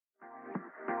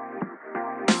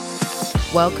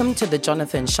Welcome to the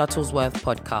Jonathan Shuttlesworth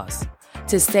podcast.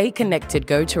 To stay connected,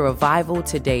 go to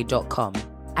revivaltoday.com.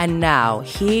 And now,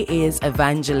 here is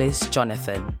Evangelist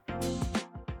Jonathan.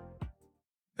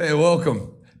 Hey,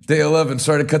 welcome. Day 11.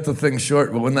 Sorry to cut the thing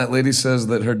short, but when that lady says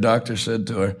that her doctor said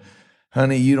to her,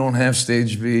 honey, you don't have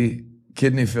stage B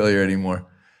kidney failure anymore,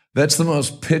 that's the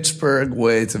most Pittsburgh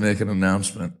way to make an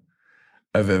announcement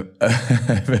I've ever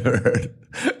heard.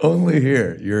 Only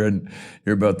here.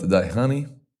 You're about to die. Honey,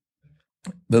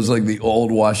 that's like the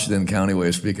old Washington County way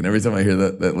of speaking. Every time I hear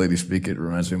that lady speak, it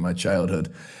reminds me of my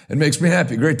childhood. It makes me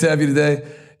happy. Great to have you today.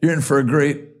 You're in for a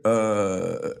great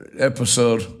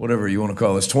episode, whatever you want to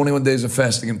call this. 21 Days of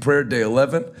Fasting and Prayer, day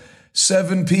 11.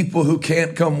 7 people who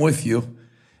can't come with you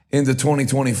into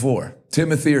 2024.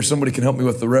 Timothy or somebody can help me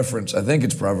with the reference. I think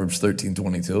it's Proverbs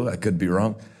 13:22. I could be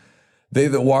wrong. They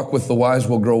that walk with the wise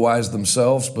will grow wise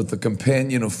themselves, but the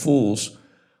companion of fools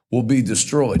will be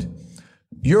destroyed.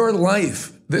 Your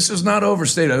life, this is not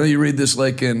overstated. I know you read this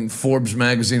like in Forbes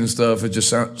magazine and stuff. It just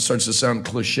starts to sound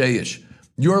cliche-ish.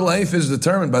 Your life is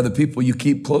determined by the people you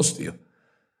keep close to you.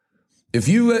 If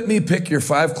you let me pick your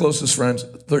 5 closest friends,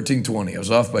 13:20, I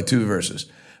was off by 2 verses.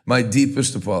 My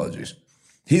deepest apologies.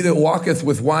 He that walketh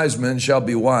with wise men shall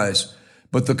be wise,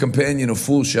 but the companion of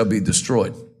fools shall be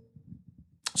destroyed.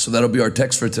 So that'll be our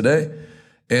text for today.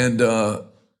 And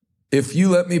if you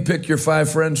let me pick your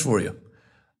 5 friends for you,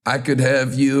 I could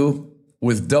have you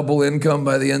with double income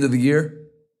by the end of the year,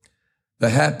 the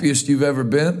happiest you've ever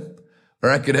been,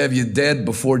 or I could have you dead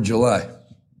before July.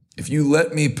 If you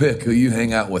let me pick who you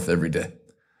hang out with every day,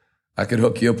 I could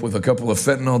hook you up with a couple of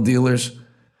fentanyl dealers,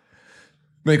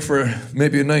 make for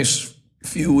maybe a nice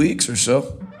few weeks or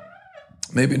so.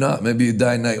 Maybe not. Maybe you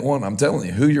die night one. I'm telling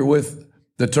you, who you're with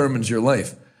determines your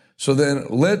life. So then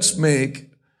let's make,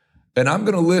 and I'm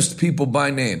going to list people by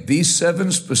name. These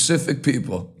 7 specific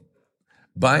people,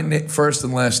 by first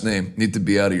and last name, need to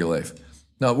be out of your life.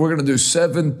 Now, we're going to do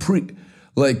 7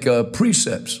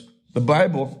 precepts. The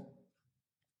Bible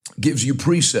gives you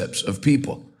precepts of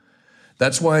people.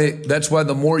 That's why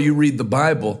the more you read the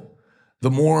Bible,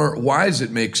 the more wise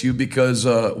it makes you, because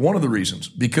one of the reasons,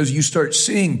 because you start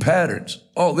seeing patterns.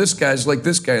 Oh, this guy's like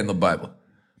this guy in the Bible,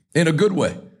 in a good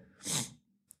way.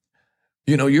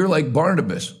 You know, you're like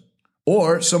Barnabas.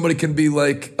 Or somebody can be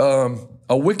like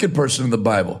a wicked person in the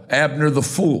Bible, Abner the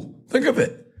fool. Think of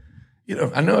it. You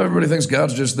know, I know everybody thinks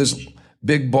God's just this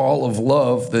big ball of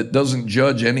love that doesn't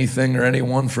judge anything or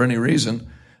anyone for any reason.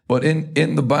 But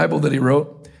in the Bible that he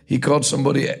wrote, he called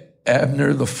somebody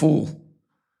Abner the fool.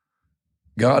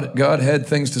 God had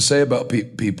things to say about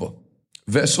people,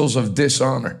 vessels of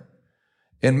dishonor.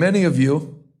 And many of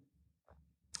you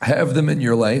have them in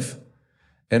your life,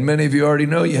 and many of you already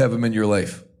know you have them in your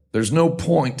life. There's no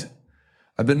point.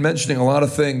 I've been mentioning a lot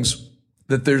of things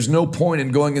that there's no point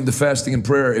in going into fasting and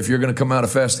prayer if you're going to come out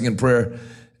of fasting and prayer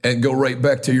and go right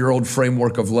back to your old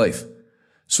framework of life.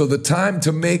 So the time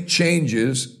to make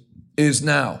changes is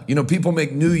now. You know, people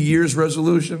make New Year's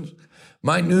resolutions.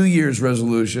 My New Year's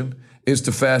resolution is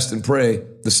to fast and pray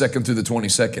the 2nd through the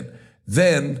 22nd.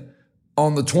 Then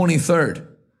on the 23rd,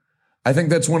 I think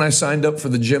that's when I signed up for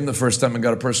the gym the first time and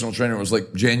got a personal trainer. It was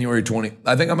like January 20.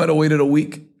 I think I might have waited a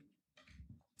week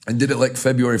and did it like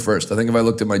February 1st. I think if I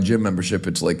looked at my gym membership,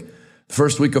 it's like the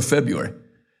first week of February,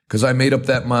 because I made up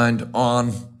that mind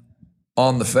on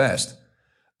the fast.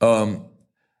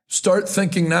 Start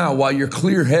thinking now while you're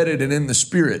clear-headed and in the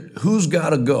spirit, who's got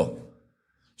to go?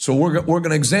 So we're going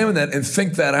to examine that and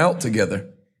think that out together,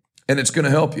 and it's going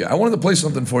to help you. I wanted to play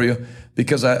something for you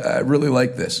because I really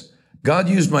like this. God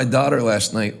used my daughter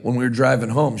last night when we were driving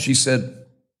home. She said,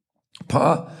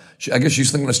 Pa, I guess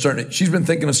she's been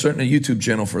thinking of starting a YouTube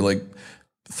channel for like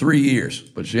 3 years,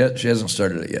 but she hasn't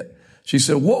started it yet. She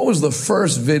said, what was the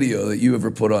first video that you ever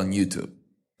put on YouTube?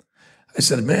 I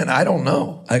said, man, I don't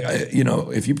know.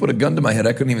 If you put a gun to my head,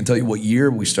 I couldn't even tell you what year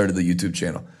we started the YouTube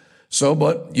channel. So,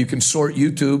 but you can sort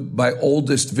YouTube by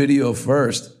oldest video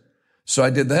first. So I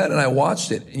did that and I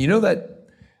watched it. And you know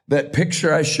that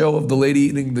picture I show of the lady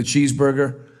eating the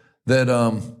cheeseburger that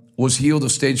was healed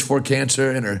of stage 4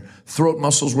 cancer and her throat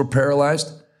muscles were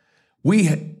paralyzed?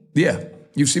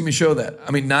 You've seen me show that.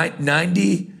 I mean,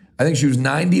 90, I think she was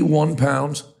 91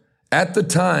 pounds. At the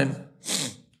time,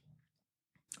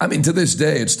 I mean, to this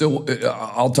day, it's still,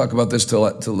 I'll talk about this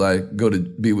till I go to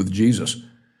be with Jesus.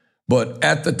 But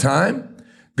at the time,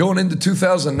 going into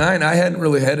 2009, I hadn't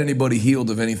really had anybody healed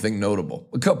of anything notable.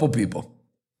 A couple people.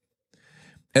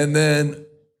 And then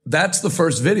that's the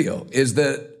first video, is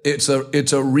that it's a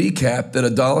recap that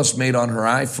Adalis made on her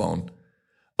iPhone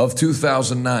of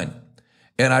 2009.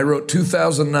 And I wrote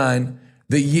 2009,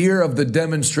 the year of the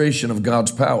demonstration of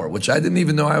God's power, which I didn't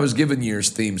even know I was given years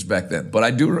themes back then. But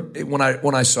I do, when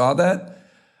I saw that,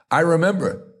 I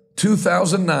remember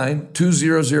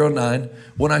 2009,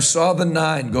 when I saw the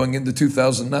 9 going into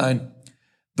 2009,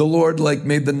 the Lord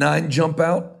made the 9 jump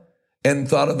out and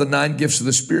thought of the 9 gifts of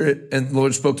the Spirit. And the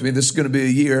Lord spoke to me, this is going to be a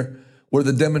year where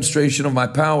the demonstration of my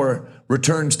power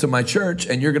returns to my church,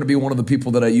 and you're going to be one of the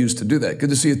people that I use to do that. Good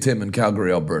to see you, Tim, in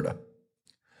Calgary, Alberta.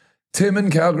 Tim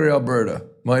in Calgary, Alberta,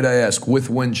 might I ask, with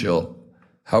wind chill,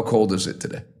 how cold is it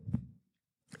today?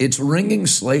 It's ringing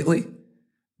slightly,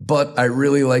 but I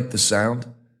really like the sound.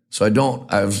 So I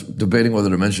was debating whether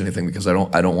to mention anything because I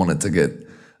don't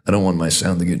want my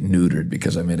sound to get neutered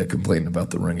because I made a complaint about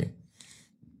the ringing.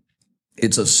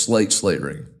 It's a slight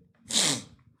ringing.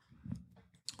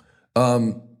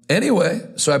 Anyway,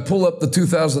 so I pull up the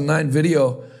 2009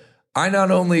 video.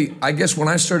 I guess when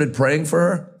I started praying for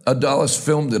her, Adalis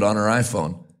filmed it on her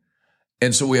iPhone.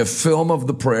 And so we have film of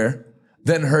the prayer,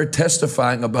 then her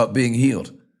testifying about being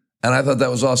healed. And I thought that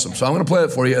was awesome. So I'm going to play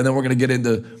it for you, and then we're going to get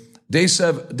into day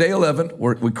 11.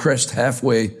 We crest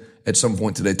halfway at some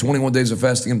point today. 21 days of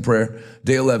fasting and prayer.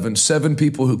 Day 11, 7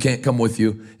 people who can't come with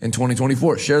you in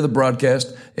 2024. Share the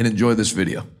broadcast and enjoy this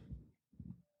video.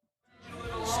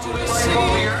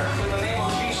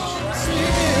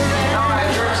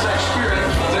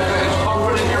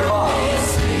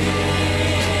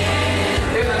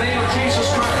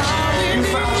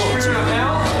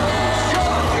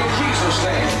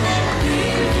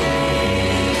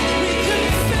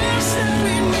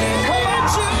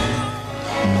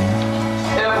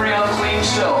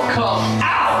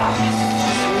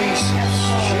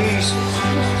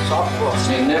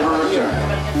 They never return.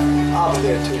 I'll be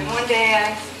there too. And one day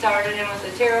I started in with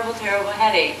a terrible, terrible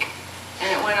headache,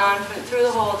 and it went on through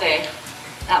the whole day.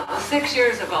 That was 6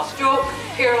 years ago. Stroke,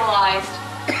 paralyzed,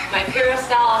 my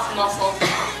peristalsis muscles,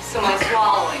 so my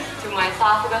swallowing, through my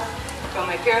esophagus,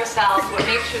 from my peristalsis, what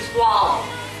makes you swallow,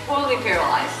 totally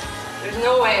paralyzed. There's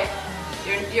no way.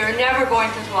 You're never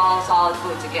going to swallow solid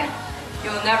foods again.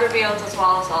 You'll never be able to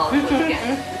swallow solid foods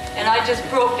again. And I just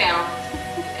broke down.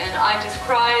 And I just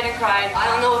cried and cried. I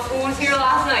don't know who was here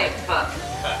last night, but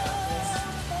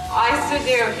I stood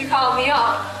there. He called me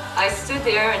up. I stood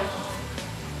there, and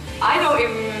I don't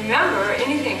even remember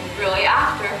anything really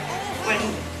after. When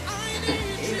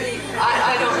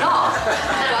I don't know.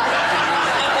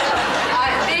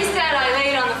 But they said I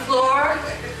laid on the floor,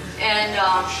 and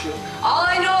all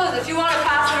I know is if you want to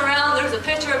pass it around, there's a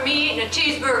picture of me eating a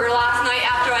cheeseburger last night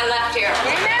after I left here.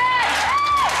 Amen.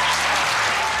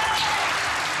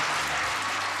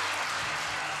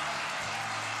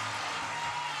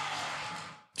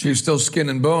 She was still skin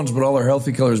and bones, but all her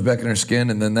healthy colors back in her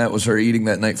skin. And then that was her eating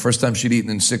that night. First time she'd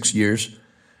eaten in 6 years.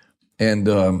 And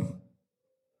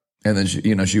then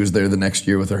she was there the next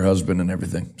year with her husband and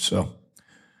everything. So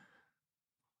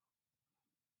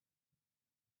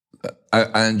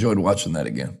I enjoyed watching that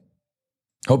again.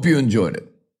 Hope you enjoyed it.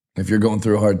 If you're going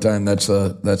through a hard time, that's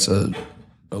a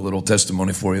little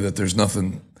testimony for you that there's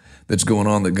nothing that's going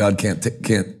on that God can't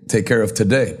take care of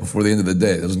today before the end of the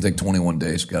day. It doesn't take 21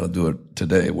 days. Got to do it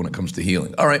today when it comes to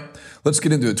healing. All right, let's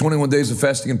get into it. 21 days of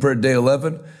fasting and prayer, day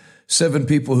 11. 7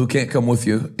 people who can't come with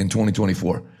you in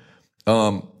 2024.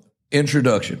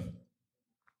 Introduction.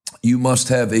 You must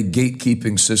have a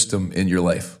gatekeeping system in your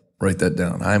life. Write that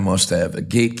down. I must have a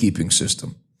gatekeeping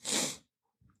system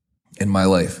in my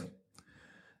life.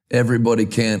 Everybody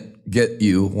can't get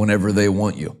you whenever they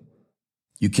want you.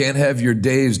 You can't have your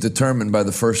days determined by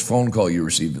the first phone call you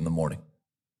receive in the morning.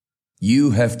 You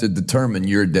have to determine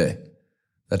your day.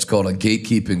 That's called a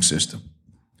gatekeeping system.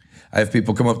 I have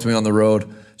people come up to me on the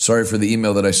road. Sorry for the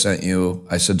email that I sent you.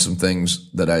 I said some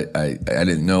things that I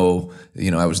didn't know.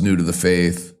 I was new to the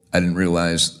faith. I didn't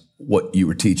realize what you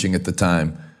were teaching at the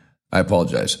time. I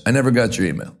apologize. I never got your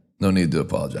email. No need to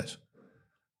apologize.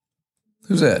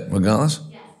 Who's that? Magalis?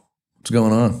 Yes. What's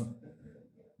going on?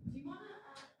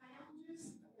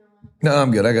 No,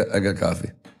 I'm good. I got coffee.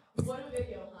 What a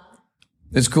video, huh?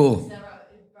 It's cool. It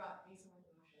brought me so much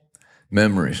emotion.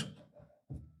 Memories.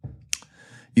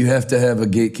 You have to have a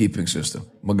gatekeeping system.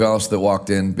 Magalis that walked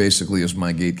in basically is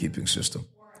my gatekeeping system.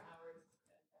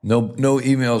 No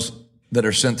emails that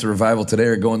are sent to Revival Today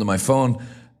are going to my phone.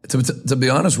 To be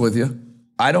honest with you,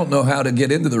 I don't know how to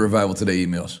get into the Revival Today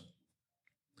emails.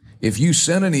 If you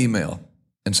sent an email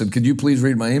and said, could you please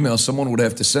read my email, someone would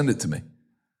have to send it to me.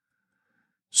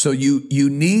 So you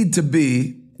need to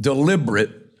be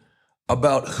deliberate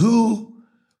about who.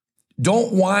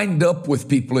 Don't wind up with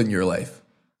people in your life.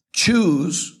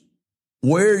 Choose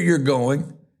where you're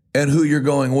going and who you're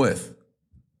going with.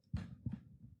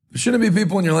 There shouldn't be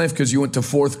people in your life because you went to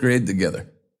fourth grade together.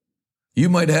 You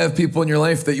might have people in your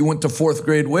life that you went to fourth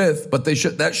grade with, but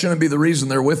that shouldn't be the reason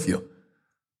they're with you.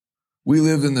 We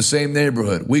lived in the same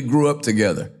neighborhood. We grew up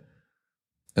together.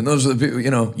 And those are the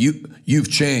people, you've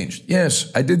changed.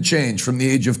 Yes, I did change from the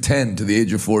age of 10 to the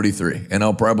age of 43. And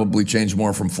I'll probably change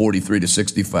more from 43 to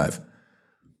 65.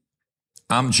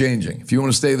 I'm changing. If you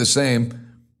want to stay the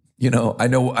same, I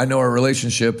know our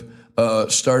relationship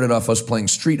started off us playing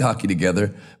street hockey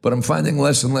together, but I'm finding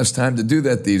less and less time to do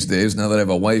that these days now that I have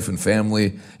a wife and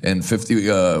family and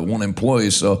 51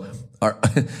 employees. So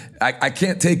I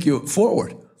can't take you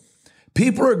forward.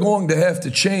 People are going to have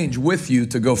to change with you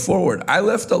to go forward. I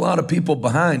left a lot of people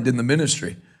behind in the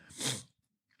ministry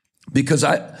because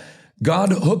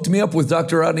God hooked me up with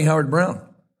Dr. Rodney Howard-Browne.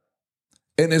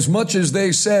 And as much as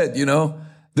they said,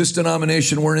 this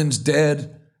denomination we're in is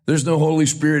dead, there's no Holy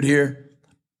Spirit here,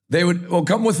 they would, well,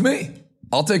 come with me.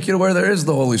 I'll take you to where there is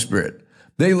the Holy Spirit.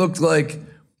 They looked like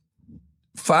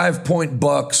 5-point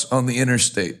bucks on the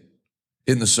interstate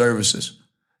in the services.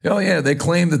 Oh, yeah, they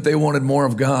claimed that they wanted more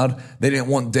of God. They didn't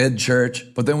want dead church.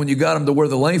 But then when you got them to where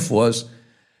the life was,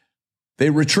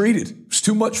 they retreated. It was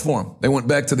too much for them. They went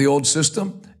back to the old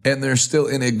system, and they're still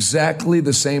in exactly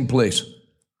the same place.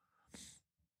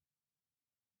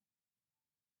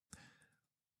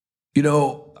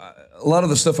 A lot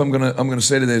of the stuff I'm gonna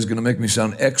say today is gonna make me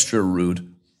sound extra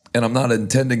rude, and I'm not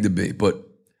intending to be, but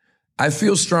I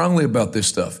feel strongly about this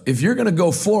stuff. If you're gonna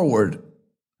go forward,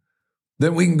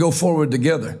 then we can go forward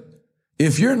together.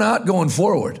 If you're not going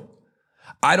forward,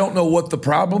 I don't know what the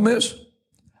problem is.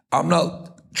 I'm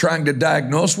not trying to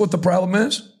diagnose what the problem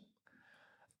is,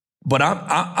 but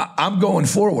I'm going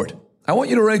forward. I want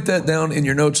you to write that down in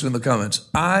your notes and in the comments.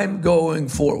 I'm going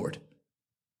forward.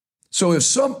 So if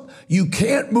you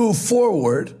can't move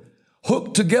forward,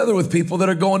 hooked together with people that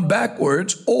are going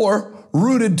backwards or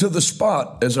rooted to the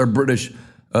spot, as our British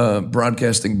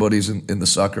broadcasting buddies in the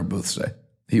soccer booth say.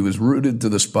 He was rooted to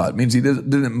the spot. It means he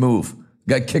didn't move.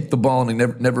 Guy kicked the ball and he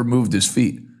never moved his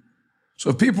feet. So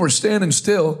if people are standing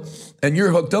still and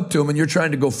you're hooked up to them and you're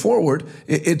trying to go forward,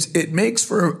 it makes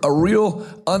for a real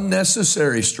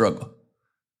unnecessary struggle.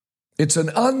 It's an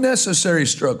unnecessary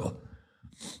struggle.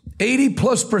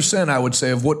 80+%, I would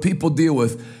say, of what people deal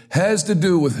with has to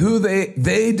do with who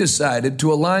they decided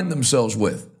to align themselves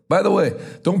with. By the way,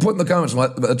 don't put in the comments,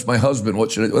 that's my husband,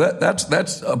 what should I do?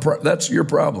 That's your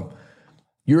problem.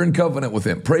 You're in covenant with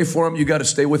him. Pray for him. You got to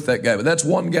stay with that guy. But that's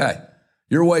one guy.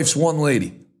 Your wife's one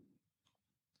lady.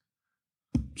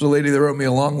 There's a lady that wrote me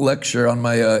a long lecture on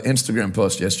my Instagram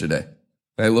post yesterday.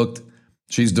 I looked.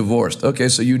 She's divorced. Okay,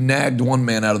 so you nagged one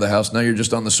man out of the house. Now you're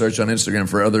just on the search on Instagram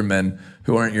for other men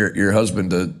who aren't your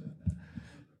husband to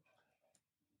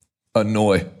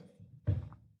annoy.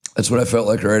 That's what I felt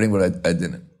like writing, but I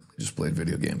didn't. I just played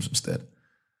video games instead.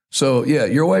 So, yeah,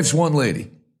 your wife's one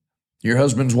lady. Your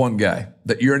husband's one guy.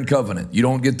 That you're in covenant. You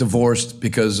don't get divorced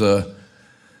because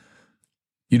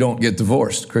you don't get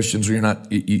divorced. Christians, you're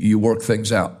not. You work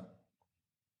things out.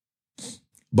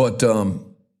 But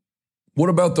what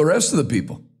about the rest of the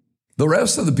people? The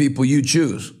rest of the people you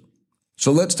choose.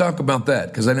 So let's talk about that,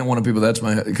 because I didn't want people.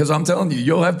 Because I'm telling you,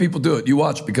 you'll have people do it. You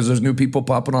watch, because there's new people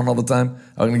popping on all the time.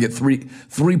 I'm going to get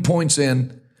three points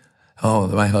in. Oh,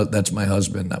 that's my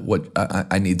husband.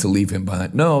 I need to leave him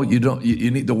behind. No, you don't. You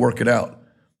need to work it out.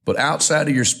 But outside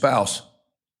of your spouse,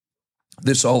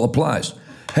 this all applies.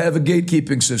 Have a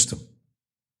gatekeeping system.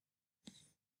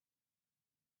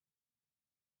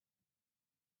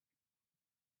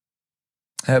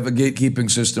 Have a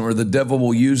gatekeeping system, or the devil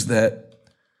will use that.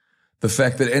 The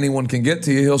fact that anyone can get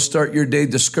to you, he'll start your day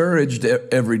discouraged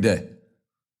every day.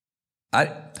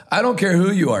 I don't care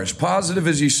who you are, as positive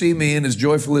as you see me and as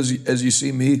joyful as you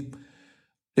see me.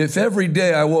 If every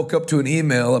day I woke up to an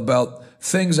email about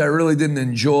things I really didn't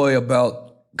enjoy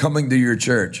about coming to your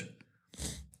church,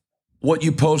 what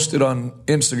you posted on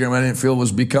Instagram I didn't feel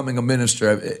was becoming a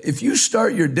minister. If you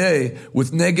start your day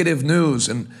with negative news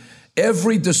and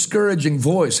every discouraging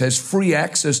voice has free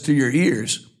access to your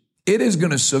ears, it is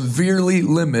going to severely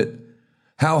limit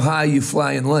how high you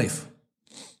fly in life.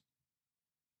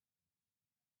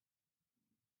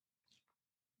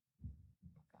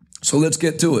 So let's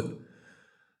get to it.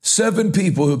 7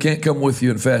 people who can't come with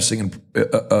you in fasting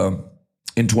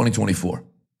in 2024.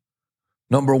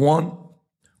 Number 1,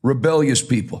 rebellious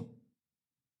people.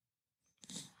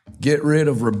 Get rid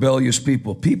of rebellious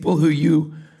people. People who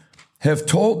you have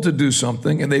told to do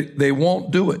something and they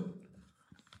won't do it.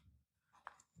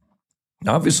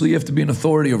 Now, obviously, you have to be an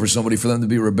authority over somebody for them to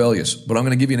be rebellious. But I'm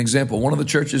going to give you an example. One of the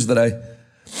churches that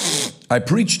I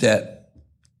preached at,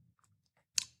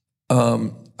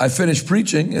 I finished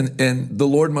preaching, and the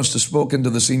Lord must have spoken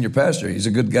to the senior pastor. He's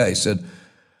a good guy. He said,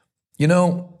 you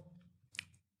know,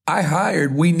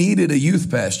 we needed a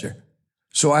youth pastor.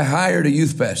 So I hired a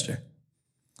youth pastor.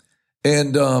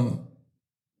 And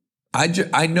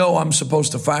I know I'm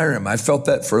supposed to fire him. I felt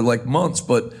that for like months,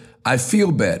 but I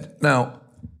feel bad. Now,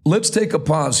 let's take a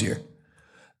pause here.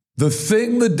 The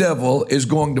thing the devil is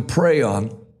going to prey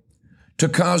on to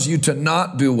cause you to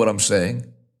not do what I'm saying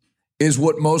is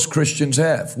what most Christians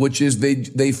have, which is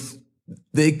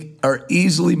they are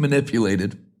easily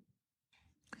manipulated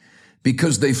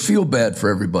because they feel bad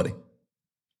for everybody.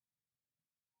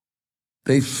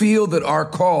 They feel that our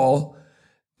call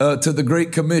to the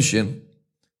Great Commission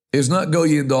is not go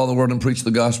ye into all the world and preach the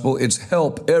gospel. It's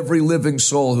help every living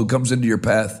soul who comes into your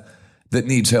path that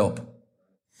needs help.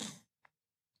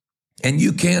 And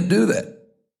you can't do that.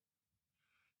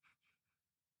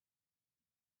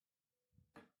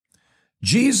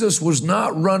 Jesus was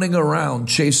not running around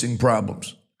chasing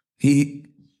problems. He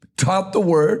taught the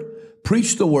word,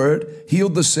 preached the word,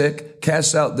 healed the sick,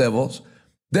 cast out devils.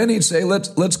 Then he'd say,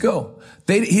 let's go.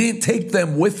 He didn't take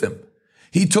them with him.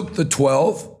 He took the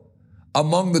 12.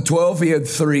 Among the 12, he had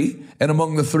 3. And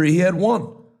among the 3, he had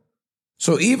 1.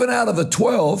 So even out of the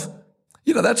 12,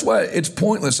 that's why it's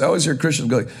pointless. I always hear Christians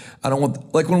go,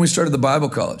 like when we started the Bible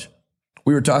college,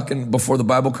 we were talking before the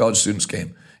Bible college students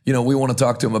came. We want to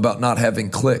talk to them about not having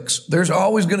cliques. There's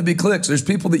always going to be cliques. There's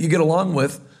people that you get along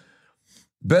with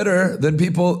better than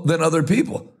other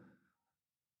people.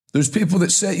 There's people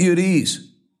that set you at ease.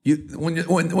 When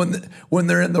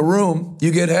they're in the room,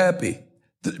 you get happy.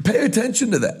 Pay attention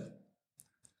to that.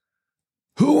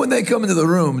 Who, when they come into the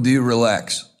room, do you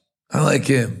relax? I like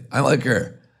him. I like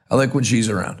her. I like when she's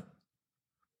around.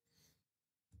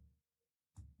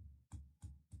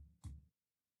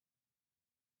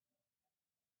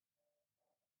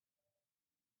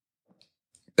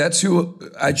 That's who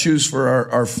I choose for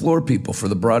our floor people for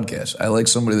the broadcast. I like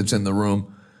somebody that's in the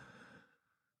room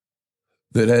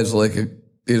that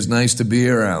is nice to be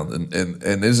around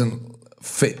and isn't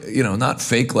not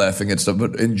fake laughing at stuff,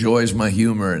 but enjoys my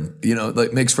humor and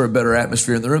makes for a better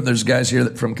atmosphere in the room. There's guys here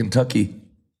from Kentucky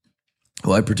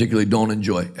who I particularly don't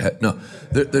enjoy. No,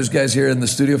 there's guys here in the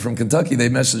studio from Kentucky. They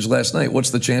messaged last night, what's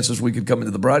the chances we could come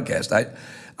into the broadcast?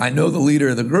 I know the leader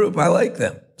of the group. I like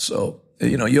them. So,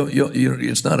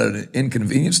 it's not an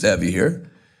inconvenience to have you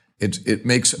here. It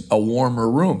makes a warmer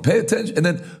room. Pay attention. And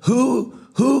then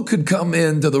who could come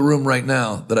into the room right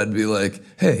now that I'd be like,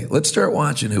 hey, let's start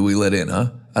watching who we let in,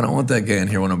 huh? I don't want that guy in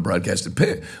here when I'm broadcasting.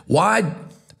 Pay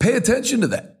attention to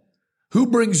that. Who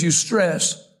brings you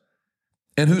stress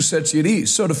and who sets you at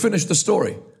ease? So to finish the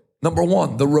story, number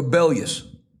 1, the rebellious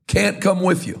can't come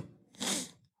with you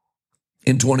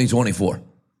in 2024.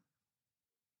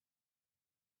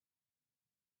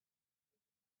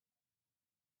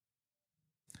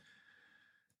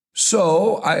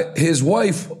 So the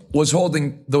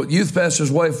youth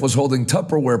pastor's wife was holding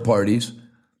Tupperware parties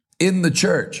in the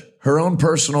church, her own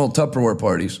personal Tupperware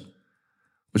parties,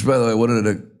 which, by the way,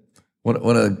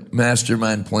 what a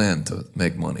mastermind plan to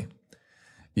make money.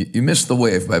 You missed the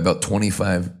wave by about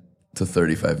 25 to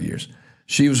 35 years.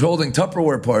 She was holding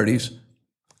Tupperware parties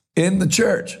in the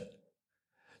church.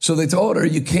 So they told her,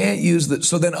 you can't use that.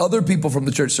 So then other people from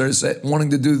the church started wanting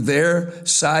to do their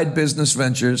side business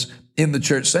ventures in the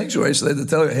church sanctuary. So they had to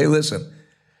tell her, hey, listen,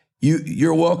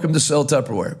 you're welcome to sell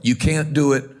Tupperware. You can't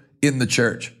do it in the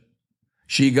church.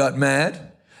 She got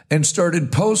mad and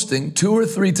started posting 2 or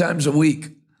 3 times a week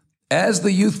as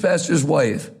the youth pastor's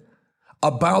wife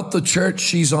about the church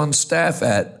she's on staff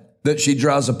at that she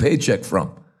draws a paycheck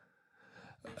from.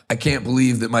 I can't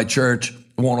believe that my church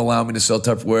won't allow me to sell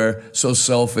Tupperware. So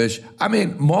selfish. I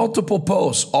mean, multiple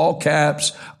posts, all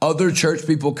caps, other church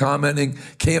people commenting,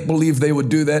 can't believe they would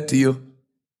do that to you.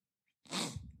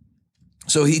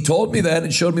 So he told me that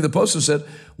and showed me the post and said,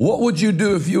 what would you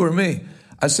do if you were me?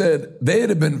 I said, they'd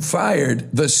have been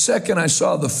fired the second I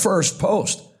saw the first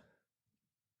post.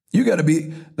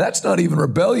 That's not even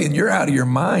rebellion. You're out of your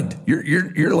mind.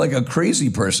 You're like a crazy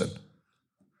person.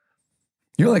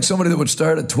 You're like somebody that would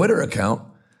start a Twitter account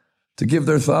to give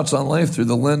their thoughts on life through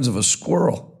the lens of a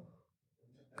squirrel.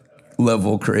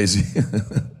 Level crazy.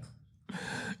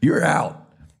 You're out.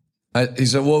 He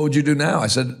said, what would you do now? I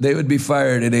said, they would be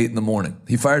fired at 8 in the morning.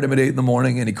 He fired him at 8 in the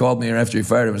morning, and he called me after he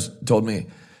fired him and told me,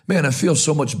 man, I feel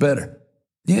so much better.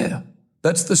 Yeah,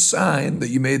 that's the sign that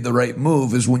you made the right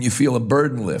move, is when you feel a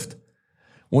burden lift.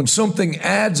 When something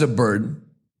adds a burden,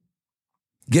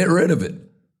 get rid of it.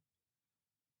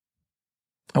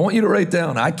 I want you to write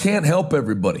down, I can't help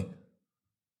everybody.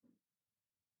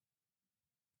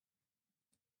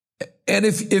 And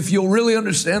if you'll really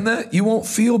understand that, you won't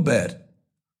feel bad.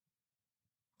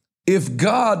 If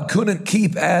God couldn't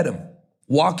keep Adam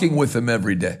walking with him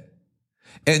every day,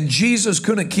 and Jesus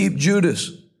couldn't keep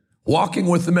Judas walking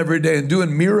with him every day and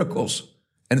doing miracles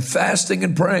and fasting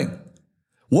and praying,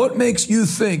 what makes you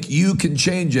think you can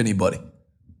change anybody?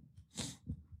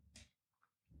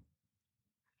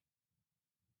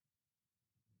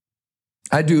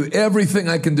 I do everything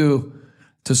I can do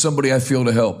to somebody I feel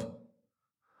to help.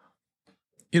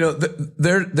 You know,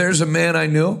 there's a man I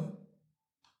knew.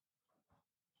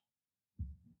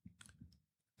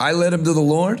 I led him to the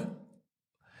Lord.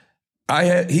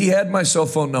 He had my cell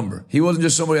phone number. He wasn't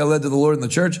just somebody I led to the Lord in the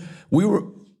church.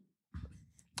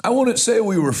 I wouldn't say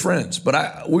we were friends,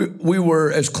 but we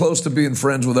were as close to being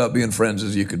friends without being friends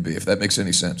as you could be, if that makes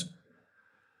any sense.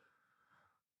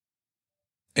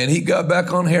 And he got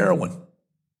back on heroin.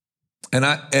 And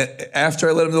after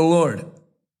I led him to the Lord,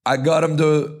 I got him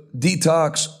to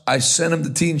detox. I sent him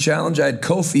to Teen Challenge. I had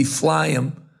Kofi fly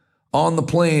him on the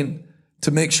plane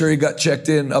to make sure he got checked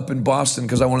in up in Boston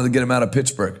because I wanted to get him out of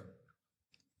Pittsburgh.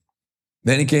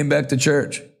 Then he came back to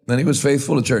church. Then he was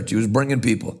faithful to church. He was bringing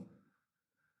people.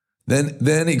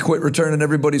 Then he quit returning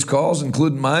everybody's calls,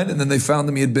 including mine, and then they found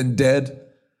him he had been dead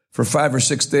for 5 or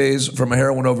 6 days from a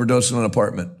heroin overdose in an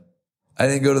apartment. I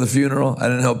didn't go to the funeral. I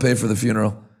didn't help pay for the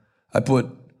funeral. I put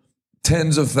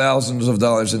tens of thousands of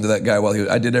dollars into that guy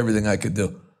I did everything I could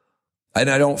do. And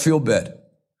I don't feel bad.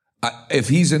 If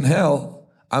he's in hell,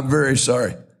 I'm very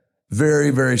sorry. Very,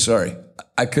 very sorry.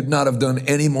 I could not have done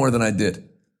any more than I did.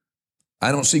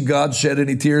 I don't see God shed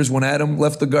any tears when Adam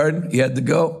left the garden. He had to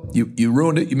go. You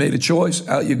ruined it. You made a choice.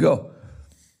 Out you go.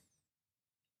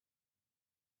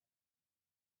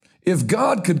 If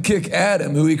God could kick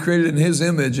Adam, who he created in his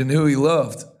image and who he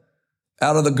loved,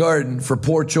 out of the garden for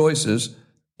poor choices,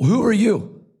 who are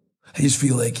you? I just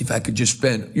feel like if I could just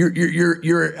spend,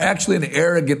 you're actually an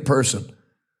arrogant person.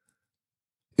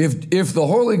 If the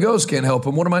Holy Ghost can't help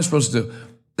him, what am I supposed to do?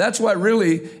 That's why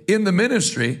really in the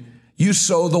ministry, you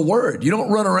sow the word. You don't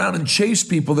run around and chase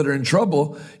people that are in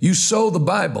trouble. You sow the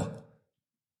Bible.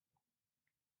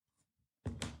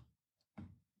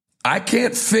 I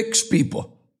can't fix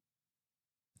people.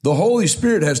 The Holy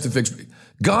Spirit has to fix people.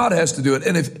 God has to do it.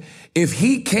 And if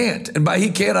he can't, and by he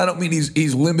can't, I don't mean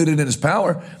he's limited in his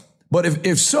power, but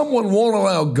if someone won't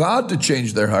allow God to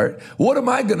change their heart, what am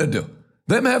I going to do?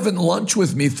 Them having lunch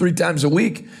with me 3 times a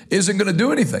week isn't going to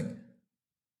do anything.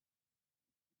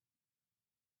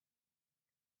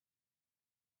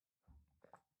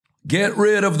 Get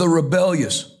rid of the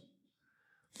rebellious.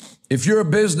 If you're a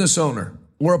business owner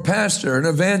or a pastor, an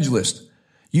evangelist,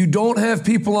 you don't have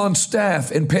people on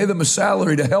staff and pay them a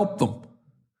salary to help them.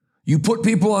 You put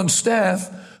people on staff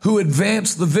who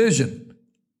advance the vision.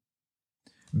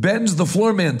 Ben's the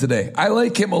floor man today. I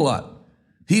like him a lot.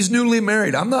 He's newly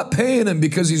married. I'm not paying him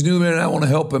because he's newly married and I want to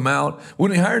help him out.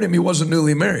 When we hired him, he wasn't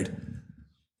newly married.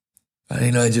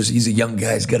 He's a young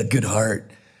guy. He's got a good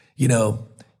heart.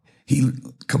 He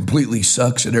completely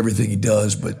sucks at everything he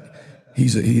does, but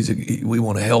we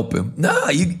want to help him. No,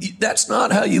 that's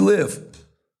not how you live.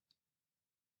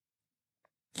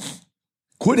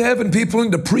 Quit having people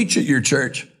in to preach at your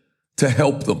church to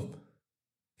help them.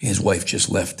 His wife just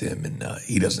left him and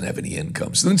he doesn't have any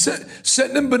income. So then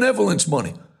send him benevolence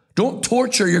money. Don't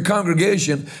torture your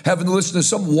congregation having to listen to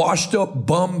some washed up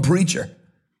bum preacher.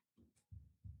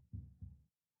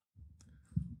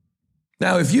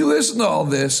 Now, if you listen to all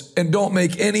this and don't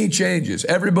make any changes,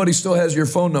 everybody still has your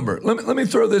phone number. Let me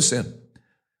throw this in.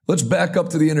 Let's back up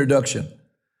to the introduction.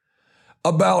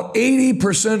 About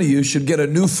 80% of you should get a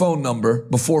new phone number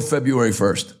before February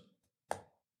 1st.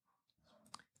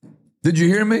 Did you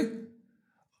hear me?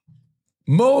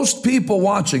 Most people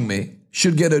watching me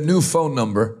should get a new phone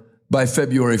number by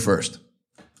February 1st.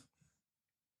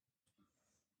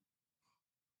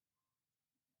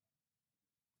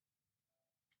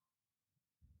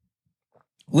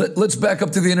 Let's back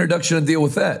up to the introduction and deal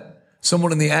with that.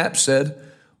 Someone in the app said,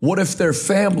 what if they're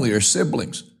family or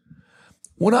siblings?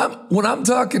 When I'm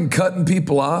talking cutting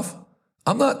people off,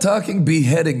 I'm not talking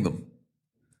beheading them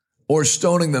or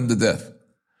stoning them to death.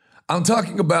 I'm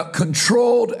talking about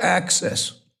controlled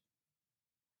access.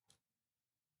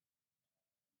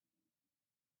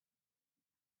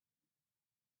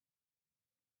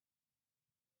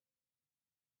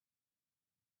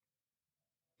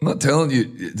 I'm not telling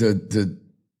you to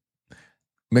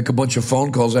make a bunch of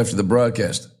phone calls after the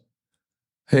broadcast.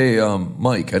 Hey,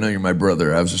 Mike, I know you're my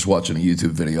brother. I was just watching a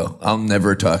YouTube video. I'm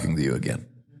never talking to you again.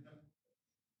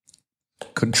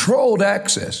 Controlled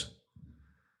access.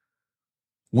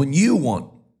 When you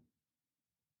want.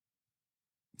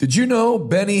 Did you know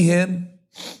Benny Hinn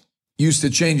used to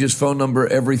change his phone number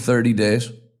every 30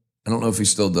 days. I don't know if he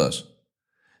still does.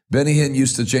 Benny Hinn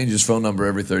used to change his phone number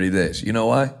every 30 days. You know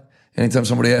why? Anytime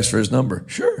somebody asks for his number,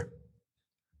 sure.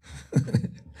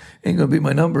 Ain't going to be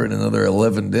my number in another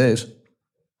 11 days.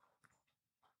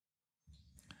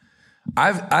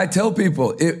 I tell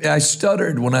people, I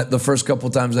stuttered the first couple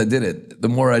times I did it. The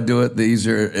more I do it, the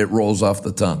easier it rolls off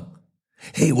the tongue.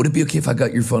 Hey, would it be okay if I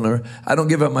got your phone number? I don't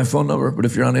give out my phone number, but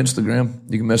if you're on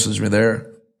Instagram, you can message me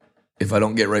there. If I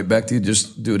don't get right back to you,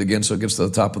 just do it again so it gets to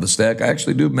the top of the stack. I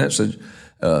actually do message,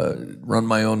 run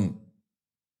my own.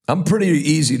 I'm pretty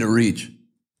easy to reach.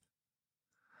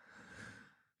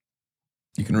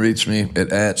 You can reach me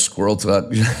at Squirrel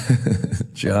Talk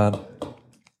John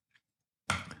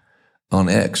on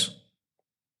X.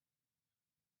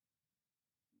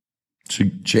 So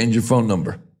change your phone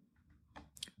number.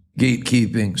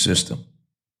 Gatekeeping system.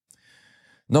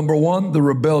 Number 1, the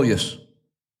rebellious.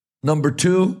 Number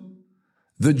 2,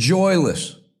 the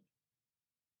joyless.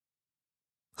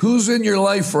 Who's in your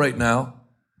life right now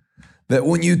that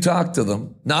when you talk to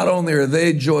them, not only are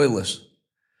they joyless,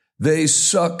 they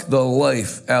suck the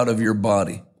life out of your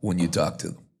body when you talk to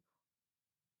them?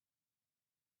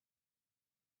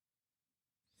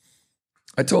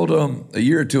 I told a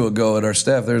year or two ago at our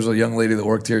staff, there's a young lady that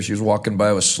worked here. She was walking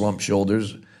by with slumped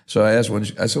shoulders. So I asked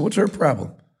I said, what's her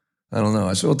problem? I don't know.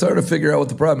 I said, well, tell her to figure out what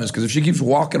the problem is, because if she keeps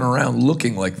walking around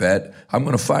looking like that, I'm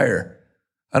going to fire her.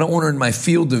 I don't want her in my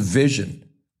field of vision.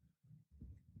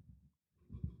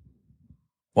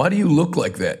 Why do you look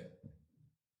like that?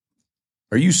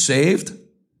 Are you saved?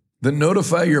 Then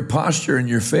notify your posture and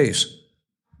your face.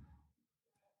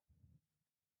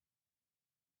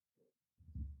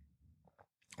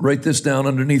 Write this down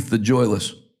underneath the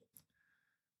joyless.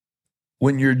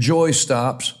 When your joy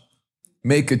stops,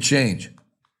 make a change.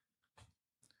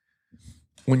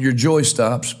 When your joy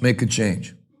stops, make a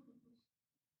change.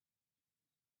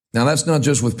 Now, that's not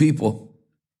just with people.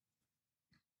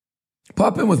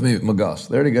 Pop in with me, Magos.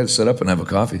 They already got it set up and have a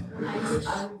coffee.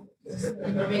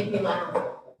 You're making me laugh.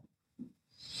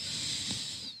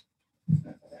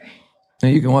 Now,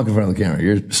 you can walk in front of the camera.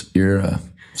 You're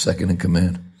second in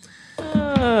command.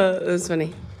 That was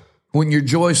funny. When your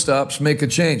joy stops, make a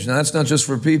change. Now, that's not just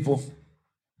for people.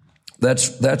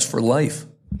 That's for life.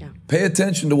 Yeah. Pay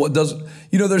attention to what doesn't.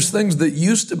 There's things that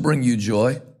used to bring you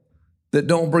joy that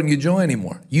don't bring you joy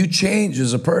anymore. You change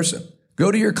as a person.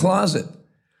 Go to your closet.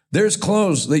 There's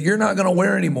clothes that you're not going to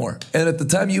wear anymore. And at the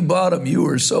time you bought them, you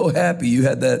were so happy you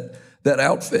had that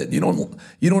outfit. You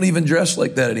don't even dress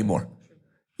like that anymore.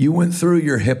 You went through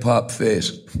your hip hop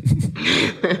phase.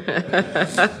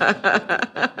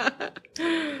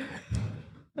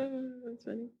 That's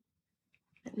funny.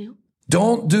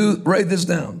 Write this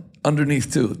down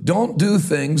underneath too. Don't do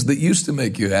things that used to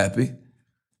make you happy,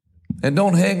 and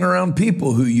don't hang around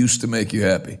people who used to make you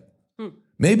happy.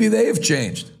 Maybe they have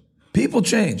changed. People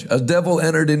change. A devil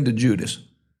entered into Judas.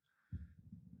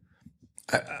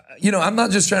 I'm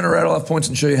not just trying to rattle off points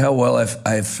and show you how well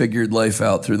I've figured life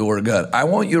out through the Word of God. I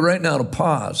want you right now to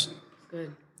pause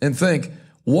and think,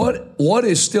 what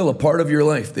is still a part of your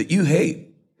life that you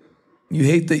hate? You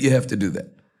hate that you have to do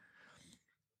that.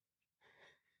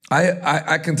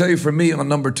 I can tell you for me on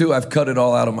number 2, I've cut it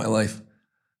all out of my life.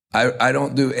 I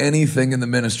don't do anything in the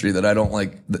ministry that I don't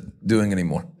like doing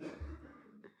anymore.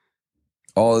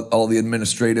 All the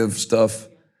administrative stuff.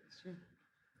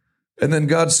 And then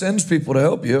God sends people to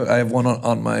help you. I have one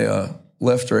on my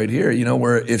left right here,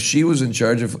 where if she was in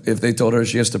charge, if they told her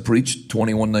she has to preach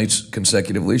 21 nights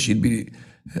consecutively, she'd be,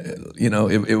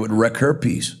 it would wreck her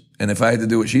peace. And if I had to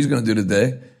do what she's going to do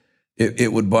today,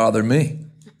 it would bother me.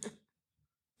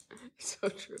 So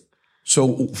true.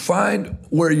 So find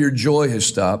where your joy has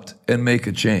stopped and make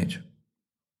a change.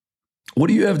 What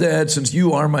do you have to add, since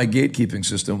you are my gatekeeping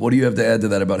system? What do you have to add to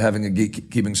that about having a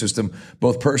gatekeeping system,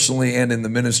 both personally and in the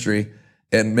ministry,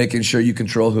 and making sure you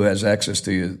control who has access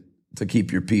to you to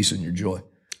keep your peace and your joy?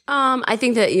 I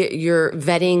think that you're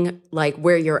vetting like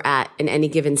where you're at in any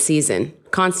given season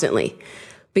constantly.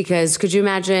 Because could you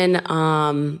imagine,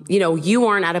 you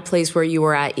aren't at a place where you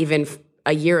were at even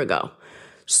a year ago.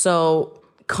 So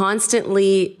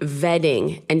constantly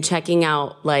vetting and checking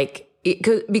out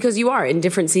because you are in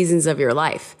different seasons of your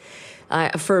life.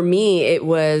 For me, it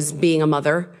was being a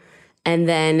mother, and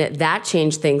then that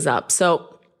changed things up.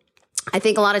 So I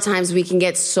think a lot of times we can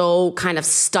get so kind of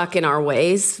stuck in our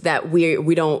ways that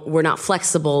we're not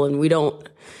flexible, and we don't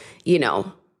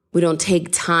take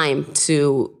time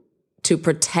to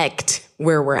protect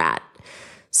where we're at.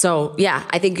 So yeah,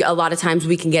 I think a lot of times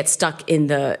we can get stuck in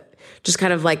just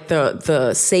kind of like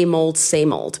the same old.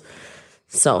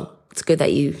 So it's good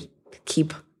that you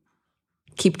keep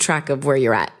keep track of where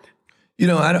you're at? You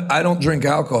know, I don't drink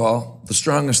alcohol. The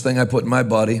strongest thing I put in my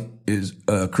body is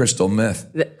crystal meth.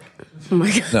 Oh my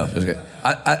God. No, just kidding.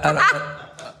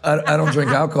 I don't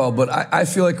drink alcohol, but I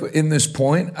feel like in this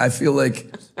point, I feel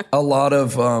like a lot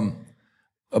of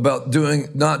about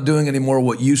not doing anymore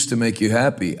what used to make you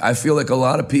happy. I feel like a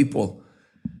lot of people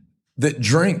that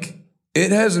drink,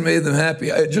 it hasn't made them happy.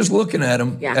 Just looking at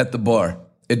them at the bar,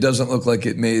 it doesn't look like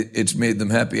it's made them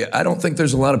happy. I don't think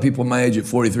there's a lot of people my age at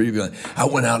 43 who be like, I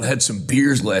went out and had some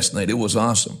beers last night. It was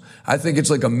awesome. I think it's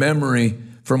like a memory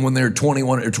from when they were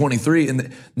 21 or 23,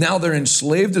 and now they're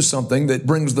enslaved to something that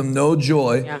brings them no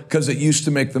joy because it used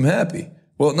to make them happy.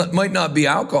 Well, it might not be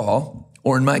alcohol,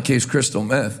 or in my case, crystal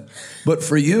meth, but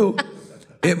for you,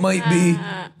 it might be,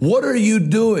 what are you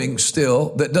doing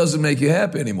still that doesn't make you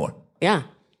happy anymore? Yeah.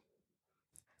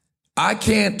 I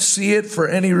can't see it for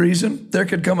any reason. There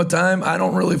could come a time I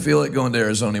don't really feel like going to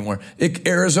Arizona anymore.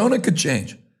 Arizona could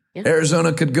change. Yeah.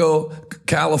 Arizona could go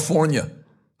California,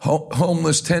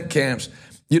 homeless tent camps.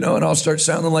 You know, and I'll start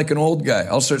sounding like an old guy.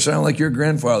 I'll start sounding like your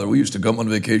grandfather. We used to come on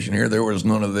vacation here. There was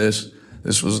none of this.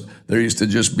 There used to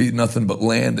just be nothing but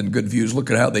land and good views.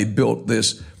 Look at how they built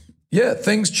this. Yeah,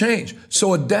 things change.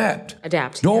 So adapt.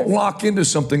 Adapt. Don't lock into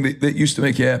something that used to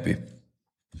make you happy.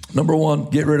 Number one,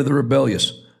 get rid of the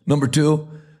rebellious. Number two,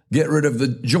 get rid of the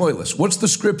joyless. What's the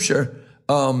scripture?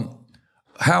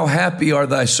 How happy are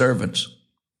thy servants?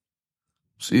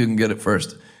 So you can get it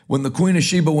first. When the Queen of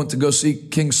Sheba went to go see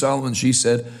King Solomon, she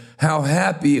said, how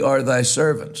happy are thy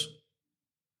servants?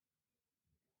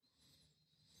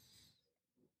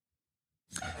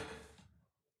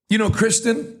 You know,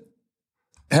 Kristen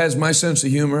has my sense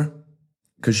of humor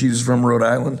because she's from Rhode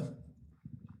Island.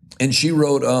 And she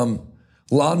wrote,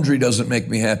 laundry doesn't make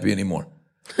me happy anymore.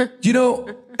 You know,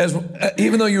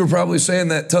 even though you were probably saying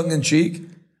that tongue in cheek,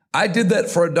 I did that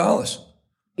for $1.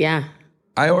 Yeah.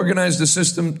 I organized a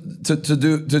system to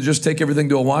just take everything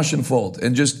to a wash and fold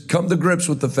and just come to grips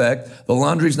with the fact the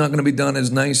laundry's not going to be done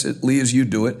as nicely as you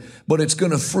do it, but it's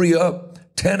going to free up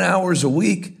 10 hours a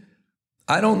week.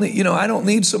 I don't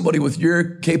need somebody with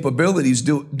your capabilities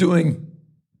doing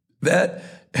that.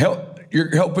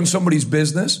 You're helping somebody's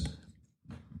business.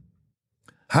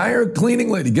 Hire a cleaning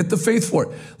lady. Get the faith for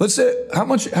it. Let's say how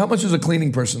much is a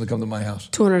cleaning person to come to my house?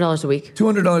 $200 a week.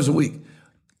 $200 a week.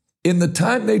 In the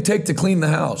time they take to clean the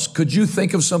house, could you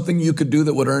think of something you could do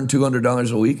that would earn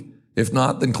 $200 a week? If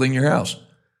not, then clean your house.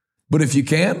 But if you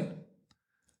can,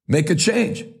 make a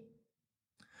change.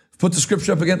 Put the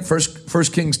scripture up again, 1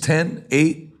 Kings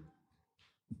 10:8.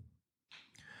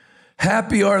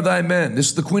 Happy are thy men. This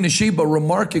is the Queen of Sheba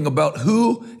remarking about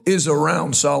who is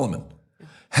around Solomon.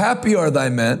 Happy are thy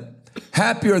men.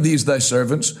 Happy are these thy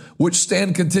servants, which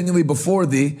stand continually before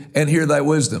thee and hear thy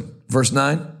wisdom. Verse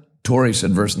 9. Tori said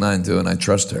verse 9 too, and I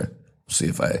trust her. See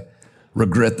if I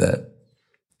regret that.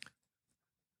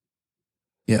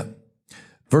 Yeah.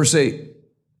 Verse 8.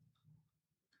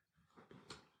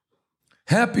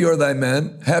 Happy are thy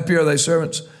men, happy are thy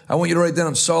servants. I want you to write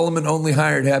down, Solomon only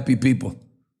hired happy people.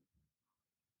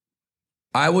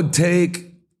 I would take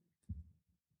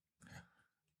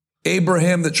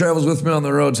Abraham that travels with me on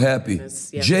the road's happy. Yes.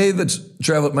 Jay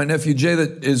my nephew Jay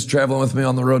that is traveling with me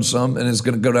on the road some and is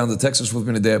going to go down to Texas with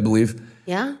me today, I believe.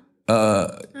 Yeah?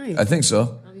 Nice. I think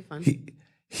so. That'll be fun.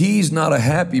 He's not a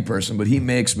happy person, but he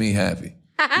makes me happy.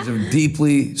 He's a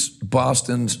deeply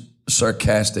Boston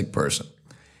sarcastic person.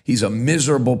 He's a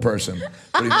miserable person,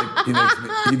 but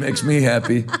he makes me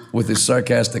happy with his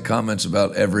sarcastic comments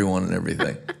about everyone and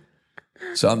everything.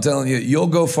 So I'm telling you, you'll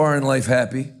go far in life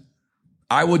happy.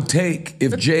 I would take,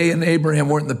 if Jay and Abraham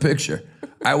weren't in the picture,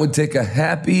 I would take a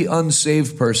happy,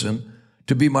 unsaved person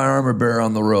to be my armor bearer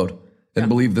on the road and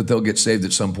believe that they'll get saved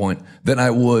at some point than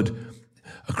I would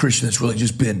a Christian that's really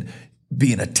just been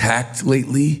being attacked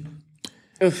lately.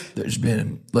 Oof.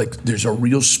 There's a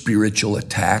real spiritual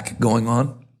attack going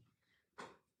on.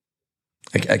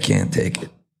 I can't take it.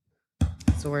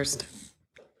 It's the worst.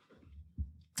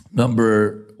 What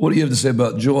do you have to say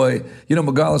about joy? You know,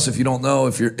 Megalis, if you don't know,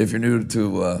 if you're new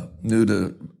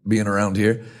to being around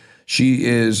here, she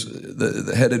is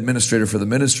the head administrator for the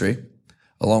ministry,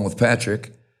 along with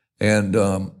Patrick,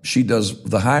 and she does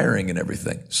the hiring and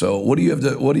everything. So, what do you have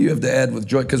to add with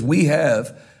joy? Because we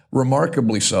have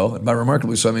remarkably so, and by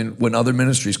remarkably so, I mean when other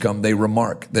ministries come, they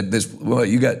remark that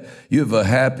you have a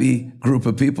happy group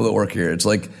of people that work here. It's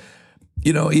like,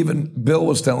 you know, even Bill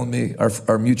was telling me,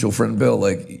 our mutual friend Bill,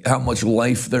 like how much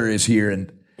life there is here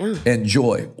and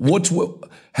joy. Why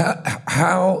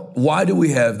do we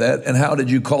have that? And how did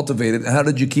you cultivate it? And how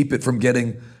did you keep it from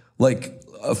getting like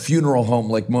a funeral home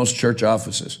like most church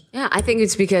offices? Yeah, I think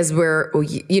it's because we're,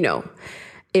 you know,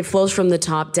 it flows from the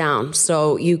top down.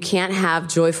 So you can't have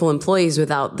joyful employees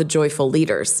without the joyful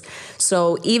leaders.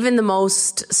 So even the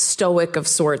most stoic of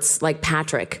sorts, like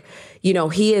Patrick,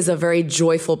 he is a very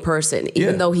joyful person,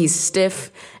 even though he's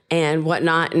stiff and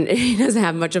whatnot, and he doesn't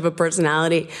have much of a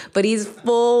personality, but he's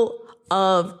full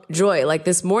of joy. Like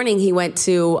this morning, he went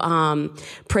to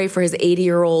pray for his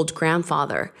 80-year-old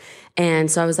grandfather.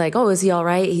 And so I was like, "Oh, is he all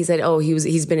right?" He said, "Oh,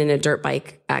 he's been in a dirt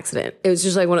bike accident." It was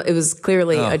just like it was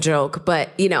clearly a joke, but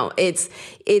it's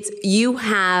you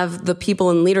have the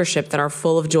people in leadership that are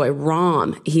full of joy.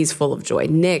 Rom, he's full of joy.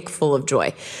 Nick, full of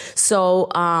joy. So,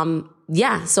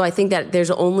 so I think that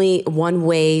there's only one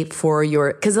way for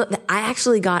because I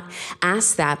actually got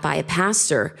asked that by a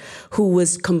pastor who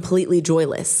was completely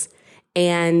joyless.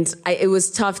 And it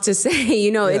was tough to say,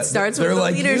 it starts with the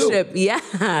like leadership. You.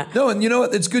 Yeah. No, and you know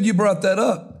what? It's good you brought that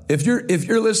up. If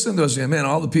you're listening to us saying, man,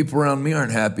 all the people around me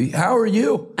aren't happy. How are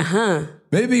you?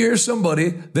 Maybe you're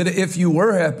somebody that if you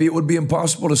were happy, it would be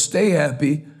impossible to stay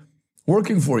happy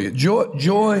working for you.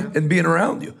 Joy and being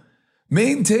around you.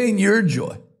 Maintain your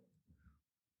joy.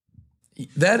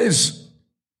 That is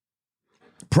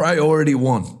priority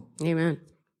one. Amen.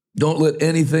 Don't let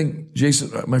anything,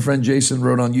 my friend Jason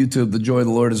wrote on YouTube, the joy of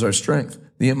the Lord is our strength.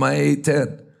 Nehemiah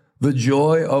 8:10, the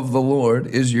joy of the Lord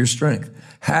is your strength.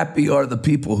 Happy are the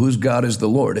people whose God is the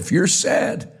Lord. If you're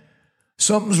sad,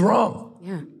 something's wrong.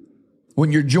 Yeah.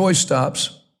 When your joy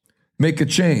stops, make a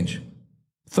change.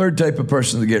 Third type of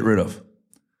person to get rid of.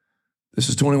 This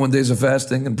is 21 days of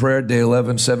fasting and prayer, day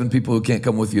 11, 7 people who can't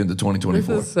come with you into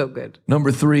 2024. This is so good.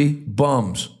 Number 3,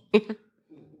 bums.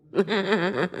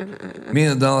 Me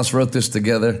and Dallas wrote this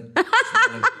together,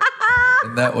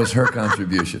 and that was her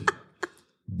contribution.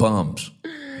 Bums.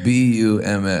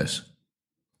 B-U-M-S.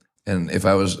 And if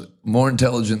I was more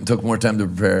intelligent and took more time to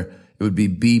prepare, it would be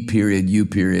B period, U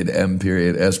period, M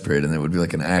period, S period, and it would be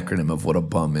like an acronym of what a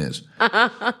bum is.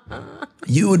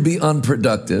 You would be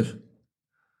unproductive.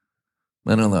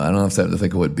 I don't know. I don't have to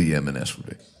think of what B, M, and S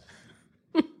would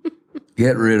be.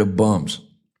 Get rid of bums.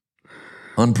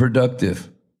 Unproductive.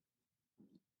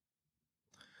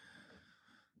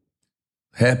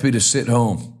 Happy to sit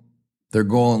home. Their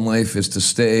goal in life is to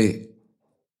stay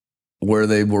where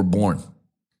they were born.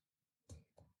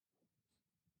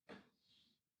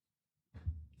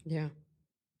 Yeah.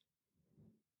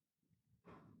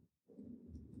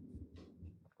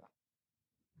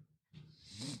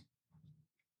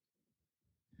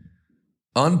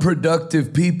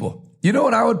 Unproductive people. You know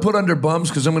what I would put under bums?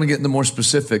 Because I'm going to get into more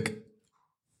specific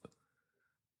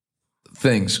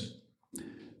things.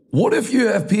 What if you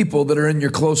have people that are in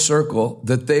your close circle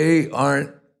that they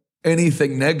aren't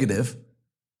anything negative,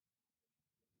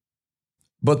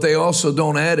 but they also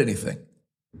don't add anything?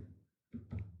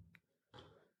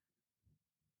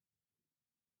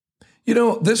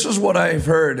 This is what I've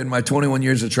heard in my 21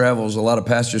 years of travels. A lot of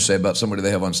pastors say about somebody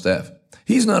they have on staff.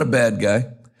 He's not a bad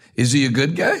guy. Is he a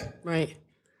good guy? Right.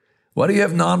 Why do you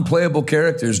have non-playable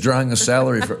characters drawing a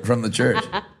salary from the church?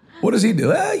 What does he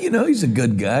do? He's a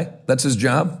good guy. That's his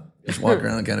job. Just walk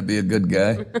around and kind of be a good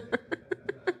guy.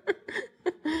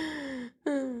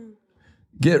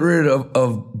 Get rid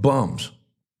of bums.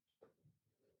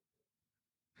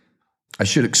 I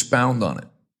should expound on it,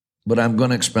 but I'm going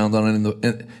to expound on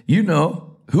it.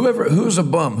 Who's a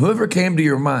bum, whoever came to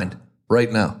your mind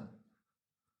right now.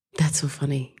 That's so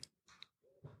funny.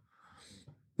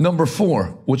 Number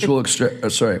 4, which will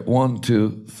 1,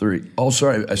 2, 3. Oh,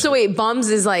 sorry. So wait, bums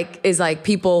is like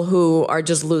people who are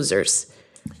just losers,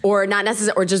 or not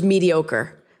necessarily, or just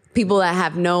mediocre. People that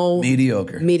have no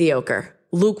mediocre,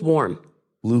 lukewarm.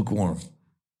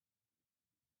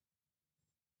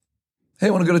 Hey,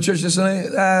 want to go to church this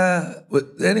night?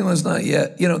 Anyone's not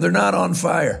yet. They're not on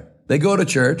fire. They go to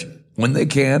church when they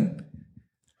can.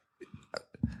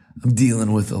 I'm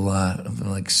dealing with a lot.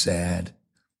 I'm sad.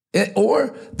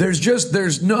 Or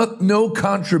there's no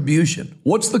contribution.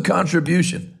 What's the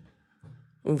contribution?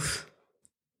 Oof.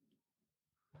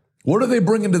 What are they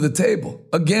bringing to the table?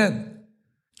 Again,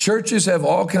 churches have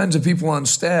all kinds of people on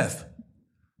staff.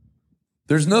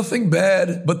 There's nothing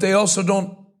bad, but they also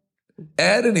don't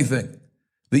add anything.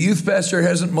 The youth pastor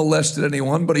hasn't molested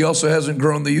anyone, but he also hasn't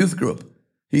grown the youth group.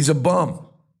 He's a bum.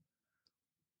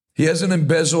 He hasn't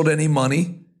embezzled any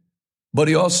money, but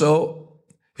he also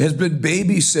has been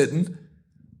babysitting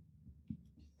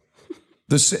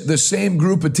the same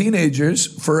group of teenagers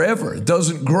forever. It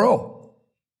doesn't grow.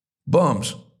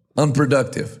 Bums.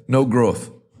 Unproductive. No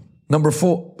growth. Number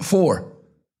 4.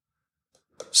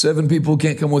 7 people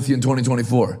can't come with you in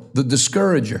 2024. The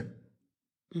discourager.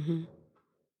 Mm-hmm.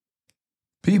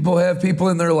 People have people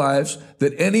in their lives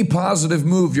that any positive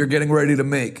move you're getting ready to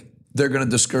make, they're going to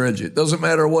discourage you. It doesn't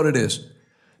matter what it is.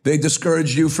 They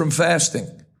discouraged you from fasting.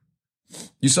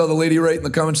 You saw the lady write in the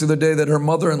comments the other day that her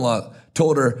mother-in-law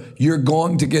told her, you're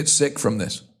going to get sick from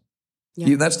this.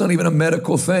 Yeah. That's not even a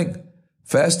medical thing.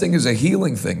 Fasting is a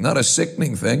healing thing, not a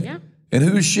sickening thing. Yeah. And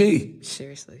who's she?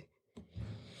 Seriously.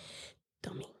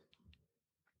 Dummy.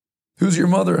 Who's your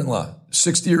mother-in-law?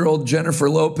 60-year-old Jennifer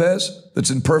Lopez that's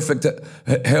in perfect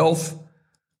health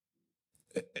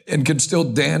and can still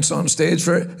dance on stage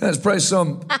for it? That's probably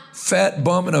some fat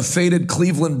bum in a faded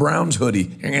Cleveland Browns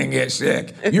hoodie. You're going to get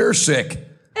sick. You're sick.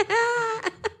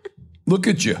 Look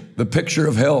at you, the picture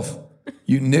of health.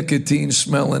 You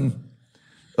nicotine-smelling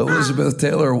Elizabeth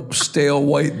Taylor, stale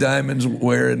white diamonds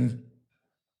wearing.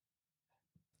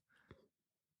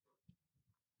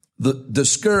 The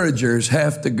discouragers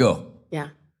have to go. Yeah.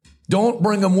 Don't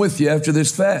bring them with you after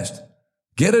this fast.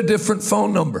 Get a different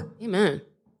phone number. Amen.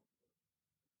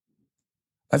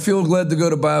 I feel glad to go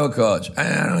to Bible college.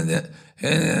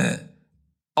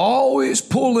 Always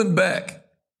pulling back.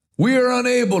 We are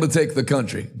unable to take the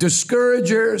country.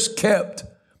 Discouragers kept.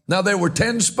 Now, there were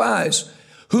 10 spies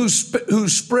who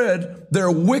spread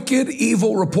their wicked,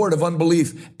 evil report of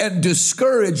unbelief and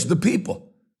discouraged the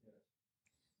people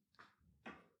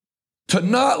to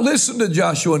not listen to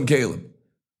Joshua and Caleb.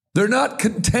 They're not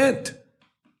content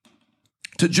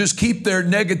to just keep their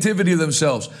negativity to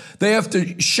themselves. They have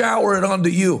to shower it onto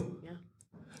you. Yeah.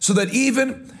 So that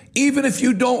even if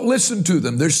you don't listen to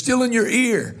them, they're still in your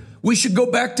ear. We should go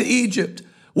back to Egypt.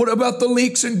 What about the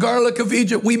leeks and garlic of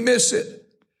Egypt? We miss it.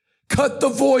 Cut the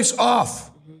voice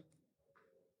off. Mm-hmm.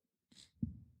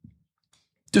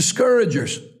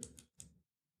 Discouragers.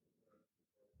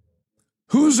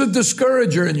 Who's a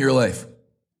discourager in your life?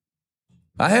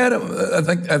 I had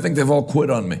them. I think they've all quit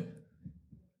on me.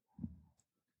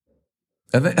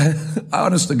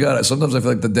 Honest to God, sometimes I feel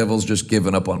like the devil's just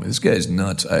given up on me. This guy's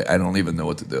nuts. I don't even know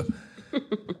what to do.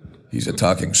 He's a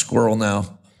talking squirrel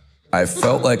now. I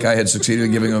felt like I had succeeded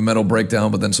in giving him a mental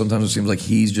breakdown, but then sometimes it seems like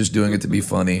he's just doing it to be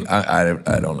funny.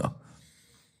 I don't know.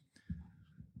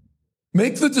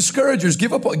 Make the discouragers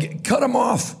give up. Cut them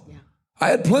off. Yeah. I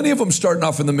had plenty of them starting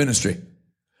off in the ministry.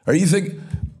 Are you thinking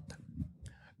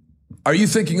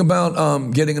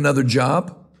about getting another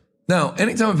job? Now,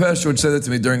 anytime a pastor would say that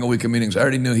to me during a week of meetings, I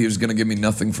already knew he was going to give me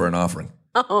nothing for an offering.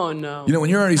 Oh, no. You know, when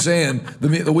you're already saying,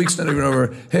 the week's not even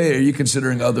over, hey, are you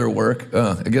considering other work?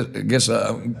 I guess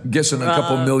I'm guessing a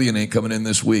couple million ain't coming in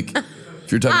this week.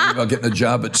 If you're talking about getting a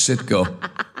job at Citgo.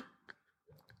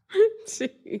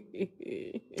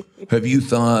 Have you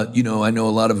thought, I know a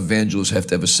lot of evangelists have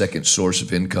to have a second source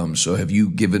of income, so have you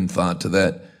given thought to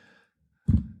that?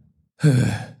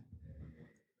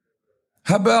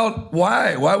 How about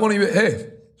why? Why won't he? Hey,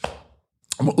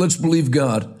 let's believe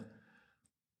God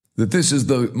that this is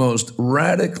the most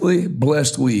radically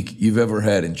blessed week you've ever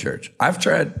had in church. I've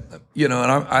tried, and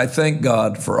I thank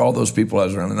God for all those people I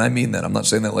was around, and I mean that. I'm not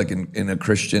saying that like in a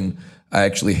Christian, I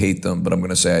actually hate them, but I'm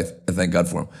going to say I thank God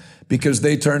for them. Because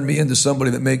they turned me into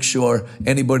somebody that makes sure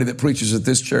anybody that preaches at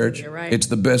this church, right, it's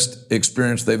the best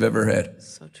experience they've ever had.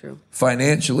 So true.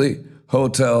 Financially,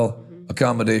 hotel,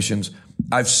 accommodations.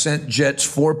 I've sent jets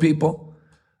for people.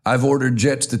 I've ordered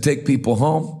jets to take people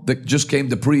home that just came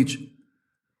to preach.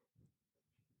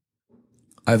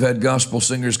 I've had gospel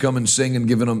singers come and sing and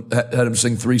had them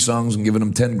sing 3 songs and given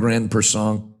them $10,000 per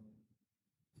song.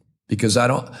 Because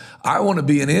I want to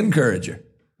be an encourager.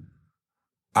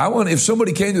 If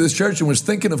somebody came to this church and was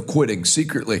thinking of quitting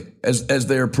secretly as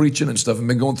they're preaching and stuff and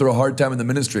been going through a hard time in the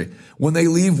ministry, when they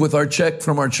leave with our check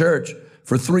from our church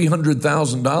for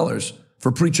 $300,000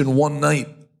 for preaching one night,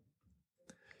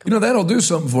 that'll do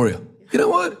something for you. You know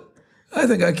what? I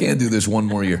think I can do this one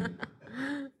more year.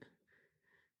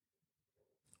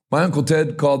 My Uncle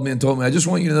Ted called me and told me, I just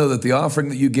want you to know that the offering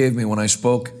that you gave me when I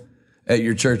spoke at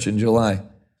your church in July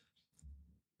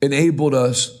enabled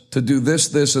us to do this,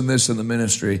 this, and this in the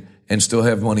ministry and still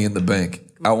have money in the bank.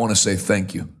 I want to say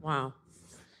thank you. Wow.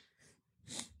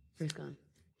 Praise God.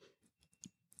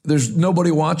 There's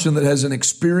nobody watching that hasn't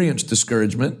experienced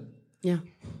discouragement. Yeah.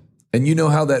 And you know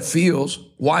how that feels.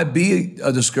 Why be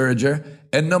a discourager?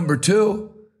 And number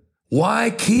 2,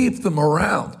 why keep them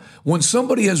around? When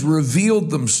somebody has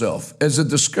revealed themselves as a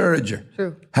discourager,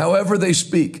 true, however they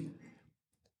speak,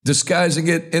 disguising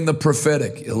it in the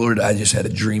prophetic. Lord, I just had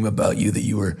a dream about you that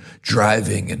you were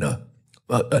driving and an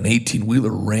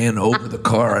 18-wheeler ran over the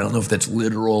car. I don't know if that's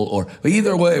literal but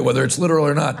either way, whether it's literal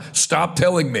or not, stop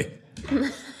telling me.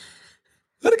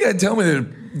 Let a guy tell me, the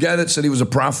guy that said he was a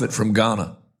prophet from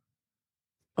Ghana.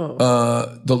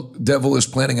 The devil is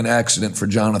planning an accident for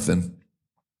Jonathan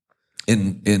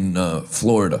in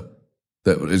Florida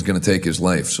that is going to take his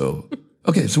life. So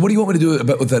Okay, so what do you want me to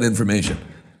do with that information?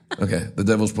 Okay, the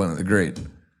devil's planning. Great.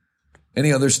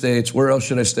 Any other states? Where else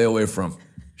should I stay away from?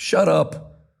 Shut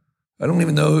up. I don't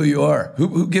even know who you are.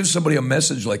 Who gives somebody a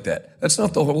message like that? That's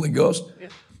not the Holy Ghost. Yeah.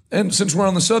 And since we're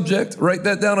on the subject, write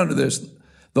that down under this.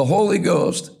 The Holy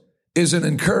Ghost is an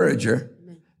encourager,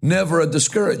 never a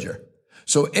discourager.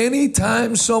 So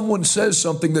anytime someone says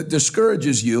something that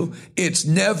discourages you, it's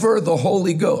never the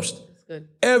Holy Ghost. That's good.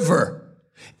 Ever.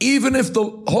 Even if the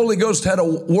Holy Ghost had a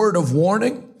word of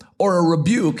warning or a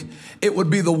rebuke, it would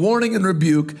be the warning and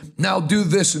rebuke. Now do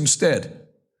this instead.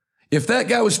 If that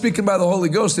guy was speaking by the Holy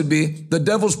Ghost, it'd be the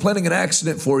devil's planning an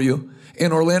accident for you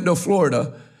in Orlando,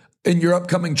 Florida, in your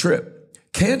upcoming trip.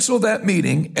 Cancel that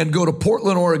meeting and go to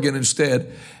Portland, Oregon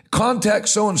instead. Contact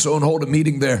so-and-so and hold a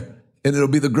meeting there, and it'll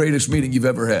be the greatest meeting you've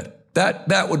ever had.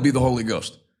 That would be the Holy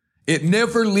Ghost. It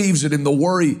never leaves it in the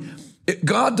worry.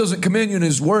 God doesn't command you in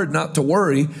his word not to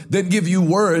worry, then give you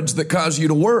words that cause you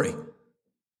to worry.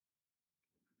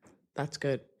 That's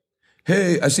good.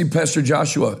 Hey, I see Pastor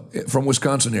Joshua from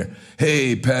Wisconsin here.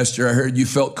 Hey, Pastor, I heard you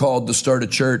felt called to start a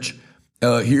church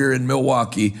here in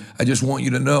Milwaukee. I just want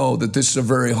you to know that this is a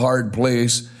very hard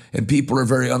place and people are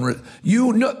very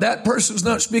You know, that person's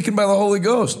not speaking by the Holy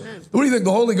Ghost. What do you think?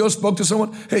 The Holy Ghost spoke to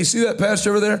someone? Hey, see that pastor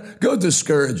over there? Go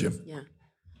discourage him. Yeah.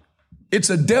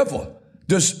 It's a devil.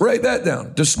 Just write that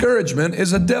down. Discouragement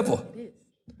is a devil.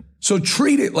 So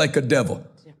treat it like a devil.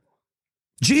 Yeah.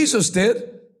 Jesus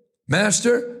did.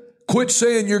 Master, quit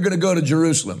saying you're going to go to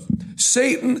Jerusalem.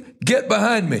 Satan, get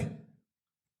behind me.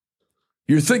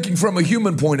 You're thinking from a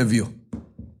human point of view.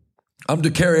 I'm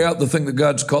to carry out the thing that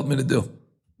God's called me to do.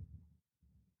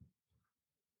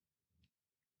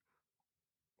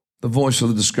 The voice of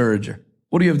the discourager.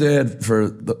 What do you have to add for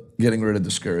getting rid of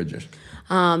discouragers?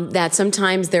 That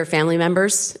sometimes they're family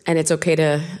members, and it's okay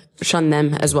to shun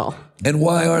them as well. And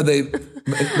why are they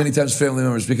many times family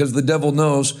members? Because the devil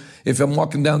knows if I'm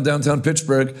walking down downtown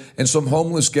Pittsburgh and some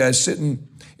homeless guy's sitting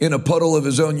in a puddle of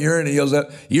his own urine, he yells out,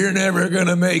 "You're never going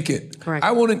to make it." Correct.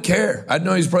 I wouldn't care. I'd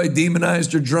know he's probably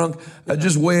demonized or drunk. I'd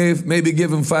just wave, maybe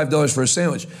give him $5 for a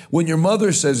sandwich. When your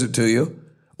mother says it to you,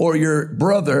 or your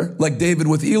brother, like David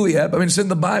with Eliab, I mean, it's in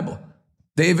the Bible.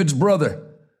 David's brother.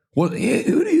 Well,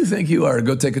 who do you think you are to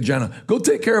go take a job? Go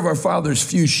take care of our father's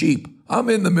few sheep. I'm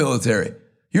in the military.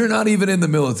 You're not even in the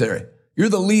military. You're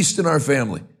the least in our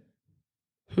family.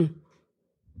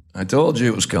 I told you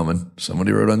it was coming.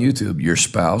 Somebody wrote on YouTube, your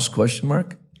spouse, ?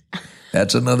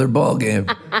 That's another ball game.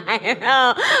 I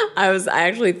know. I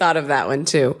actually thought of that one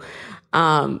too.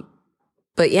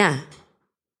 But yeah.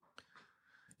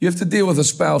 You have to deal with a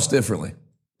spouse differently.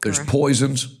 There's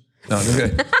poisons. No,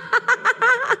 okay.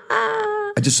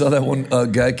 I just saw that one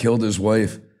guy killed his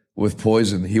wife with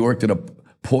poison. He worked at a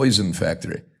poison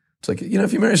factory. It's like, you know,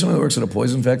 if you marry someone that works at a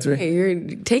poison factory. Hey,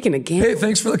 you're taking a gamble. Hey,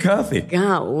 thanks for the coffee.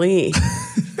 Golly.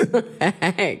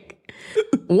 Heck.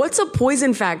 What's a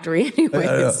poison factory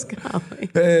anyways? Golly.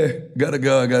 Hey, gotta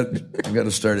go. I got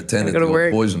to start at 10 at the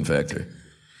poison factory.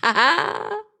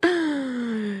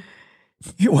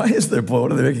 Why is there,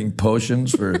 what are they making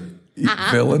potions for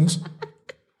villains?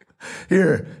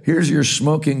 Here's your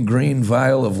smoking green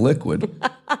vial of liquid.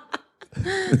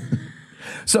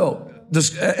 So,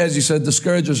 as you said,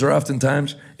 discouragers are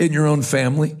oftentimes in your own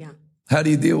family. Yeah. How do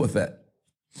you deal with that?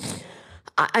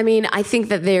 I mean, I think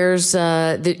that there's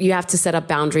you have to set up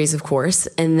boundaries, of course,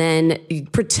 and then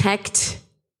protect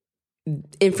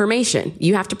information.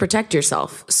 You have to protect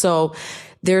yourself. So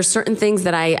there's certain things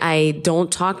that I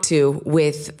don't talk to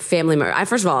with family members.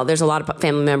 First of all, there's a lot of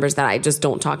family members that I just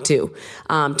don't talk to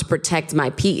protect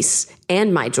my peace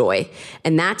and my joy.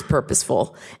 And that's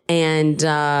purposeful. And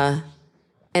I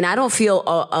don't feel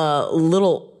a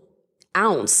little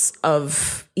ounce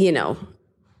of,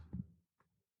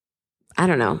 I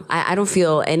don't know. I don't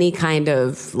feel any kind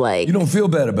of like... You don't feel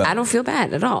bad about it? I don't feel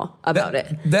bad at all about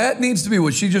it. That needs to be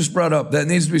what she just brought up. That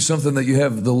needs to be something that you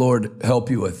have the Lord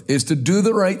help you with, is to do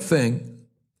the right thing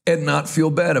and not feel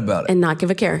bad about it. And not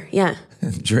give a care, yeah.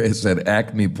 Drea said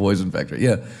Acme Poison Factory.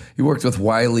 Yeah, he worked with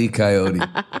Wile E. Coyote.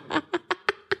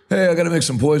 Hey, I got to make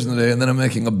some poison today, and then I'm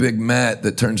making a big mat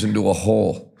that turns into a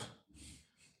hole.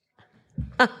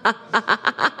 And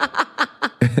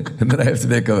then I have to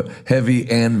make a heavy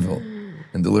anvil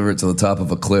and deliver it to the top of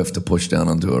a cliff to push down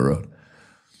onto a road.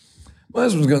 My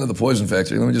husband's going to the poison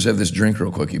factory. Let me just have this drink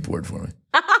real quick. He poured for me.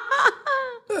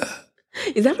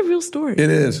 Is that a real story? It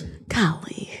is.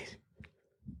 Golly.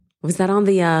 Was that on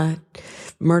the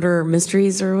murder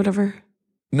mysteries or whatever?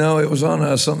 No, it was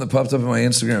on something that popped up in my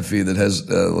Instagram feed that has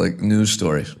like news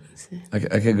stories. I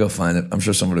could go find it. I'm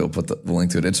sure somebody will put the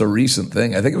link to it. It's a recent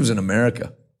thing. I think it was in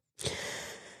America.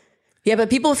 Yeah, but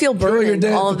people feel Throw your burdened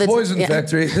dad all at of the the poison time.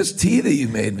 factory. This tea that you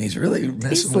made me is really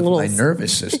messing a with little- my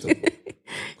nervous system.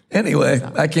 Anyway,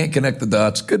 I can't connect the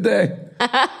dots. Good day.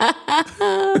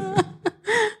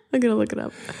 I'm going to look it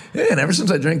up. Yeah, and ever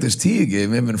since I drank this tea you gave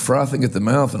me, I've been frothing at the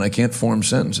mouth and I can't form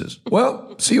sentences.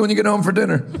 Well, see you when you get home for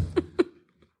dinner.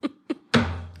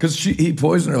 Because he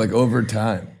poisoned her like over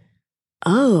time.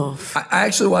 Oh, I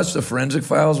actually watched the Forensic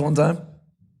Files one time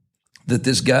that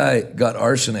this guy got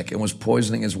arsenic and was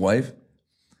poisoning his wife.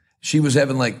 She was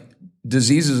having like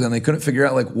diseases and they couldn't figure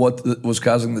out like what was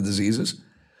causing the diseases.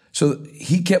 So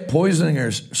he kept poisoning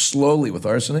her slowly with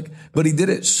arsenic, but he did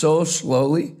it so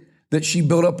slowly that she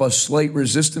built up a slight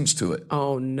resistance to it.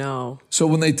 oh no. So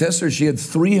when they tested her, she had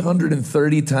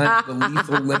 330 times the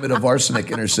lethal limit of arsenic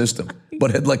in her system,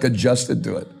 but had like adjusted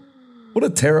to it. What a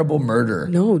terrible murderer.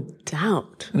 No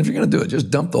doubt. And if you're going to do it, just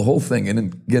dump the whole thing in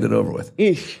and get it over with.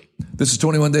 This is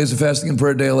 21 Days of Fasting and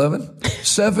Prayer, Day 11.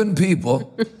 7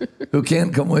 people who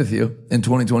can't come with you in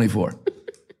 2024.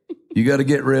 You got to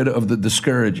get rid of the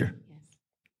discourager,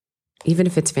 Even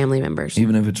if it's family members.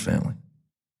 even if it's family.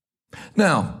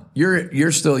 Now,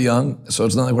 you're still young, so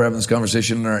it's not like we're having this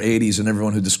conversation in our 80s and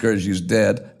everyone who discouraged you is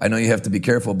dead. I know you have to be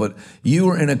careful, but you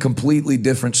were in a completely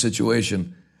different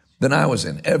situation than I was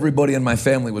in. Everybody in my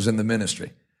family was in the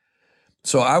ministry.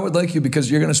 So I would like you,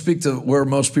 because you're going to speak to where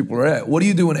most people are at. What do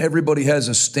you do when everybody has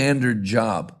a standard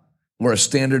job or a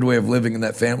standard way of living in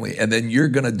that family, and then you're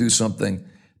going to do something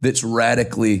that's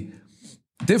radically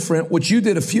different, which you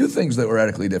did a few things that were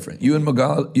radically different. You and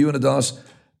Adalis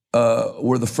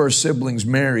were the first siblings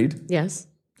married, Yes.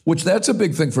 which that's a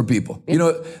big thing for people. You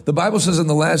know, the Bible says in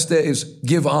the last days,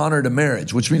 give honor to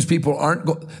marriage, which means people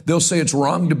they'll say it's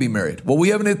wrong to be married. Well, we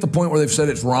haven't hit the point where they've said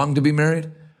it's wrong to be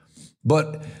married,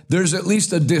 but there's at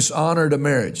least a dishonor to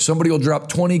marriage. Somebody will drop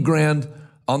 20 grand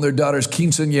on their daughter's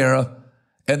quinceañera,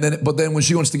 but then when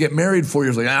she wants to get married 4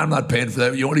 years, like, I'm not paying for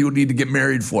that. What do you need to get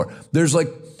married for? There's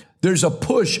a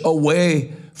push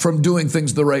away from doing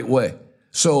things the right way.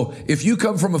 So if you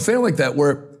come from a family like that,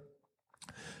 where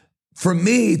for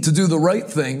me to do the right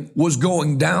thing was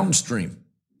going downstream,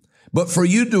 but for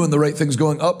you doing the right thing is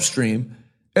going upstream,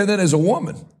 and then as a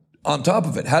woman on top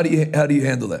of it, how do you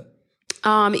handle that?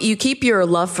 You keep your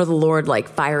love for the Lord like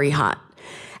fiery hot.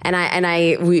 And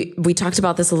we talked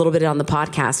about this a little bit on the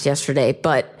podcast yesterday,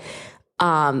 but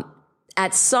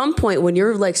at some point when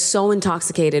you're like so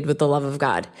intoxicated with the love of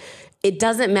God, it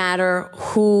doesn't matter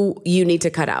who you need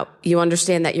to cut out. You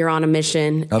understand that you're on a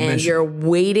mission and you're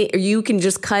waiting, or you can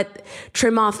just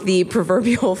trim off the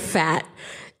proverbial fat.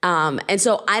 And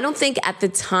so I don't think at the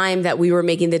time that we were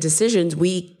making the decisions,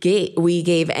 we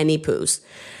gave any poos.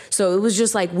 So it was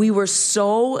just like, we were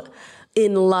so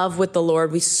in love with the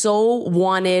Lord. We so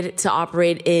wanted to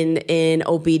operate in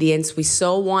obedience. We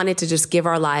so wanted to just give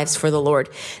our lives for the Lord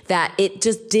that it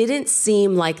just didn't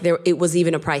seem like it was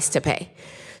even a price to pay.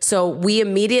 So we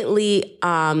immediately,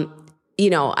 and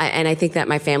I think that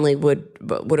my family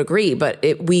would agree, but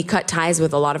we cut ties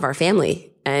with a lot of our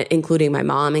family, including my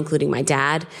mom, including my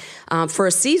dad, for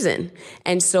a season.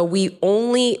 And so we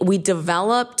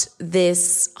developed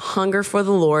this hunger for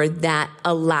the Lord that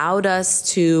allowed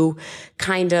us to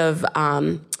kind of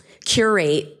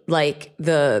curate like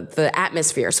the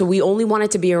atmosphere. So we only wanted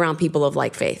to be around people of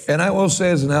like faith. And I will say,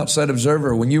 as an outside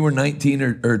observer, when you were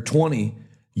 19 or 20,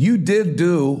 you did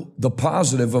do the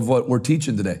positive of what we're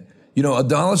teaching today. You know,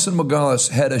 Adalis and Megalis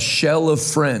had a shell of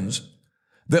friends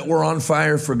that were on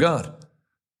fire for God.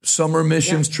 Summer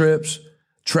missions trips,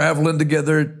 traveling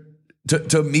together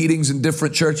to meetings in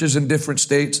different churches in different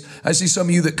states. I see some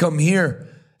of you that come here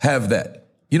have that.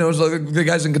 You know, it's like the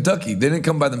guys in Kentucky. They didn't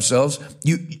come by themselves.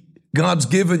 God's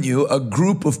given you a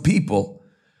group of people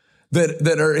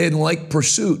that are in like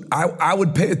pursuit. I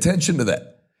would pay attention to that.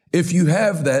 If you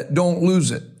have that, don't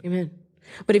lose it. Amen.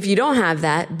 But if you don't have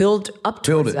that, build up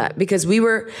towards that, because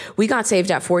we got saved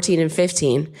at 14 and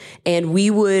 15, and we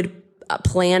would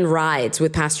plan rides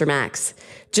with Pastor Max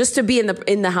just to be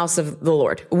in the house of the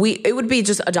Lord. It would be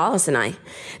just Adalis and I.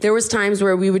 There was times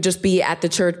where we would just be at the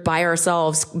church by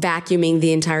ourselves, vacuuming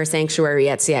the entire sanctuary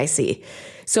at CIC.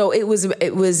 So it was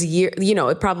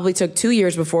it probably took 2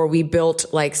 years before we built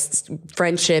like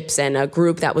friendships and a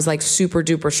group that was like super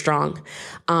duper strong.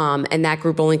 And that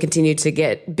group only continued to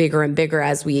get bigger and bigger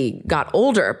as we got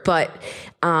older. But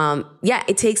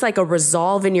it takes like a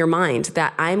resolve in your mind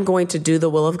that I'm going to do the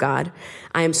will of God.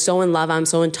 I am so in love. I'm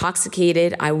so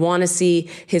intoxicated. I want to see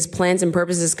his plans and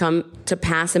purposes come to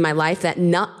pass in my life that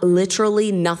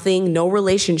literally nothing, no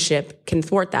relationship can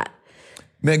thwart that.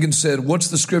 Megan said, what's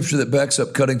the scripture that backs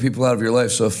up cutting people out of your life?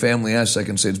 So if family asks, I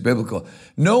can say it's biblical.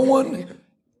 No one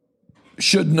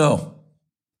should know.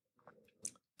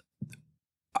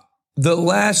 The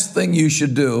last thing you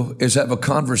should do is have a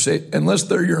conversation, unless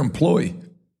they're your employee.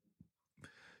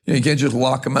 You can't just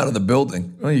lock them out of the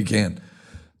building. Well, you can.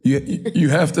 You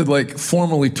have to like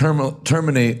formally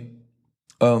terminate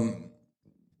the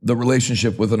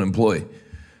relationship with an employee.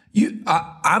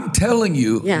 I'm telling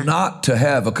you not to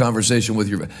have a conversation with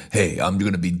your, hey, I'm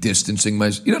going to be distancing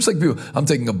myself. It's like people, I'm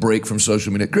taking a break from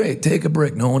social media. Great, take a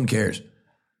break. No one cares.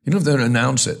 You don't have to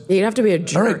announce it. You have to be a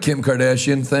jerk. All right, Kim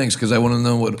Kardashian, thanks, because I want to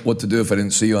know what to do if I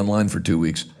didn't see you online for 2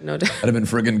 weeks. No doubt. I'd have been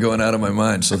friggin' going out of my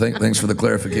mind. So thanks for the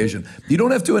clarification. You don't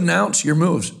have to announce your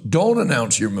moves. Don't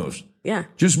announce your moves. Yeah.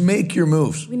 Just make your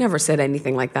moves. We never said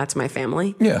anything like that to my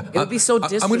family. Yeah. It would be so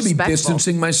disrespectful. I'm going to be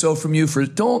distancing myself from you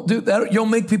don't do that. You'll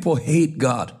make people hate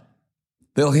God.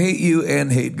 They'll hate you and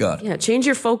hate God. Yeah, change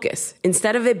your focus.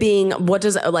 Instead of it being,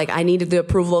 I needed the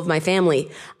approval of my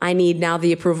family, I need now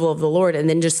the approval of the Lord, and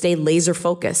then just stay laser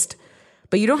focused.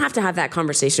 But you don't have to have that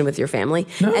conversation with your family.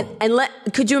 No.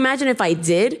 Could you imagine if I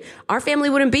did? Our family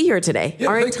wouldn't be here today.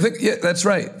 Yeah, that's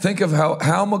right. Think of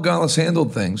how Magalis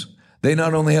handled things. They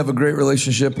not only have a great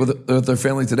relationship with their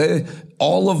family today,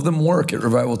 all of them work at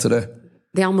Revival today.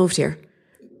 They all moved here.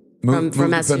 Moved to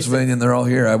Pennsylvania, and they're all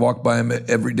here. I walk by them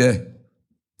every day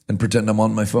and pretend I'm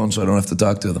on my phone so I don't have to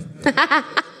talk to them.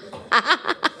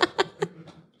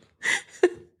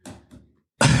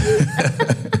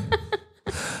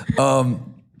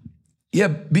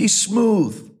 Be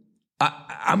smooth.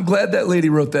 I'm glad that lady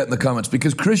wrote that in the comments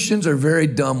because Christians are very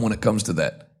dumb when it comes to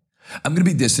that. I'm going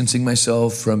to be distancing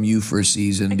myself from you for a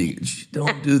season.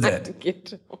 Don't do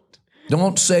that.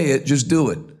 Don't say it. Just do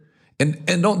it.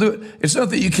 And don't do it. It's not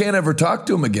that you can't ever talk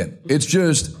to them again. It's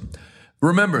just,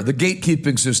 remember, the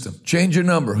gatekeeping system. Change your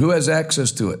number. Who has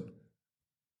access to it?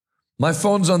 My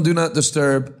phone's on Do Not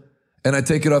Disturb, and I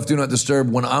take it off Do Not Disturb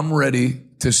when I'm ready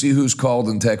to see who's called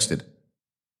and texted.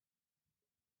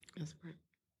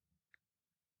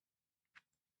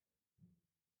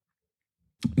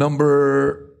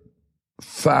 Number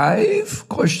 5?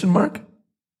 Question mark?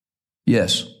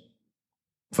 Yes.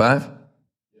 5?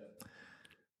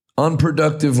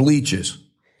 Unproductive leeches.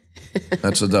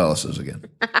 That's what Dallas says again.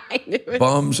 I knew it.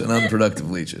 Bums and unproductive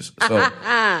leeches. So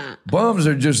bums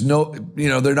are just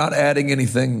they're not adding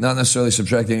anything, not necessarily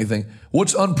subtracting anything.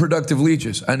 What's unproductive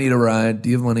leeches? I need a ride. Do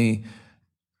you have money?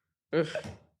 Ugh.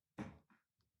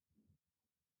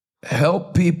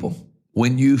 Help people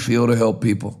when you feel to help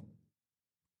people.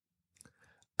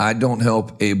 I don't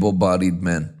help able-bodied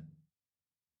men.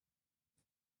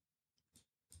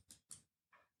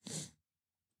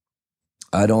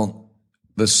 I don't.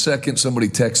 The second somebody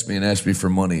texts me and asks me for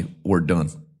money, we're done.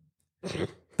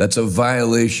 That's a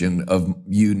violation of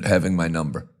you having my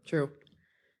number. True.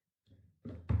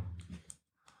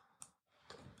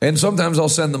 And sometimes I'll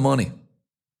send the money.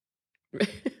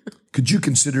 Could you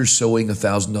consider sowing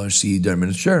 $1,000 seed during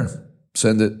minutes? Sure.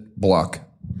 Send it. Block.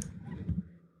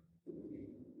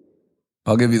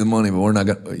 I'll give you the money, but we're not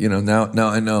going to, now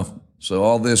I know. So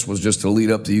all this was just to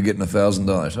lead up to you getting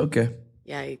 $1,000. Okay.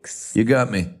 Yikes. You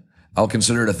got me. I'll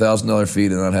consider it $1,000 fee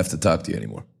and not have to talk to you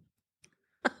anymore.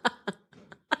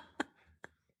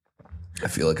 I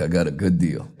feel like I got a good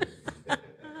deal.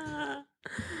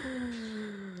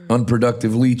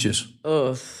 Unproductive leeches.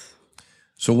 Ugh.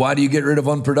 So why do you get rid of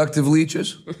unproductive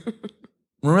leeches?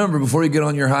 Remember, before you get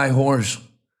on your high horse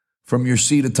from your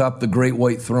seat atop the great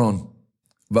white throne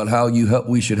about how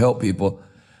we should help people,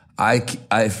 I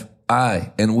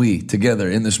and we together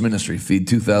in this ministry feed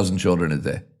 2,000 children a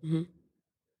day. Mm-hmm.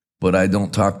 But I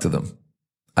don't talk to them.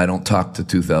 I don't talk to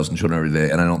 2,000 children every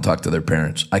day, and I don't talk to their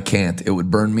parents. I can't. It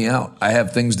would burn me out. I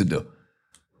have things to do.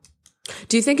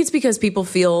 Do you think it's because people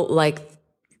feel like,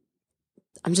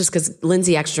 because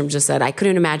Lindsay Ekstrom just said, I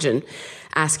couldn't imagine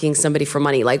asking somebody for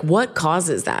money. Like, what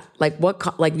causes that? Like,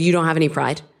 you don't have any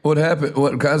pride? What happened?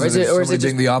 What causes it? Somebody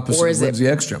being the opposite of Lindsay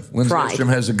Ekstrom. Lindsay Ekstrom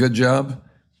has a good job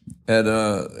at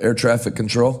air traffic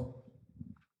control.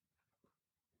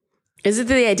 Is it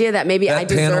the idea that maybe I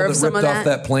deserve some of that? That panel that ripped off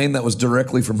that plane that was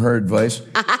directly from her advice.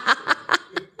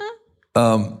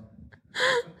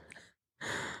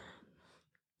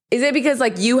 Is it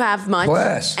because you have much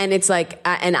class, and it's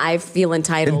and I feel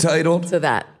entitled to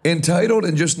that? Entitled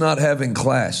and just not having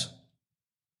class,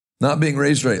 not being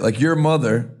raised right. Like your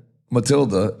mother,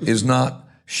 Matilda, is not.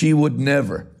 She would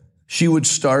never. She would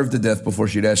starve to death before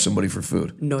she'd ask somebody for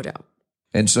food. No doubt.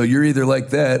 And so you're either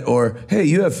like that or, hey,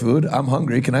 you have food. I'm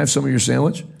hungry. Can I have some of your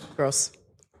sandwich? Gross.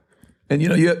 And,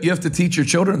 you have to teach your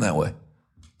children that way.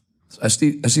 I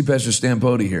see Pastor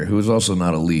Stampodi here, who is also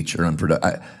not a leech or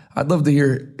unproductive. I'd love to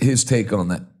hear his take on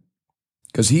that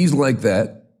because he's like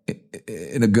that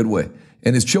in a good way.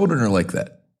 And his children are like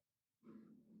that.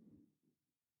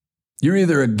 You're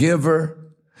either a giver.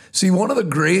 See, one of the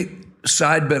great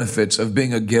side benefits of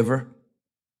being a giver,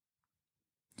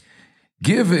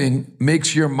 giving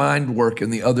makes your mind work in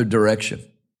the other direction.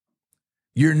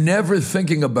 You're never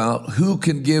thinking about who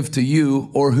can give to you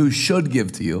or who should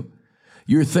give to you.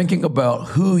 You're thinking about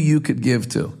who you could give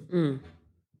to.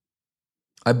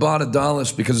 I bought a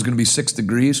Dallas because it's going to be 6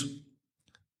 degrees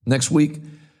next week.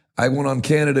 I went on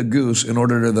Canada Goose and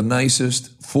ordered the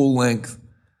nicest, full-length,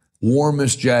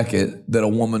 warmest jacket that a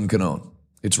woman can own.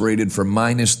 It's rated for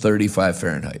minus 35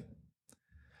 Fahrenheit.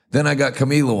 Then I got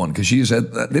Camila one because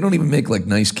they don't even make like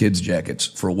nice kids jackets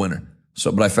for winter.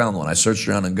 So, but I found one. I searched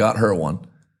around and got her one.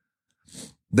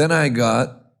 Then I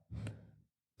got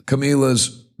Camila's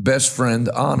best friend,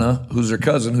 Anna, who's her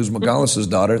cousin, who's Magalis's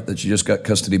daughter, that she just got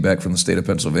custody back from the state of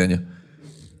Pennsylvania.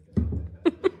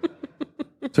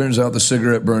 Turns out the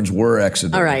cigarette burns were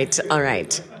accidental. All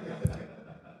right.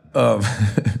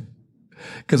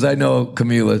 Because I know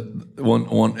Camila,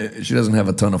 one, she doesn't have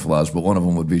a ton of flaws, but one of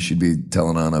them would be she'd be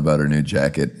telling Anna about her new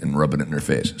jacket and rubbing it in her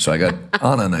face. So I got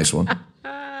Anna a nice one.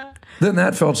 Then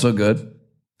that felt so good.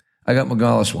 I got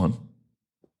Magalis one.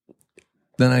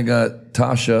 Then I got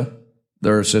Tasha,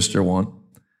 their sister one,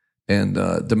 and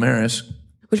Damaris.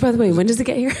 Which, by the way, when does it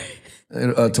get here?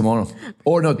 Tomorrow.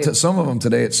 Or no, some of them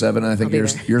today at 7. I think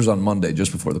yours on Monday,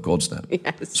 just before the cold snap.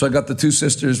 Yes. So I got the 2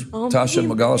 sisters, Tasha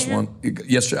and Magalis one.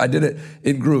 Yesterday, I did it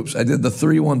in groups. I did the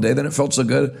 3 one day. Then it felt so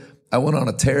good. I went on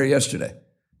a tear yesterday.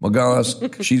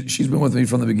 Magalis, she's been with me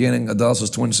from the beginning. Adalsa's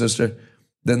twin sister.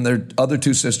 Then their other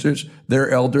 2 sisters,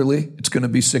 they're elderly. It's going to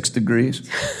be 6 degrees.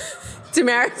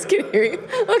 Damaris can hear you.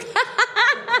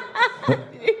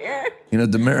 Okay. You know,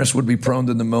 Damaris would be prone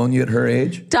to pneumonia at her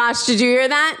age. Tosh, did you hear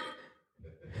that?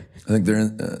 I think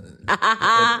they're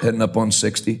heading up on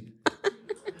 60.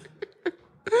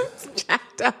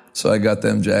 Jacked up. So I got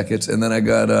them jackets. And then I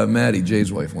got Maddie,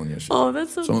 Jay's wife, one yesterday. Oh,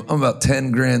 that's so I'm about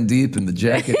 10 grand deep in the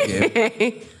jacket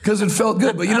game. Because it felt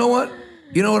good. But you know what?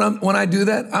 When I do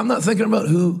that, I'm not thinking about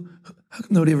how come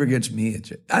nobody ever gets me a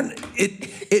jacket?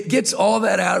 It gets all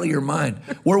that out of your mind.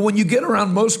 Where when you get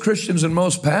around most Christians and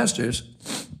most pastors,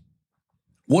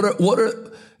 what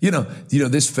are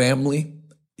this family?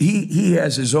 He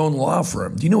has his own law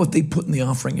firm. Do you know what they put in the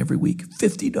offering every week?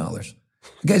 $50.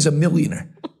 The guy's a millionaire.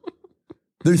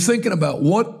 They're thinking about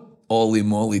what? Holy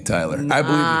moly, Tyler. Nice. I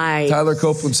believe it. Tyler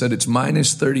Copeland said it's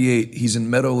minus 38. He's in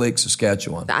Meadow Lake,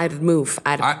 Saskatchewan. I'd move.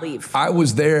 I'd leave. I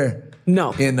was there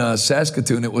in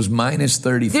Saskatoon. It was minus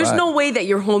 35. There's no way that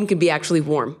your home can be actually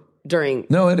warm during.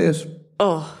 No, it is.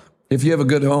 Oh. If you have a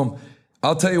good home.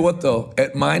 I'll tell you what, though.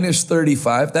 At minus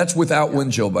 35, that's without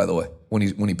wind chill, by the way, when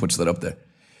he puts that up there.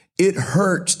 It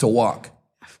hurts to walk.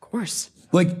 Of course.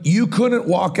 Like, you couldn't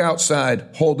walk outside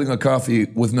holding a coffee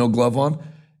with no glove on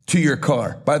to your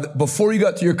car. Before you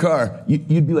got to your car, you'd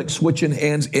be like switching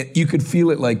hands. You could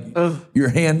feel it like your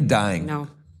hand dying. No.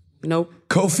 Nope.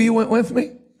 Kofi went with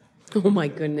me. Oh, my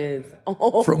goodness.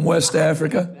 Oh, from West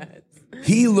Africa.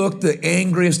 He looked the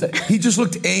angriest. He just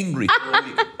looked angry.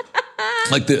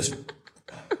 Like this.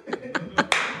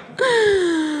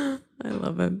 I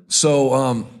love him.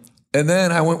 So, and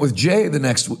then I went with Jay the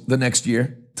next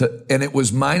year, and it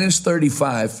was minus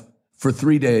 35 for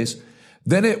 3 days.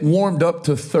 Then it warmed up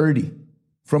to 30,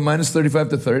 from minus 35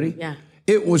 to 30. Yeah.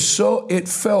 It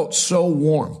felt so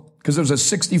warm because it was a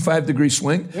 65-degree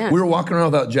swing. Yeah. We were walking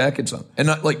around without jackets on and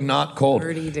not cold.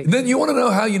 30 degrees. Then you want to know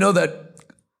how you know that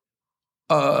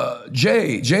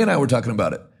Jay and I were talking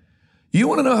about it. You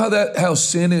want to know how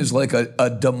sin is like a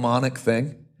demonic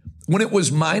thing? When it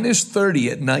was minus 30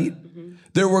 at night,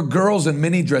 there were girls in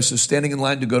mini dresses standing in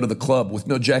line to go to the club with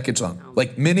no jackets on.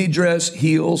 Like mini dress,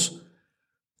 heels.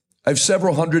 I have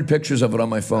several hundred pictures of it on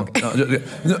my phone.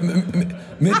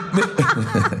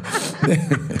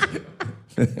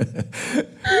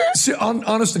 See,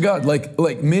 honest to God,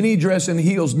 like mini dress and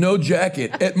heels, no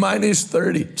jacket at minus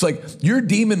 30. It's like you're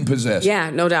demon possessed. Yeah,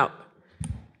 no doubt.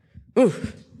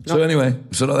 Oof. So anyway,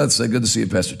 that's good to see you,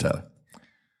 Pastor Tyler.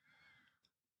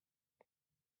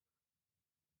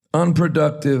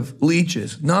 Unproductive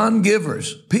leeches,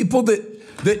 non-givers, people they're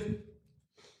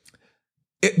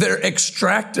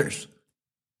extractors.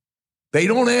 They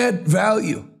don't add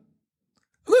value.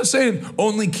 I'm not saying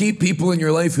only keep people in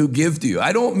your life who give to you.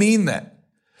 I don't mean that.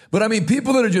 But I mean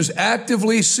people that are just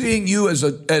actively seeing you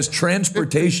as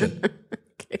transportation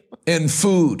and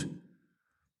food.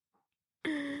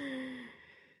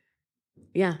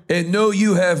 Yeah. And know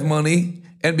you have money,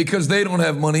 and because they don't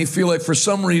have money, feel like for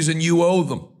some reason you owe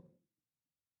them.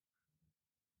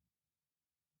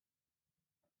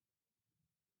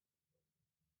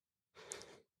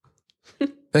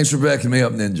 Thanks for backing me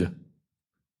up, Ninja.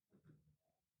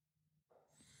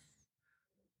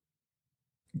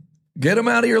 Get them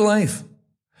out of your life.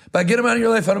 By get them out of your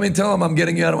life, I don't mean tell them I'm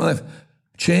getting you out of my life.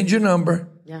 Change your number.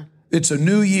 Yeah. It's a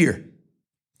new year.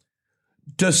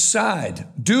 Decide.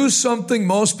 Do something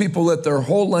most people let their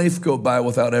whole life go by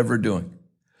without ever doing.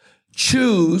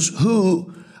 Choose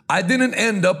who. I didn't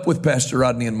end up with Pastor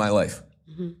Rodney in my life.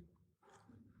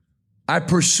 I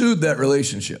pursued that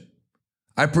relationship.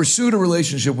 I pursued a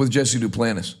relationship with Jesse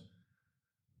Duplantis.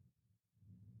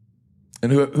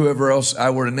 And whoever else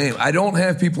I were to name. I don't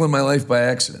have people in my life by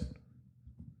accident.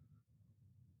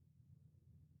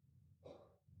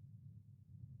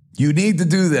 You need to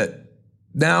do that.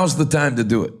 Now's the time to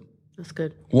do it. That's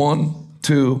good. 1,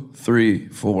 2, 3,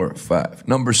 4, 5.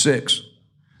 Number 6.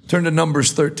 Turn to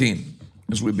Numbers 13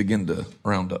 as we begin to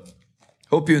round up.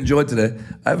 Hope you enjoyed today.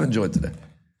 I've enjoyed today.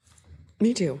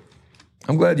 Me too.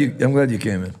 I'm glad you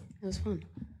came in. It was fun.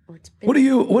 What do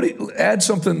you add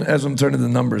something as I'm turning the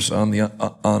numbers on the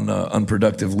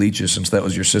unproductive leeches, since that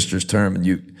was your sister's term and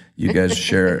you guys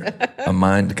share a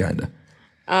mind kind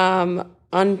of.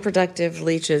 Unproductive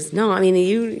leeches. No, I mean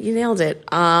you nailed it.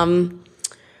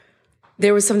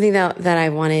 There was something that I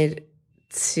wanted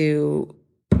to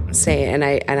say and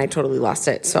I totally lost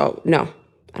it. So no,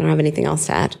 I don't have anything else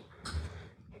to add.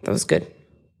 That was good.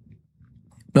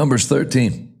 Numbers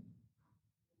 13.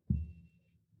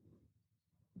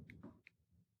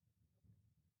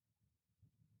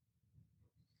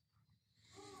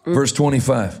 Verse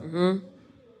 25.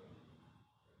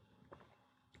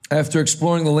 After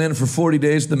exploring the land for 40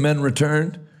 days, the men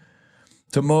returned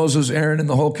to Moses, Aaron, and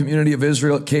the whole community of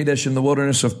Israel at Kadesh in the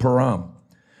wilderness of Paran.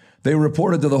 They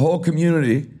reported to the whole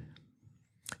community.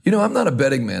 You know, I'm not a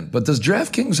betting man, but does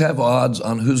DraftKings have odds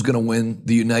on who's going to win,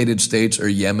 the United States or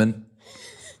Yemen?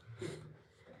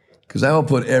 Because I will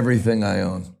put everything I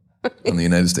own on the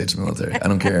United States military. I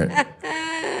don't care.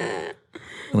 I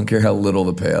don't care how little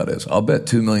the payout is. I'll bet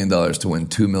 $2 million to win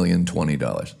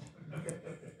 $2,020,000.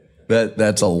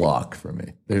 That's a lock for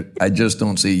me. I just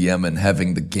don't see Yemen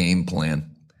having the game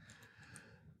plan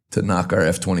to knock our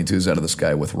F-22s out of the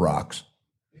sky with rocks.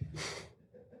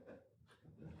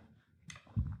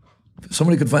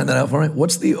 Somebody could find that out for me.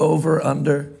 What's the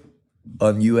over-under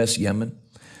on U.S. Yemen?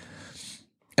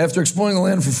 After exploring the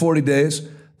land for 40 days,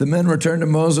 the men returned to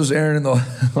Moses, Aaron, and the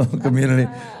whole community.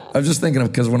 I was just thinking of,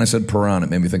 because when I said Paran, it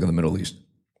made me think of the Middle East.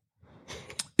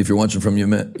 If you're watching from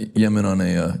Yemen on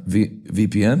a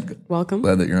VPN, welcome.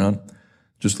 Glad that you're on.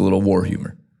 Just a little war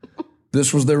humor.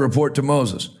 This was their report to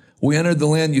Moses. We entered the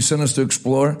land you sent us to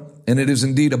explore, and it is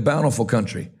indeed a bountiful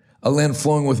country, a land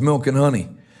flowing with milk and honey.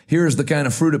 Here is the kind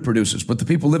of fruit it produces, but the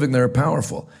people living there are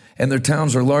powerful, and their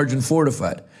towns are large and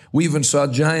fortified. We even saw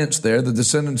giants there, the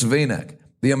descendants of Anak.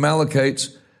 The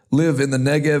Amalekites live in the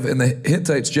Negev, and the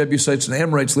Hittites, Jebusites, and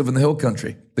Amorites live in the hill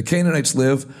country. The Canaanites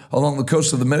live along the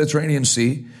coast of the Mediterranean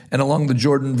Sea and along the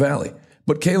Jordan Valley.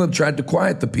 But Caleb tried to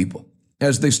quiet the people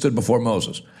as they stood before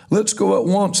Moses. Let's go at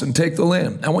once and take the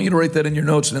land. I want you to write that in your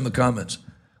notes and in the comments.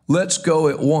 Let's go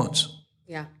at once.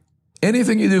 Yeah.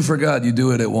 Anything you do for God, you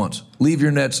do it at once. Leave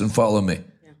your nets and follow me.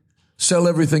 Yeah. Sell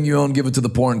everything you own, give it to the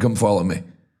poor, and come follow me.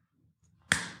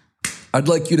 I'd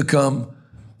like you to come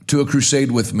to a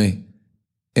crusade with me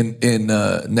in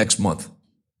next month.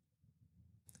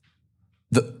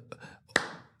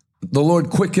 The Lord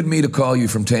quickened me to call you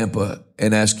from Tampa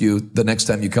and ask you the next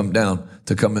time you come down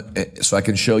to come so I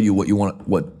can show you what you want,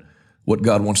 what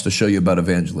God wants to show you about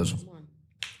evangelism.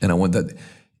 And I want that.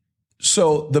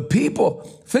 So the people,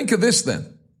 think of this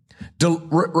then.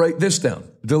 Write this down.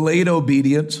 Delayed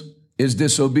obedience is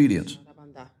disobedience.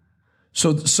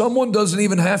 So someone doesn't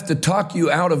even have to talk you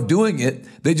out of doing it.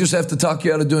 They just have to talk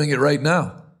you out of doing it right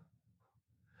now.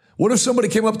 What if somebody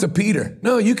came up to Peter?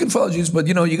 No, you can follow Jesus, but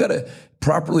you got to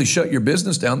properly shut your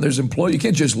business down. There's employees. You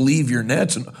can't just leave your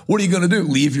nets. And what are you going to do?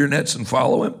 Leave your nets and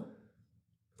follow him?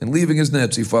 And leaving his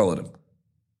nets, he followed him.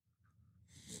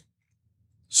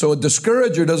 So a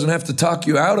discourager doesn't have to talk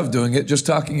you out of doing it, just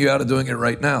talking you out of doing it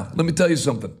right now. Let me tell you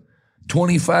something.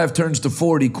 25 turns to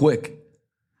 40 quick.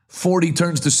 40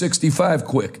 turns to 65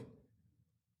 quick.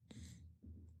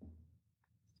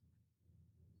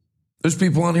 There's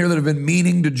people on here that have been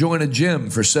meaning to join a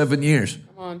gym for 7 years.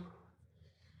 Come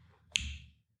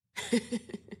on.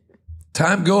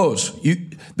 Time goes.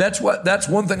 That's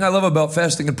one thing I love about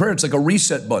fasting and prayer. It's like a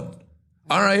reset button.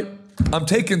 All right, I'm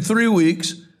taking 3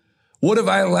 weeks. What have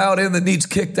I allowed in that needs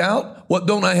kicked out? What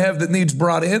don't I have that needs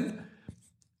brought in?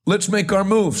 Let's make our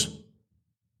moves.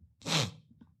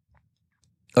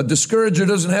 A discourager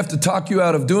doesn't have to talk you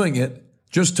out of doing it,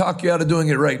 just talk you out of doing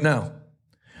it right now.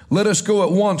 Let us go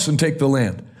at once and take the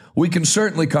land. We can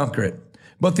certainly conquer it.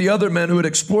 But the other men who had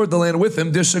explored the land with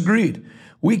him disagreed.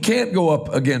 We can't go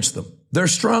up against them. They're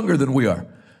stronger than we are.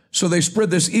 So they spread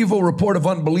this evil report of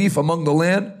unbelief among the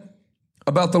land,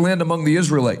 about the land among the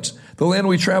Israelites. The land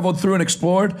we traveled through and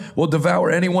explored will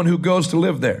devour anyone who goes to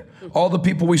live there. All the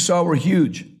people we saw were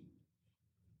huge.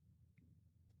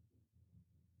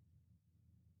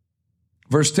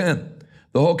 Verse 10,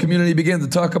 the whole community began to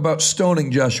talk about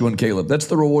stoning Joshua and Caleb. That's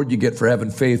the reward you get for having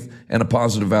faith and a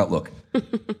positive outlook.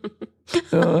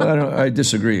 I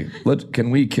disagree. Can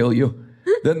we kill you?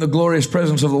 Then the glorious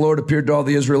presence of the Lord appeared to all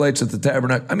the Israelites at the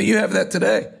tabernacle. I mean, you have that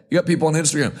today. You got people on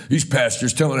Instagram. These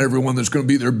pastors telling everyone that's going to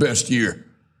be their best year.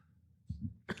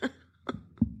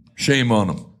 Shame on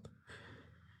them.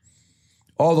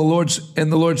 The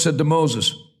Lord said to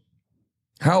Moses,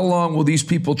 how long will these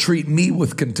people treat me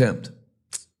with contempt?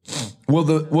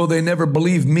 Will they never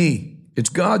believe me? It's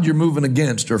God you're moving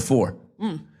against or for.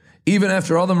 Even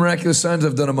after all the miraculous signs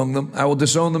I've done among them, I will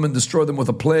disown them and destroy them with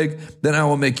a plague. Then I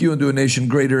will make you into a nation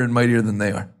greater and mightier than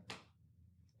they are.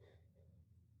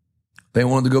 They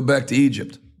wanted to go back to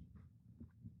Egypt.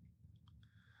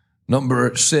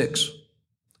 Number 6,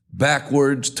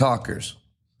 backwards talkers.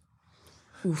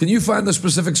 Can you find the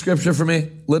specific scripture for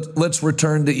me? Let's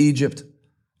return to Egypt.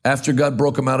 After God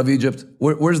broke them out of Egypt,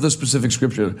 where's the specific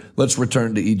scripture? Let's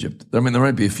return to Egypt. I mean, there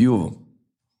might be a few of them.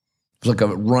 It's like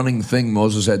a running thing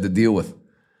Moses had to deal with.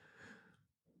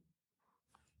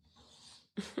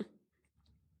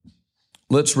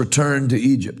 Let's return to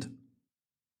Egypt.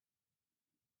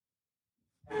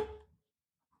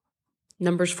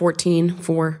 Numbers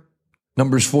 14:4.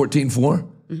 Numbers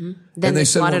 14:4? Mm-hmm. Then they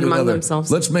said plotted one to among another,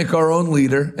 themselves. let's make our own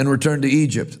leader and return to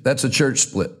Egypt. That's a church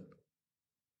split.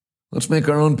 Let's make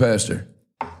our own pastor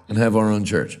and have our own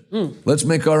church. Let's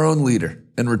make our own leader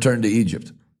and return to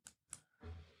Egypt.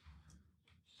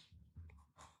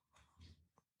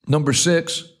 Number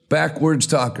 6, backwards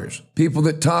talkers. People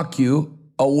that talk you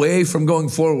away from going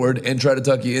forward and try to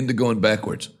talk you into going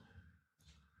backwards.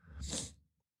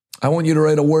 I want you to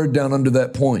write a word down under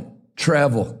that point.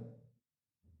 Travel.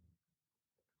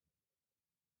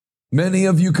 Many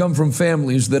of you come from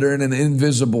families that are in an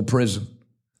invisible prison.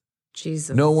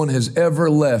 Jesus. No one has ever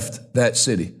left that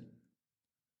city.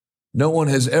 No one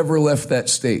has ever left that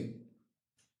state.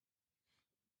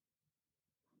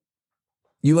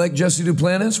 You like Jesse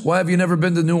Duplantis? Why have you never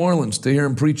been to New Orleans to hear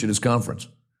him preach at his conference?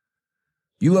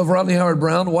 You love Rodney Howard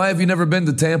Brown? Why have you never been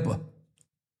to Tampa?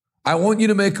 I want you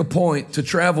to make a point to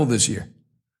travel this year.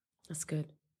 That's good.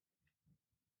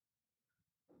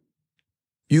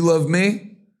 You love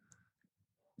me?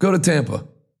 Go to Tampa.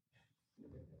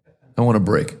 I want a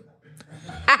break.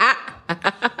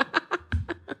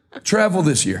 Travel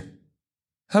this year.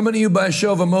 How many of you, by a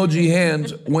show of emoji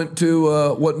hands, went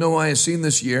to What No Eye Has Seen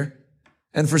this year?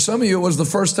 And for some of you, it was the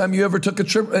first time you ever took a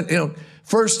trip,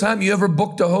 first time you ever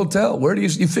booked a hotel. Where do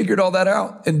you figured all that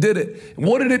out and did it?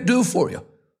 What did it do for you?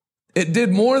 It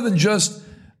did more than just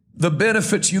the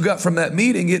benefits you got from that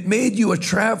meeting. It made you a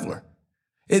traveler.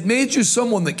 It made you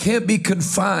someone that can't be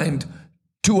confined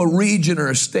to a region or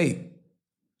a state.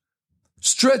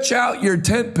 Stretch out your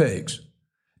tent pegs.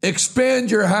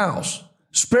 Expand your house.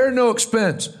 Spare no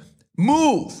expense.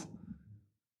 Move.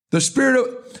 The Spirit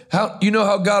of,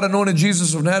 how God anointed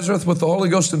Jesus of Nazareth with the Holy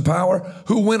Ghost and power?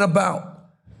 Who went about.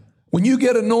 When you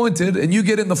get anointed and you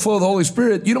get in the flow of the Holy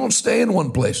Spirit, you don't stay in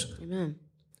one place. Amen.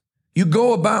 You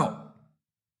go about.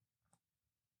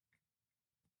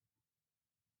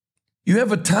 You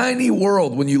have a tiny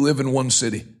world when you live in one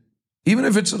city. Even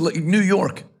if it's like New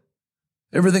York.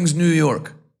 Everything's New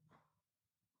York.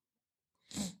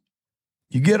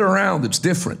 You get around, it's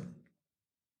different.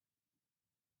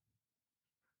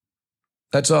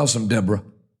 That's awesome, Deborah.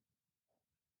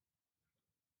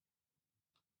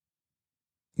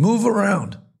 Move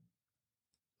around.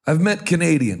 I've met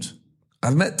Canadians.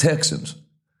 I've met Texans.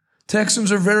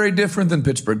 Texans are very different than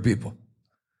Pittsburgh people.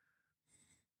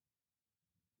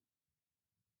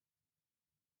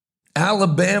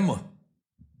 Alabama.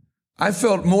 I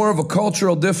felt more of a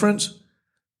cultural difference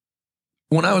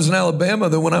when I was in Alabama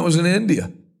than when I was in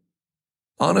India.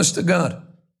 Honest to God.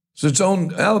 It's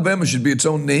Alabama should be its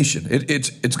own nation.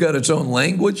 It's got its own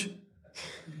language.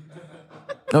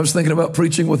 I was thinking about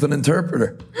preaching with an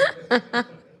interpreter.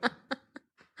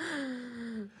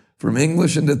 From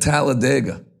English into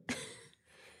Talladega.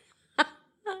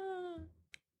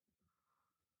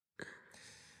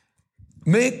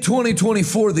 Make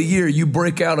 2024 the year you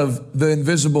break out of the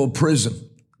invisible prison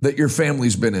that your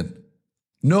family's been in.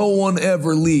 No one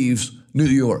ever leaves New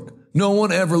York. No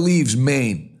one ever leaves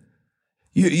Maine.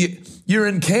 You're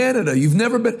in Canada. You've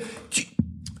never been.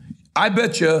 I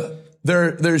bet you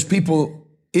there's people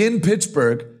in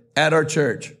Pittsburgh at our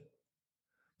church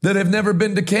that have never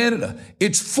been to Canada.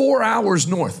 It's 4 hours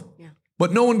north. Yeah.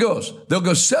 but no one goes. They'll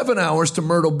go 7 hours to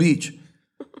Myrtle Beach,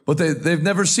 but they've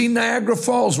never seen Niagara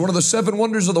Falls, one of the 7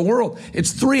 wonders of the world.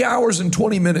 It's 3 hours and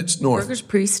 20 minutes north. Burger's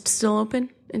Priest still open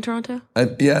in Toronto?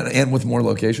 Yeah, and with more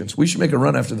locations. We should make a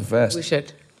run after the fast. We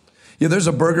should. Yeah, there's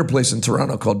a burger place in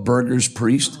Toronto called Burger's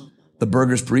Priest. The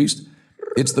Burger's Priest.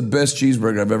 It's the best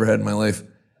cheeseburger I've ever had in my life.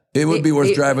 It would be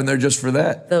worth driving there just for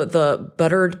that. The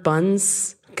buttered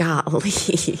buns, golly.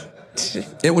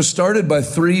 It was started by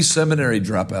 3 seminary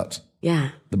dropouts.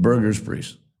 Yeah, The Burger's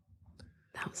Priest.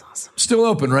 that was awesome. Still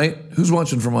open, right? Who's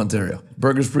watching from Ontario?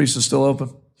 Burger's Priest is still open?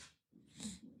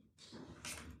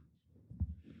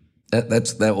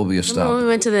 That will be a Remember when stop. we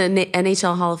went to the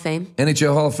NHL Hall of Fame?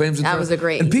 NHL Hall of Fame's in That Toronto. was a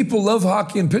great- And people love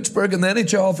hockey in Pittsburgh, and the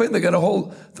NHL Hall of Fame, they got a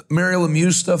whole Mario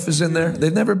Lemieux stuff is in there.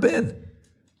 They've never been.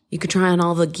 You could try on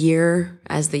all the gear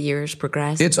as the years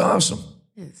progress. It's awesome.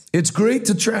 It's great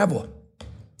to travel.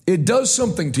 It does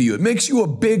something to you. It makes you a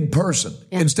big person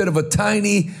instead of a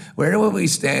tiny, where will we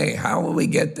stay? How will we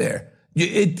get there?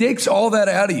 It takes all that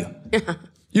out of you.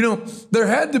 You know, there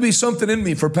had to be something in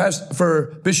me for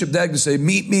Bishop Dag to say,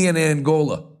 meet me in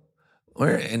Angola.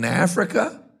 Where? In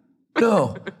Africa?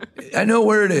 No. I know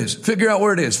where it is. Figure out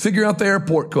where it is. Figure out the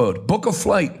airport code. Book a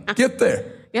flight. Get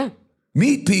there. Yeah,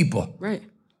 Meet people. right.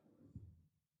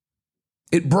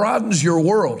 It broadens your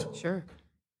world. Sure.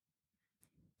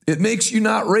 It makes you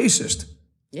not racist.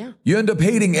 Yeah. You end up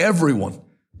hating everyone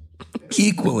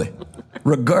equally,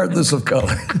 regardless of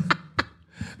color.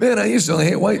 Man, I used to only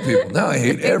hate white people. Now I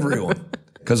hate everyone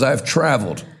because I've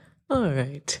traveled. All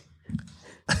right.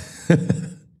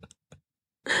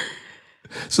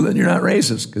 So then you're not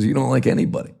racist because you don't like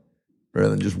anybody rather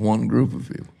than just one group of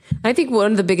people. I think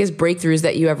one of the biggest breakthroughs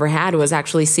that you ever had was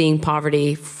actually seeing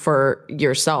poverty for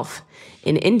yourself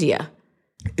in India.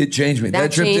 It changed me.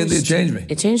 That trip to India changed me.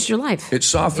 It changed your life. It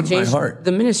softened my changed heart.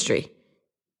 The ministry.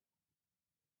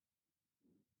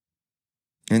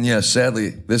 And yeah, sadly,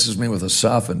 this is me with a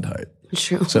softened heart.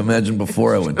 True. So imagine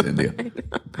before I went to India,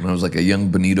 when I was like a young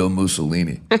Benito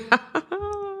Mussolini.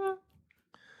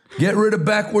 Get rid of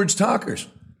backwards talkers.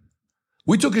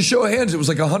 We took a show of hands. It was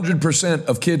like 100%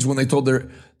 of kids when they told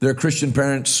their Christian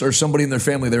parents or somebody in their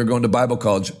family they were going to Bible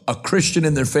college. A Christian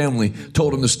in their family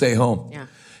told them to stay home. Yeah.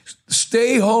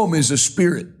 Stay home is a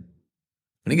spirit.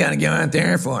 What are you got to go out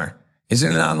there for?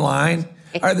 Isn't it online?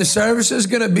 Are the services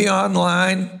going to be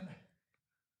online?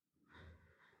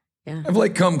 Yeah. I've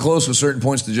like come close with certain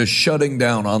points to just shutting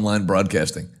down online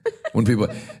broadcasting. When people,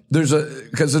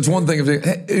 because it's one thing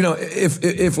if, you know,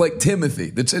 if like Timothy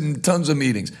that's in tons of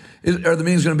meetings, are the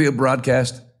meetings going to be a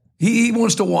broadcast? He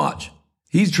wants to watch.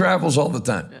 He travels all the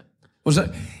time. Yeah.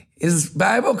 Is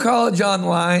Bible college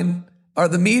online? Are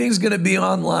the meetings going to be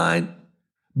online?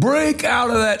 Break out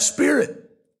of that spirit.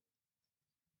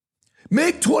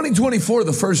 Make 2024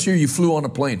 the first year you flew on a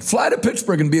plane. Fly to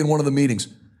Pittsburgh and be in one of the meetings.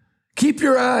 Keep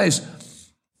your eyes.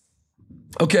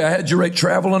 Okay, I had you write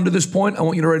travel under this point. I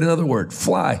want you to write another word.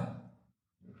 Fly.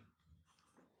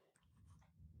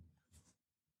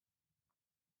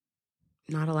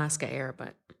 Not Alaska Air,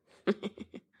 but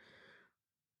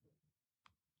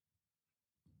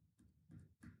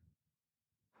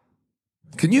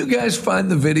Can you guys find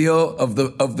the video of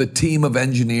the team of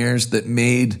engineers that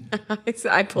made?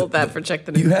 I pulled that for Check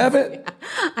the News. You have it?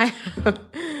 I have.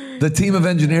 The team of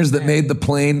engineers that made the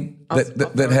plane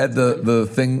that had the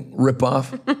thing rip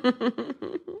off.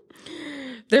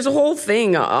 There's a whole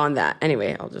thing on that.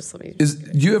 Anyway, let me. Do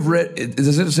you have read?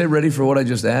 Does it say ready for what I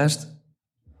just asked?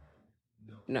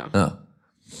 No. Oh.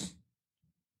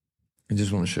 I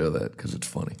just want to show that because it's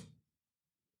funny.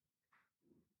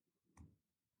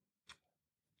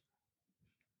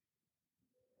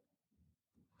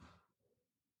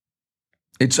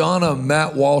 It's on a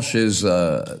Matt Walsh's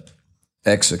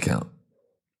X account.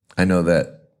 I know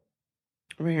that.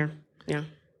 Over here. Yeah.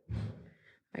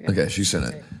 Okay, she sent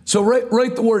it. So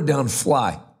write the word down,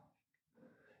 fly.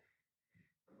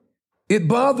 It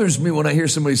bothers me when I hear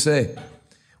somebody say,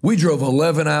 we drove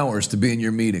 11 hours to be in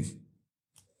your meeting.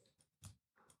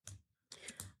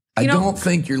 I don't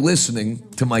think you're listening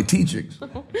to my teachings.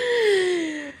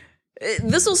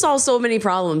 This will solve so many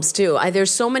problems too.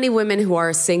 There's so many women who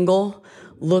are single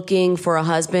looking for a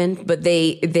husband, but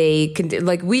they can,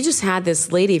 like, we just had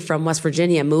this lady from West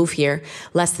Virginia move here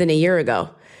less than a year ago.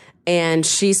 And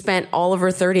she spent all of her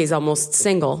 30s almost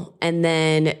single. And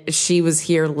then she was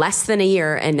here less than a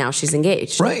year and now she's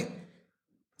engaged. Right.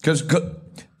 Because,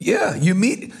 yeah, you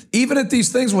meet, even at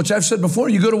these things, which I've said before,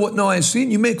 you go to What No Eye Has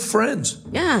Seen, you make friends.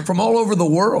 Yeah. From all over the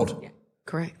world. Yeah,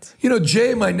 correct. You know,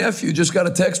 Jay, my nephew, just got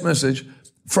a text message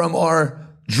from our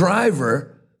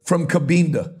driver from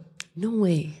Cabinda. No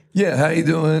way. Yeah, how you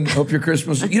doing? Hope your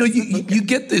Christmas. You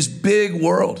get this big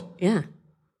world. Yeah.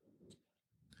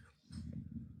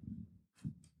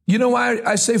 You know why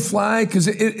I say fly? Because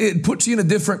it puts you in a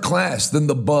different class than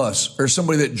the bus or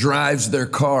somebody that drives their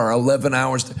car 11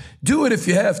 hours. Do it if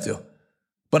you have to.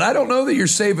 But I don't know that you're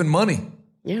saving money.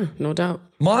 Yeah, no doubt.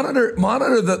 Monitor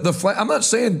the flight. I'm not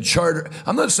saying charter.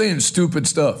 I'm not saying stupid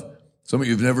stuff. Some of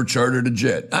you have never chartered a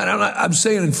jet. I'm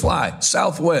saying fly.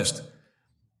 Southwest,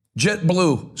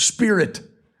 JetBlue, Spirit,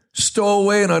 stow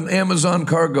away in an Amazon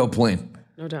cargo plane.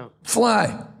 No doubt.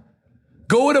 Fly.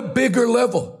 Go at a bigger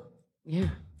level. Yeah.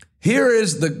 Here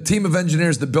is the team of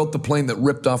engineers that built the plane that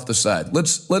ripped off the side.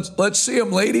 Let's see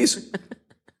them, ladies.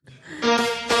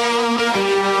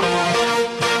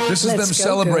 This is them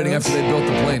celebrating after they built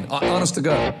the plane. Honest to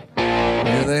God.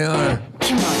 Here they are.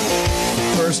 Come on.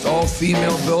 First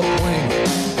all-female built plane.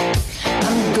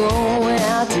 I'm going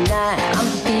out tonight. I'm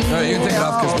feeling All right, you can take it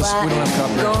off because we don't have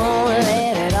copyright. Gonna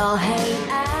let it all hang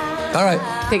out. All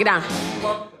right. Take it down.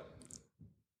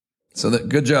 So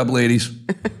good job, ladies.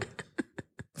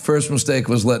 First mistake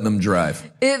was letting them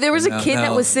drive. There was a kid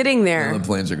that was sitting there. Now the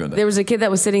planes are going down. There was a kid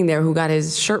that was sitting there who got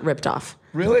his shirt ripped off.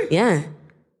 Really? Yeah.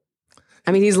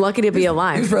 I mean, he's lucky to be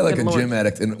alive. He was probably like Good a Lord. gym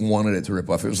addict and wanted it to rip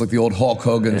off. It was like the old Hulk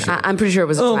Hogan shirt. I'm pretty sure it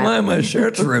was a Oh, child. my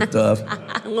shirt's ripped off.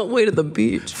 On the way to the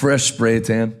beach. Fresh spray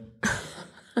tan.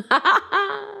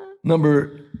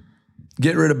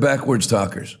 Get rid of backwards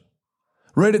talkers.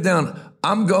 Write it down.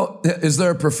 Is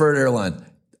there a preferred airline?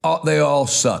 They all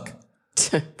suck.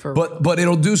 But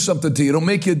it'll do something to you. It'll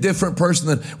make you a different person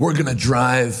than we're going to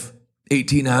drive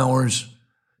 18 hours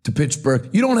to Pittsburgh.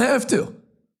 You don't have to.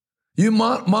 You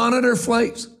monitor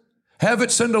flights. Have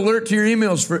it send alert to your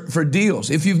emails for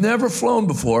deals. If you've never flown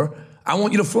before, I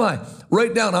want you to fly.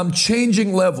 Write down, I'm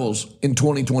changing levels in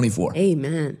 2024.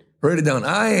 Amen. Write it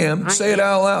down. Say it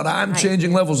out loud. I'm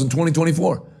changing levels in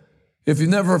 2024. If you've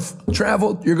never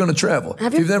traveled, you're going to travel.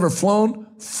 If you've never flown,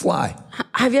 fly.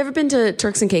 Have you ever been to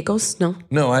Turks and Caicos? No.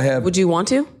 No, I haven't. Would you want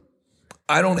to?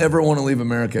 I don't ever want to leave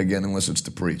America again unless it's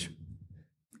to preach.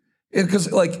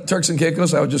 Because like Turks and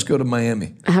Caicos, I would just go to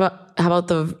Miami. How about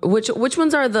the which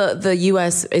ones are the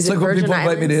U.S. Is It's it like when Virgin people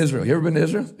invite me to Islands? Israel. You ever been to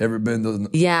Israel? Ever been to?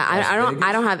 Yeah,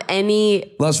 I don't have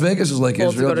any. Las Vegas is like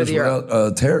Well, to Israel, go to just Europe.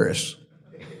 without terrorists,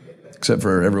 except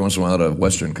for every once in a while at a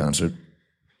Western concert.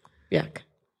 Yuck.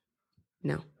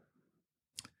 No.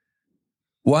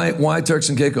 Why Turks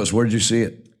and Caicos? Where did you see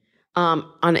it? On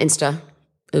Insta,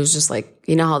 it was just like,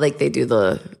 you know how like they do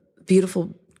the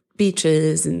beautiful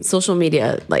beaches and social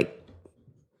media like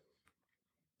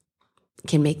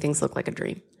can make things look like a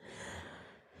dream.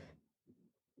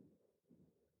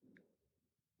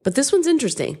 But this one's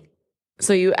interesting.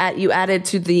 So you added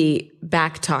to the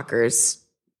back talkers.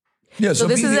 Yeah, So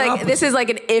this be is the like opposite.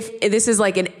 this is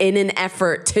like in an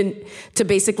effort to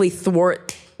basically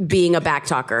thwart being a back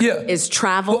talker. Yeah. Is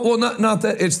travel. Well, not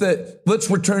that. It's that let's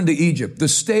return to Egypt. The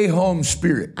stay home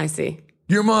spirit. I see.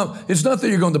 Your mom, it's not that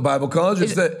you're going to Bible college.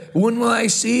 It's that when will I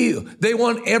see you? They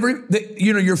want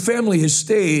your family has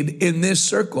stayed in this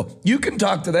circle. You can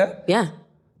talk to that. Yeah.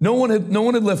 No one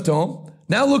had left home.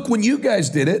 Now look, when you guys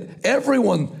did it,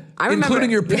 everyone,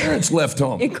 including your parents, left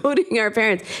home. Including our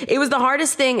parents. It was the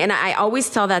hardest thing, and I always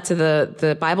tell that to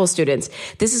the Bible students.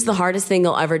 This is the hardest thing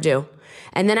you'll ever do.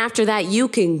 And then after that, you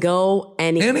can go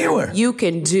Anywhere. You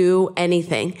can do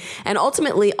anything. And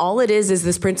ultimately, all it is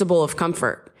this principle of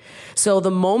comfort. So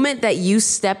the moment that you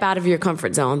step out of your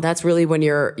comfort zone, that's really when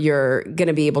you're going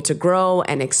to be able to grow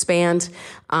and expand.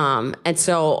 And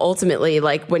so ultimately,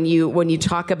 like when you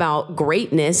talk about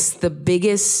greatness, the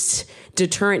biggest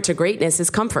deterrent to greatness is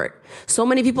comfort. So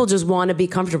many people just want to be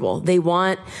comfortable. They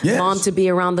want mom to be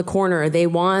around the corner. They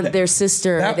want their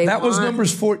sister. That was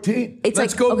Numbers 14. It's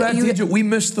Let's like, go okay, back to Egypt. We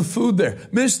missed the food there.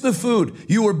 Missed the food.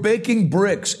 You were baking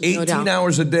bricks 18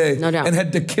 hours a day and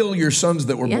had to kill your sons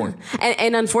that were born.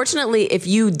 And unfortunately, if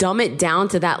you dumb it down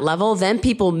to that level, then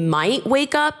people might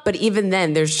wake up. But even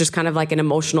then, there's just kind of like an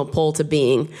emotional pull to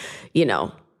being,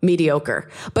 mediocre.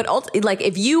 But like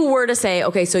if you were to say,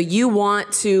 okay, so you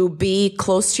want to be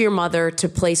close to your mother to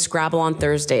play Scrabble on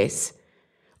Thursdays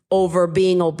over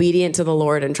being obedient to the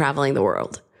Lord and traveling the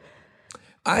world.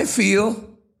 I feel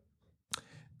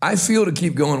to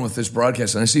keep going with this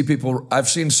broadcast, and I've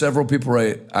seen several people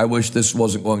write, I wish this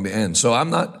wasn't going to end. So I'm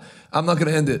not going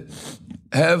to end it.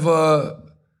 Have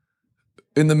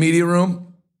in the media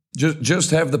room, just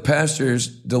have the pastors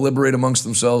deliberate amongst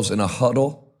themselves in a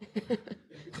huddle.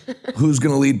 Who's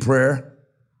going to lead prayer?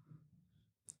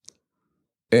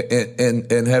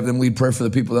 And have them lead prayer for the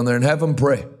people down there and have them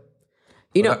pray.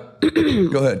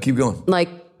 Go ahead, keep going. Like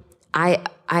I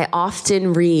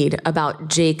often read about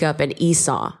Jacob and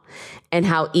Esau, and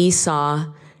how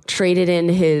Esau traded in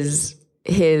his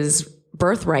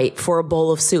birthright for a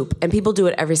bowl of soup. And people do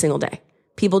it every single day.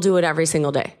 People do it every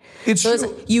single day. It's So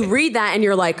true. you read that and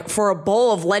you're like, for a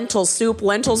bowl of lentil soup,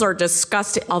 lentils are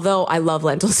disgusting. Although I love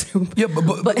lentil soup. Yeah, but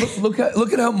look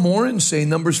at how more insane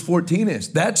Numbers 14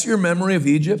 is. That's your memory of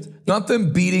Egypt, not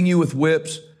them beating you with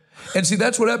whips. And see,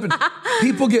 that's what happens.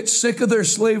 People get sick of their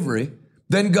slavery.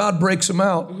 Then God breaks them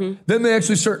out. Then they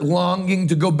actually start longing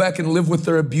to go back and live with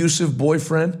their abusive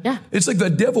boyfriend. Yeah. It's like the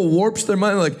devil warps their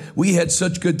mind. Like, we had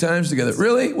such good times together.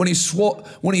 Really? When he swelled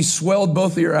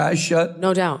both of your eyes shut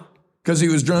No doubt. because he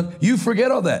was drunk, you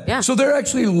forget all that. Yeah. So they're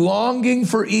actually longing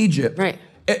for Egypt. Right.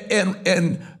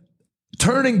 And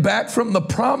turning back from the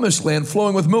promised land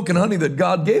flowing with milk and honey that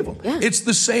God gave them. Yeah. It's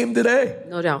the same today.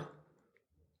 No doubt.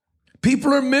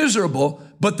 People are miserable,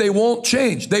 but they won't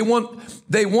change. They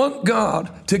want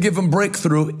God to give them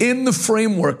breakthrough in the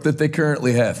framework that they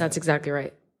currently have. That's exactly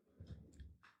right.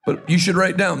 But you should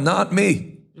write down, not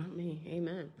me. Not me.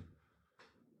 Amen.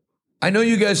 I know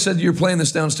you guys said you're playing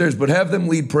this downstairs, but have them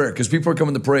lead prayer because people are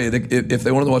coming to pray. If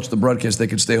they wanted to watch the broadcast, they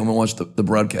could stay home and watch the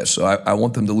broadcast. So I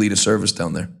want them to lead a service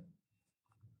down there.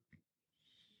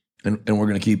 And we're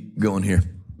going to keep going here.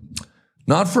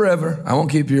 Not forever. I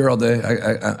won't keep you here all day.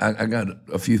 I got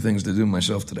a few things to do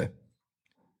myself today.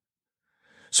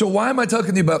 So why am I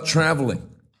talking to you about traveling?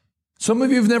 Some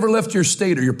of you have never left your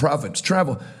state or your province.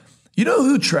 Travel. You know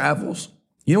who travels?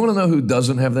 You want to know who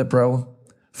doesn't have that problem?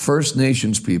 First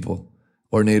Nations people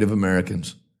or Native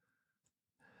Americans.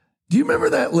 Do you remember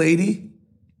that lady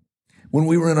when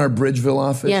we were in our Bridgeville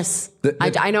office? Yes. That-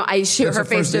 I know. that's Her a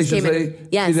face First just came Nations in. lady?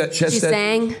 Yes. See that chest She tattoo?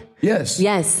 sang. Yes.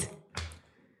 Yes.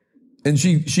 And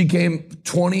she came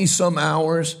 20 some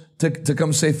hours to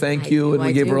come say thank you, and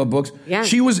we gave her all books. Yeah.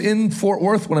 She was in Fort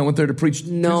Worth when I went there to preach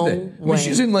No Tuesday. I mean, way.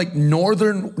 she's in like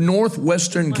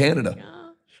northwestern Canada.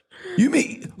 You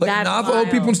mean like That's Navajo wild.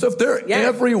 people and stuff? They're Yes.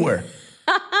 everywhere.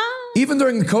 Even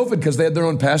during the COVID, because they had their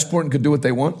own passport and could do what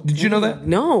they want. Did you know that?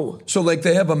 No. So like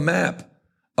they have a map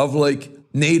of like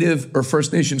Native or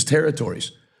First Nations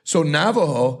territories. So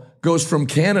Navajo goes from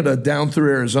Canada down through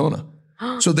Arizona.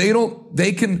 So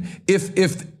they can,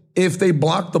 if they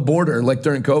block the border, like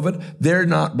during COVID, they're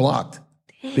not blocked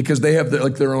because they have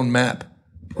their own map.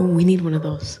 Oh, we need one of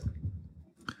those.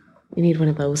 We need one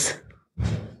of those.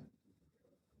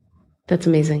 That's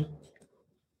amazing.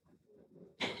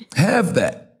 Have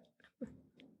that.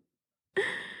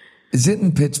 Is it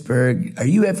in Pittsburgh? Are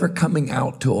you ever coming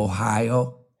out to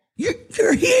Ohio?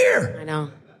 You're here.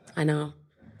 I know.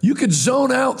 You could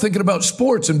zone out thinking about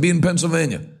sports and be in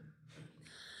Pennsylvania.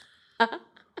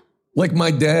 Like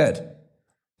my dad.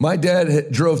 My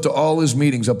dad drove to all his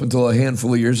meetings up until a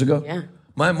handful of years ago. Yeah.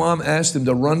 My mom asked him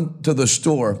to run to the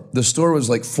store. The store was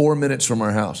like 4 minutes from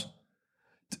our house.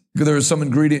 There was some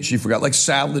ingredient she forgot, like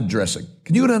salad dressing.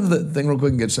 Can you go down to the thing real quick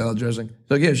and get salad dressing? He's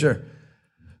like, yeah, sure.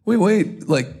 We wait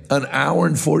like an hour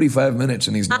and 45 minutes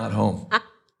and he's not home.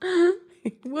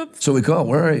 Whoops. So we call,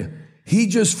 where are you? He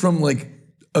just from like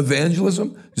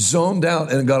evangelism zoned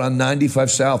out and got on 95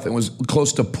 South and was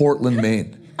close to Portland,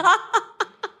 Maine.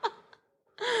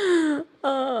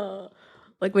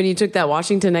 Like when you took that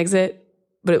Washington exit,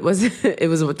 but it was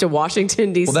to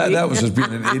Washington, D.C. Well, that was just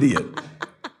being an idiot.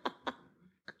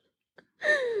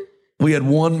 We had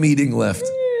one meeting left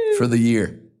for the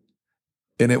year,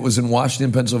 and it was in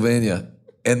Washington, Pennsylvania.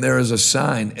 And there is a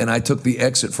sign, and I took the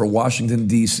exit for Washington,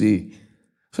 D.C.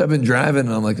 So I've been driving,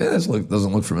 and I'm like, this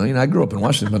doesn't look familiar. And I grew up in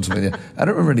Washington, Pennsylvania. I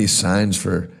don't remember any signs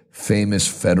for famous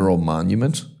federal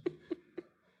monuments.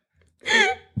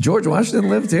 George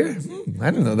Washington lived here? I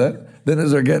didn't know that. Then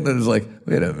as they're getting it, it's like,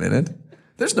 wait a minute.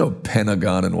 There's no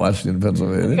Pentagon in Washington,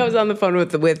 Pennsylvania. I was on the phone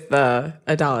with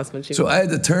Adalis when she So I had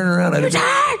to turn around.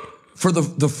 For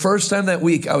the first time that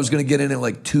week, I was going to get in at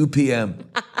like 2 p.m.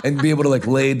 and be able to like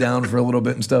lay down for a little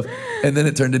bit and stuff. And then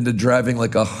it turned into driving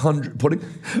like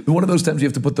 100, one of those times you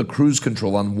have to put the cruise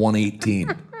control on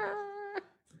 118.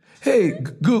 Hey,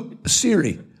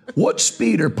 Siri, what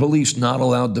speed are police not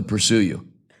allowed to pursue you?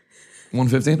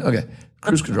 115? Okay.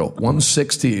 Cruise control,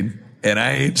 116. And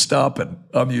I ain't stopping.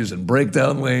 I'm using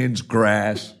breakdown lanes,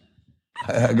 grass.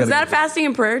 Was that fasting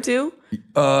and prayer too?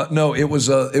 No, it was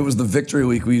the Victory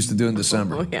Week we used to do in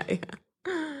December. Oh yeah.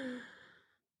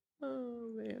 Oh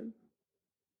man.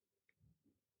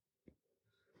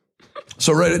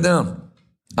 So write it down.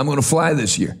 I'm going to fly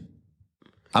this year.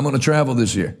 I'm going to travel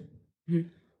this year. Mm-hmm.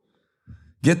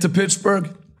 Get to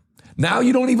Pittsburgh. Now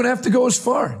you don't even have to go as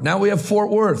far. Now we have Fort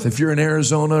Worth. If you're in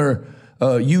Arizona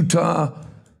or Utah,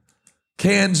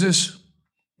 Kansas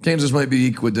might be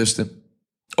equidistant.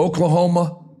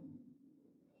 Oklahoma,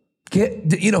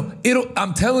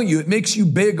 I'm telling you, it makes you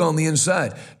big on the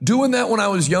inside. Doing that when I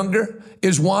was younger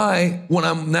is why when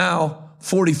I'm now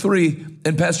 43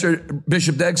 and Pastor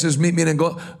Bishop Dag says, meet me and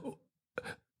go,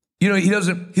 he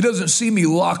doesn't see me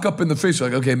lock up in the face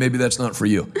like, okay, maybe that's not for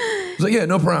you. He's like, yeah,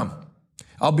 no problem.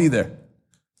 I'll be there.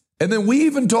 And then we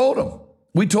even told him.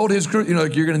 We told his crew,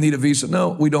 like, you're going to need a visa. No,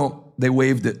 we don't. They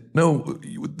waived it. No,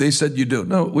 they said you do.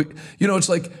 No, it's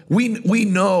like we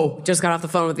know. Just got off the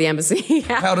phone with the embassy.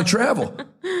 How to travel.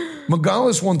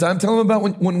 Magalis one time, tell him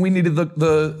about when we needed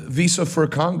the visa for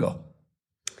Congo.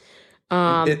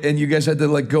 And you guys had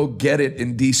to go get it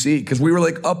in DC because we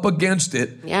were up against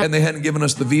it and they hadn't given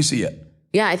us the visa yet.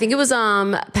 Yeah, I think it was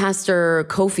Pastor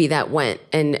Kofi that went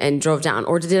and drove down.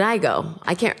 Or did I go?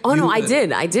 I can't. Oh, no, I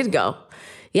did. I did go.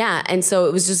 Yeah, and so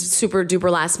it was just super duper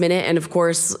last minute. And of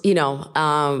course,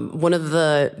 one of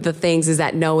the things is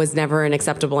that no is never an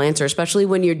acceptable answer, especially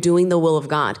when you're doing the will of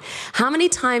God. How many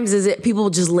times is it people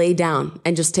just lay down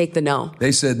and just take the no?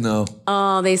 They said no.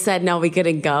 Oh, they said no, we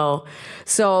couldn't go.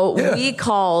 So we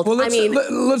called. Well,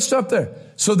 let's stop there.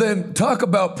 So then talk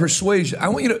about persuasion. I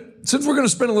want you to, since we're going to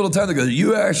spend a little time together,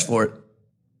 you asked for it.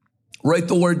 Write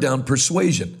the word down,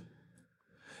 persuasion.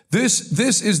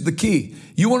 This is the key.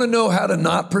 You want to know how to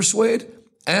not persuade?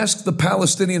 Ask the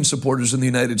Palestinian supporters in the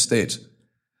United States.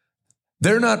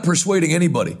 They're not persuading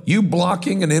anybody. You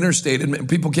blocking an interstate and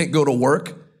people can't go to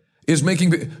work is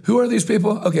making... Who are these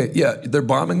people? Okay, yeah, they're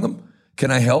bombing them.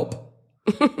 Can I help?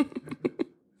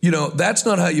 That's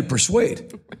not how you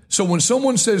persuade. So when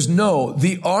someone says no,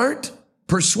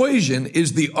 persuasion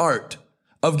is the art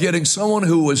of getting someone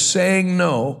who was saying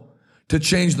no to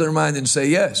change their mind and say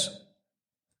yes.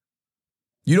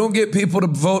 You don't get people to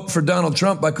vote for Donald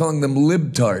Trump by calling them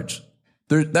libtards.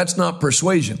 That's not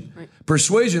persuasion. Right.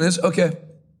 Persuasion is, okay,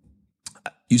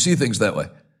 you see things that way.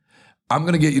 I'm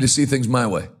going to get you to see things my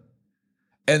way.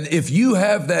 And if you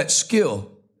have that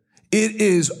skill, it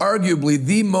is arguably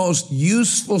the most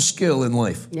useful skill in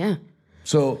life. Yeah.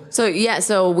 So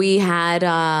we had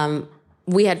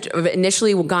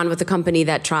initially gone with a company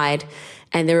that tried,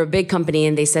 and they were a big company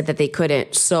and they said that they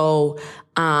couldn't. So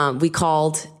we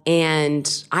called,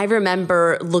 and I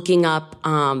remember looking up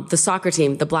the soccer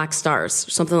team, the Black Stars,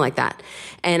 something like that.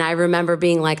 And I remember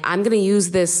being like, I'm going to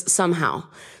use this somehow.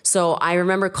 So I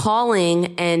remember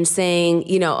calling and saying,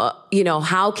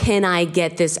 how can I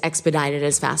get this expedited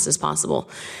as fast as possible?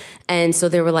 And so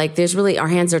they were like, our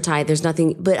hands are tied. There's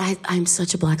nothing, but I'm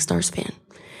such a Black Stars fan.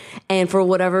 And for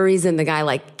whatever reason, the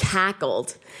guy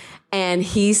cackled, and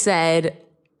he said,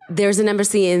 there's an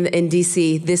embassy in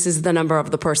DC. This is the number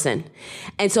of the person.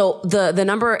 And so the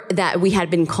number that we had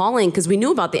been calling, because we knew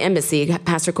about the embassy,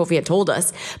 Pastor Kofi had told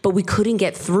us, but we couldn't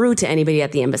get through to anybody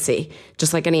at the embassy,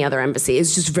 just like any other embassy.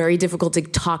 It's just very difficult to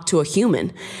talk to a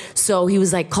human. So he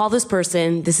was like, call this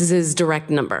person. This is his direct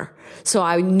number. So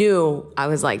I knew, I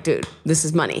was like, dude, this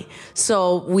is money.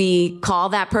 So we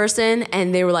called that person,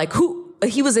 and they were like, who?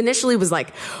 He was initially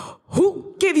like,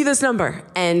 who gave you this number?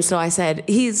 And so I said,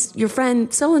 he's your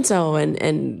friend so-and-so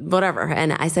and whatever.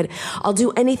 And I said, I'll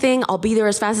do anything. I'll be there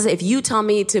as fast as, if you tell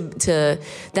me that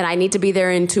I need to be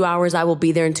there in 2 hours, I will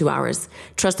be there in 2 hours.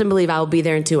 Trust and believe I will be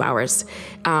there in 2 hours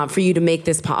for you to make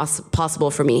this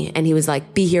possible for me. And he was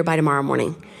like, be here by tomorrow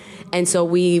morning. And so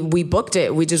we booked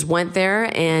it. We just went there,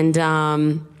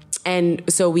 and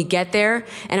so we get there,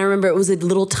 and I remember it was a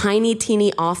little tiny,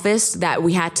 teeny office that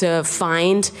we had to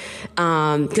find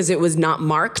because it was not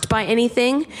marked by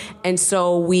anything. And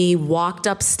so we walked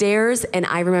upstairs, and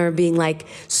I remember being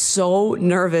so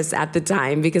nervous at the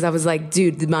time because I was like,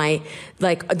 dude,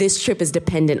 this trip is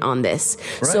dependent on this.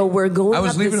 Right. So we're going up the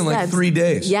steps. I was leaving in 3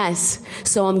 days. Yes.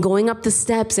 So I'm going up the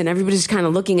steps, and everybody's kind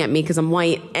of looking at me because I'm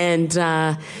white. And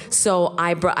so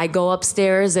I go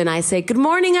upstairs, and I say, good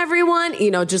morning, everyone,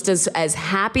 just as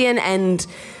happy and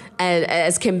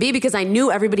as can be, because I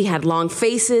knew everybody had long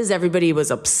faces, everybody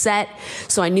was upset,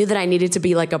 so I knew that I needed to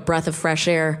be like a breath of fresh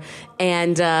air.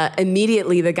 And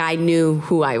immediately the guy knew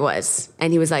who I was,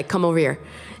 and he was like, come over here.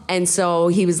 And so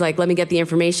he was like, let me get the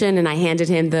information, and I handed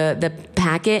him the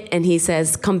packet, and he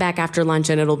says, come back after lunch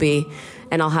and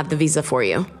I'll have the visa for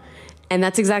you. And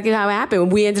that's exactly how it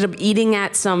happened. We ended up eating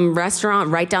at some restaurant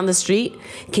right down the street,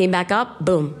 came back up,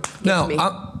 boom. Now,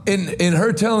 in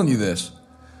her telling you this,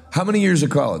 how many years of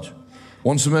college?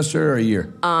 1 semester or a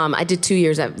year? I did 2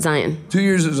 years at Zion. 2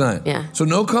 years at Zion. Yeah. So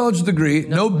no college degree,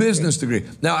 no business degree.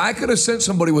 Now, I could have sent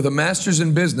somebody with a master's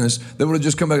in business that would have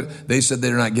just come back. They said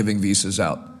they're not giving visas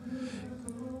out.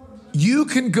 You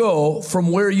can go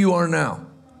from where you are now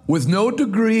with no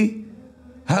degree,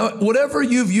 whatever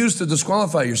you've used to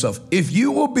disqualify yourself. If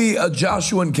you will be a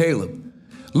Joshua and Caleb,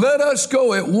 Let us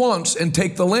go at once and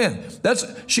take the land.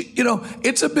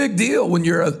 It's a big deal when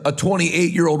you're a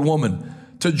 28-year-old woman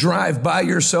to drive by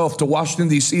yourself to Washington,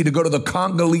 D.C. to go to the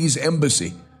Congolese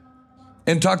embassy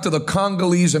and talk to the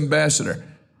Congolese ambassador.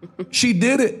 She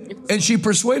did it, and she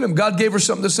persuaded him. God gave her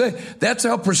something to say. That's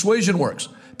how persuasion works.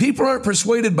 People aren't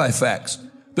persuaded by facts.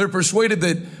 They're persuaded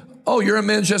that, oh, you're a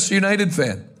Manchester United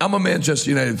fan. I'm a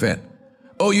Manchester United fan.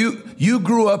 Oh, you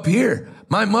grew up here.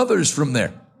 My mother's from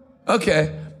there.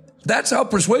 Okay, that's how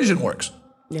persuasion works.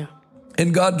 Yeah.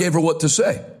 And God gave her what to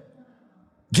say.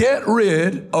 Get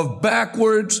rid of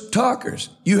backwards talkers.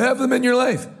 You have them in your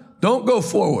life. Don't go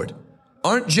forward.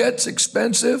 Aren't jets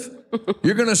expensive?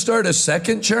 You're going to start a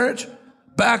second church?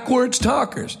 Backwards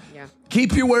talkers. Yeah.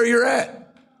 Keep you where you're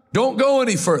at. Don't go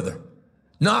any further.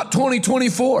 Not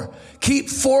 2024. Keep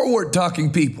forward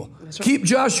talking people. Right. Keep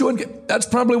Joshua. That's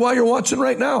probably why you're watching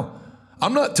right now.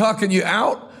 I'm not talking you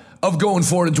out of going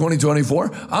forward in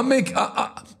 2024.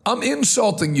 I'm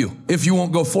insulting you if you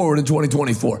won't go forward in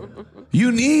 2024.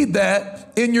 You need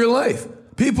that in your life.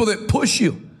 People that push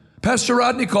you. Pastor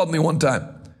Rodney called me one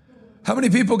time. How many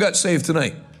people got saved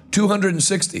tonight?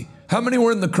 260. How many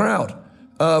were in the crowd?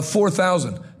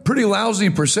 4,000. Pretty lousy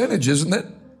percentage, isn't it?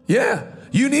 Yeah.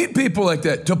 You need people like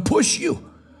that to push you.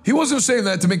 He wasn't saying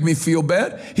that to make me feel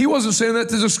bad. He wasn't saying that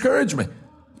to discourage me.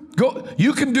 Go.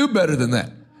 You can do better than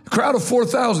that. A crowd of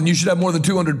 4,000, you should have more than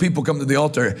 200 people come to the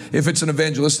altar if it's an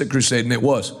evangelistic crusade, and it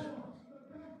was.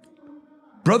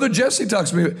 Brother Jesse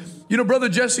talks to me. Brother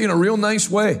Jesse, in a real nice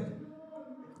way,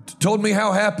 told me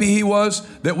how happy he was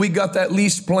that we got that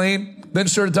leased plane, then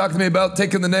started talking to me about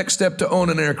taking the next step to own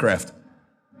an aircraft.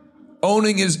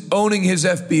 Owning his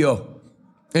FBO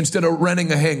instead of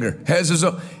renting a hangar. Has his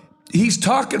own. He's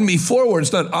talking me forward.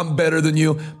 It's not, I'm better than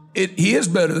you. He is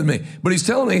better than me. But he's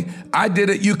telling me, I did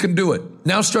it, you can do it.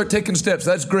 Now start taking steps.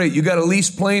 That's great. You got a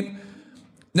leased plane.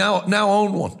 Now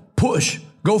own one. Push.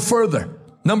 Go further.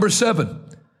 Number 7.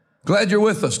 Glad you're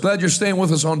with us. Glad you're staying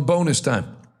with us on bonus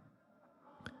time.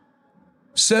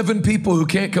 7 people who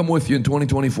can't come with you in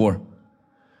 2024.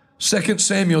 2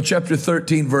 Samuel chapter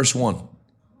 13, verse 1.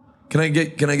 Can I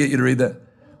get you to read that?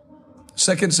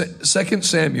 2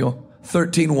 Samuel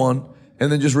 13, 1.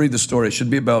 And then just read the story. It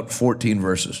should be about 14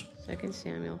 verses. 2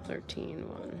 Samuel 13,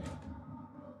 1.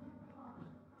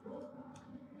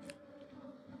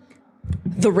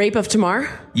 The rape of Tamar?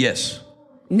 Yes.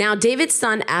 Now David's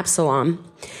son Absalom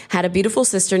had a beautiful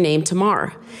sister named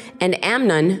Tamar, and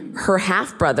Amnon, her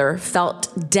half-brother,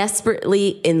 felt desperately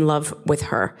in love with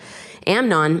her.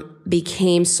 Amnon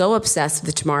became so obsessed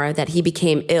with Tamar that he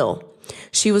became ill.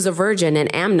 She was a virgin,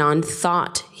 and Amnon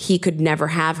thought he could never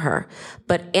have her.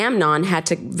 But Amnon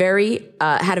had a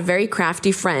very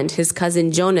crafty friend, his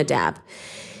cousin Jonadab.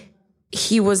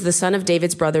 He was the son of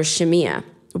David's brother Shimea.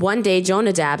 One day,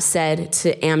 Jonadab said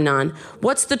to Amnon,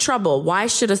 "What's the trouble? Why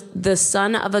should the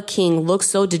son of a king look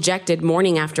so dejected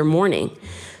morning after morning?"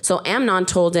 So Amnon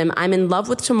told him, "I'm in love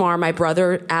with Tamar, my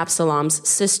brother Absalom's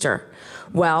sister."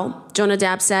 "Well,"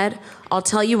 Jonadab said, "I'll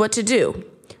tell you what to do.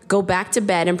 Go back to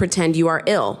bed and pretend you are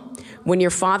ill. When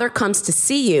your father comes to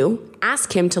see you,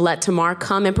 ask him to let Tamar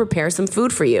come and prepare some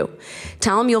food for you.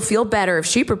 Tell him you'll feel better if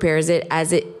she prepares it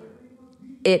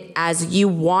as you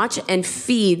watch and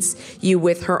feeds you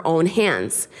with her own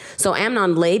hands." So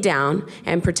Amnon lay down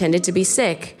and pretended to be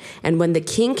sick. And when the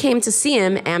king came to see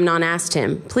him, Amnon asked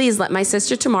him, "Please let my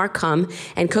sister Tamar come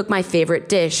and cook my favorite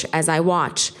dish as I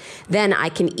watch. Then I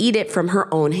can eat it from her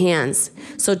own hands."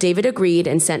 So David agreed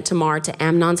and sent Tamar to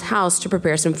Amnon's house to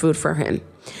prepare some food for him.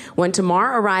 When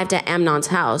Tamar arrived at Amnon's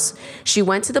house, she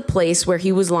went to the place where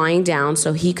he was lying down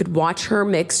so he could watch her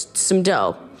mix some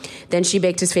dough. Then she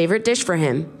baked his favorite dish for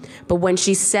him. But when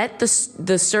she set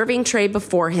the serving tray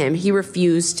before him, he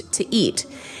refused to eat.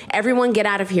 "Everyone get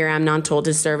out of here," Amnon told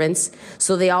his servants.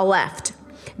 So they all left.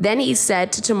 Then he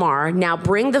said to Tamar, "Now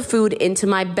bring the food into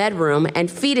my bedroom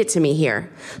and feed it to me here."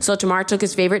 So Tamar took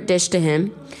his favorite dish to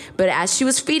him. But as she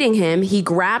was feeding him, he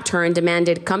grabbed her and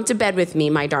demanded, "Come to bed with me,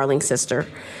 my darling sister."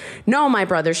 "No, my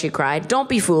brother," she cried. "Don't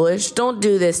be foolish. Don't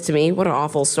do this to me." What an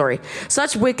awful story.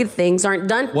 Such wicked things aren't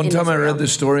done. One time I read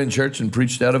this story in church and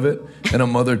preached out of it, and a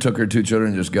mother took her 2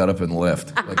 children and just got up and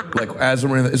left. Like as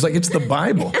I'm reading, it's the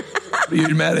Bible.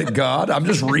 You're mad at God? I'm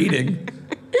just reading.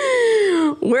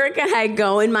 "Where can I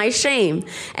go in my shame?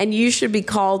 And you should be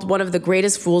called one of the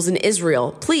greatest fools in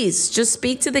Israel. Please, just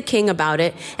speak to the king about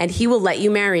it, and he will let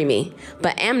you marry me."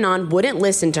 But Amnon wouldn't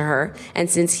listen to her, and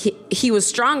since he was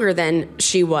stronger than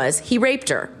she was, he raped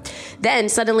her. Then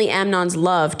suddenly Amnon's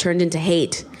love turned into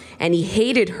hate, and he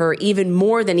hated her even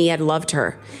more than he had loved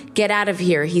her. "Get out of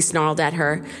here," he snarled at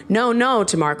her. "No, no,"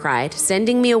 Tamar cried.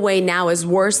 "Sending me away now is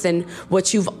worse than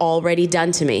what you've already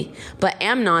done to me." But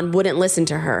Amnon wouldn't listen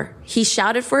to her. He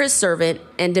shouted for his servant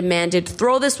and demanded,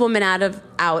 "Throw this woman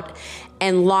out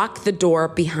and lock the door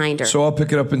behind her." So I'll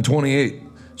pick it up in 28.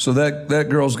 So that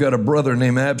girl's got a brother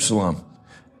named Absalom.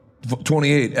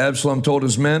 28, Absalom told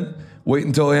his men, "Wait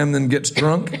until Amnon gets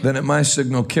drunk, then at my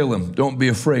signal kill him. Don't be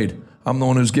afraid. I'm the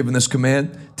one who's given this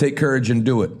command. Take courage and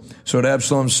do it." So at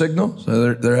Absalom's signal,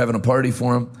 so they're having a party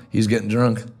for him. He's getting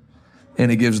drunk. And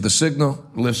he gives the signal,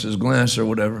 lifts his glass or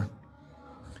whatever.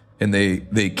 And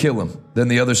they kill him. Then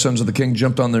the other sons of the king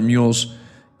jumped on their mules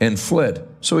and fled.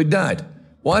 So he died.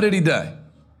 Why did he die?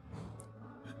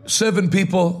 7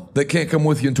 people that can't come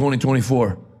with you in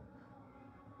 2024.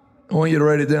 I want you to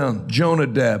write it down.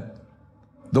 Jonadab,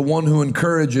 the one who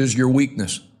encourages your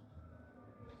weakness.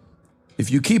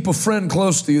 If you keep a friend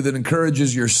close to you that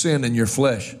encourages your sin and your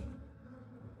flesh,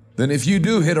 then if you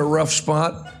do hit a rough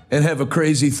spot and have a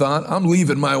crazy thought, "I'm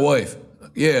leaving my wife."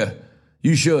 Yeah,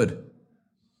 you should.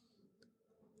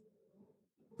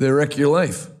 They wreck your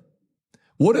life.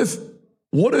 What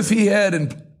if he had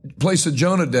in place of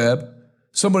Jonadab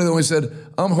somebody that only said,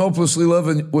 "I'm hopelessly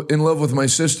in love with my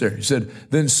sister"? He said,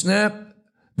 "Then snap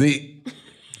the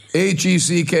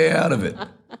HECK out of it.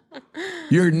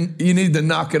 You need to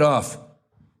knock it off."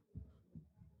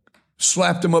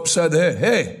 Slapped him upside the head.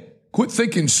 "Hey, quit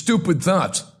thinking stupid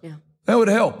thoughts." Yeah. That would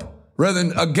help. Rather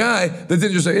than a guy that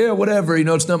didn't just say, "Yeah, whatever,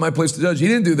 it's not my place to judge." He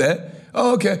didn't do that.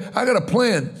 "Oh, okay, I got a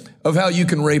plan of how you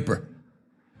can rape her."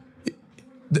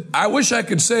 I wish I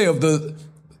could say of the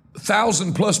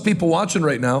 1,000+ people watching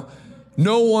right now,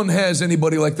 no one has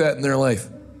anybody like that in their life.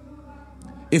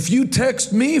 If you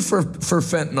text me for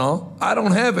fentanyl, I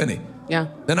don't have any. Yeah.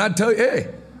 And I'd tell you, "Hey,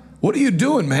 what are you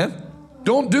doing, man?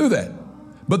 Don't do that."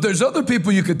 But there's other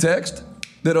people you could text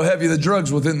that'll have you the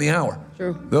drugs within the hour.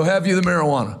 True. They'll have you the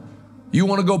marijuana. You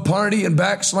want to go party and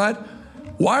backslide?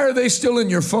 Why are they still in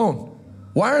your phone?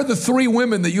 Why are the 3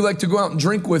 women that you like to go out and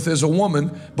drink with as a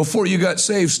woman before you got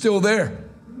saved still there?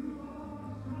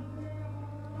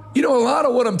 A lot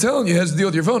of what I'm telling you has to deal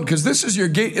with your phone, because this is your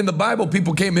gate. In the Bible,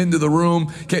 people came into the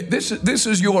room. Okay, this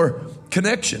is your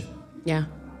connection. Yeah.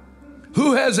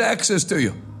 Who has access to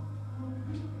you?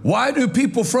 Why do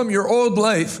people from your old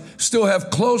life still have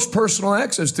close personal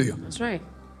access to you? That's right.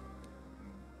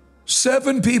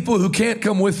 7 people who can't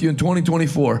come with you in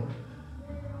 2024.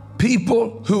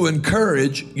 People who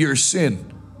encourage your sin.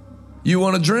 You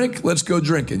want to drink? Let's go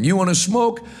drinking. You want to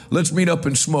smoke? Let's meet up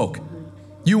and smoke.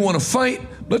 You want to fight?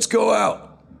 Let's go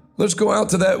out. Let's go out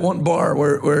to that one bar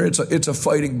where it's a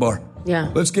fighting bar.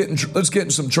 Yeah. Let's get in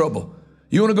some trouble.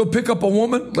 You want to go pick up a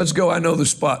woman? Let's go. I know the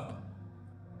spot.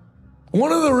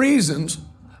 One of the reasons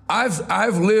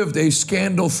I've lived a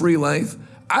scandal-free life,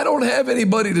 I don't have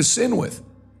anybody to sin with.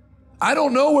 I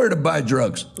don't know where to buy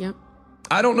drugs. Yep.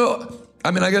 I don't know.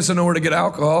 I mean, I guess I know where to get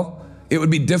alcohol. It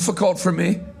would be difficult for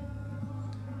me.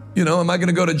 Am I going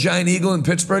to go to Giant Eagle in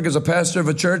Pittsburgh as a pastor of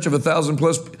a church of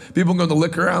 1,000+ people, go to the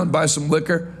liquor aisle and buy some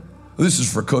liquor? This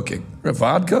is for cooking.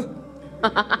 Vodka?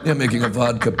 Yeah, making a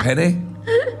vodka penne?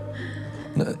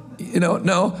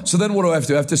 No. So then what do I have to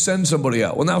do? I have to send somebody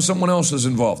out. Well, now someone else is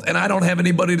involved, and I don't have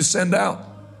anybody to send out.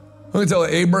 I'm going to tell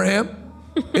Abraham,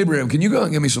 can you go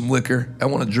and get me some liquor? I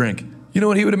want to drink. You know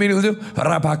what he would immediately do?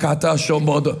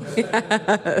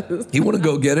 Yes. He wouldn't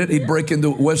go get it. He'd break into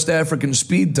West African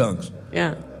speed tongues.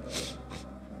 Yeah.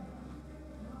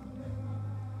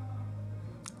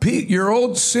 Pete, your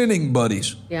old sinning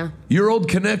buddies. Yeah. Your old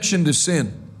connection to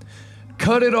sin.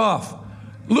 Cut it off.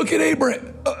 Look at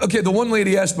Abraham. Okay, the one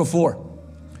lady asked before,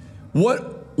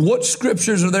 what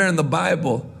scriptures are there in the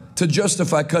Bible to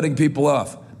justify cutting people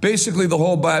off? Basically, the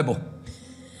whole Bible.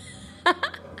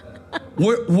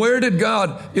 Where did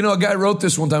God, a guy wrote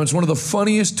this one time. It's one of the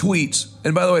funniest tweets.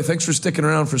 And by the way, thanks for sticking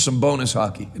around for some bonus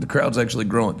hockey. The crowd's actually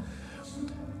growing.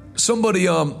 Somebody,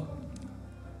 a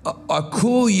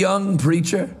cool young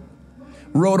preacher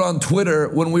wrote on Twitter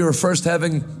when we were first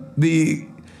having the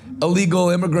illegal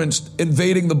immigrants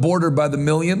invading the border by the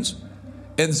millions,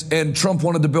 and Trump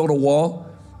wanted to build a wall.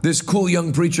 This cool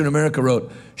young preacher in America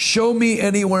wrote, "Show me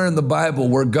anywhere in the Bible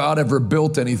where God ever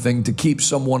built anything to keep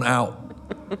someone out."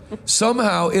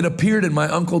 Somehow it appeared in my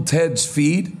Uncle Ted's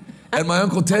feed, and my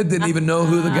Uncle Ted didn't even know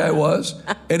who the guy was,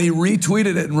 and he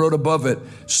retweeted it and wrote above it,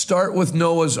 "Start with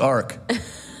Noah's Ark."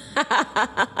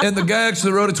 And the guy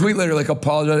actually wrote a tweet later,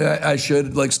 apologize, I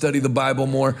should study the Bible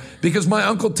more, because my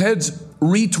Uncle Ted's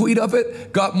retweet of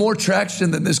it got more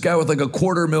traction than this guy with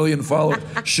 250,000 followers.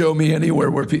 Show me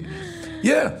anywhere where people.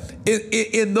 Yeah.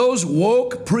 In those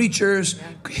woke preachers,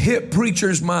 hip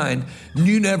preachers' mind,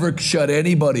 you never shut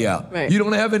anybody out. Right. You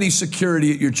don't have any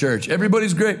security at your church.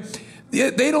 Everybody's great.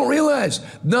 They don't realize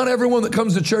not everyone that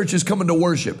comes to church is coming to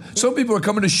worship. Some people are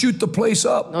coming to shoot the place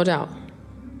up. No doubt.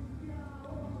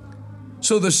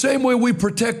 So the same way we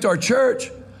protect our church,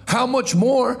 how much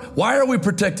more? Why are we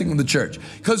protecting the church?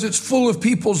 Because it's full of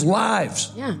people's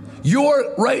lives. Yeah.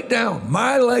 Write down,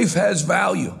 my life has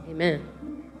value. Amen.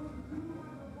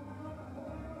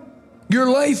 Your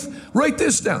life, write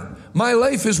this down. My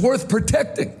life is worth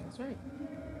protecting. That's right.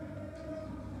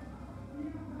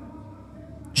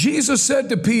 Jesus said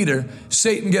to Peter,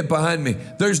 Satan, get behind me.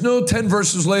 There's no 10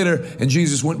 verses later, and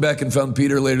Jesus went back and found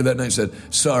Peter later that night and said,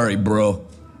 sorry, bro.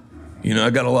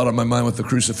 I got a lot on my mind with the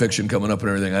crucifixion coming up and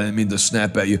everything. I didn't mean to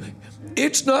snap at you.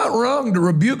 It's not wrong to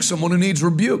rebuke someone who needs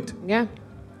rebuked. Yeah.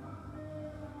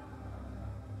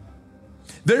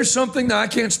 There's something, now I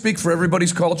can't speak for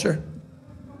everybody's culture,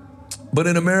 but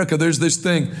in America, there's this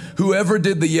thing, whoever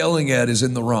did the yelling at is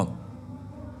in the wrong.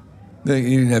 You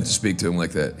didn't have to speak to him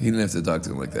like that. He didn't have to talk to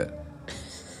him like that.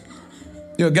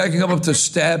 A guy can come up to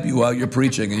stab you while you're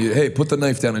preaching, and hey, put the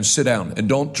knife down and sit down, and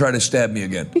don't try to stab me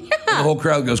again. Yeah. And the whole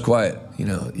crowd goes quiet.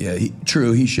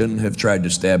 True, he shouldn't have tried to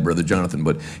stab Brother Jonathan,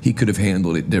 but he could have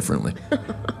handled it differently.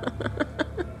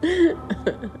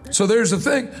 So there's the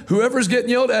thing. Whoever's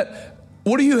getting yelled at,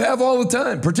 what do you have all the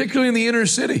time, particularly in the inner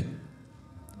city?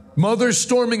 Mothers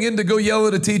storming in to go yell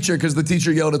at a teacher because the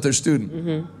teacher yelled at their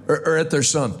student or at their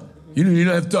son. You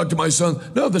don't have to talk to my son.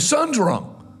 No, the son's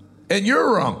wrong, and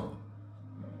you're wrong.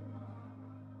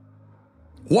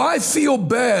 Why feel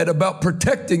bad about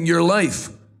protecting your life?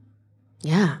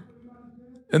 Yeah.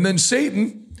 And then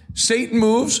Satan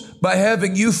moves by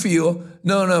having you feel,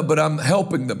 no, but I'm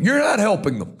helping them. You're not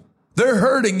helping them. They're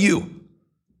hurting you.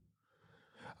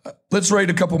 Let's write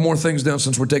a couple more things down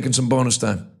since we're taking some bonus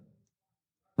time.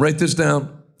 Write this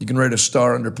down. You can write a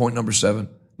star under point number 7.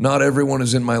 Not everyone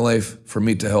is in my life for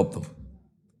me to help them.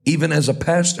 Even as a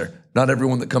pastor, not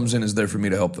everyone that comes in is there for me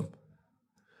to help them.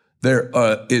 There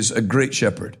is a great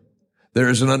shepherd. There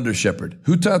is an under shepherd.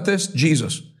 Who taught this?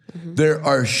 Jesus. Mm-hmm. There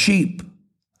are sheep.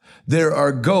 There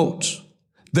are goats.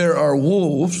 There are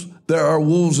wolves. There are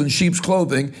wolves in sheep's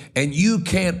clothing. And you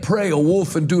can't pray a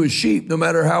wolf into a sheep no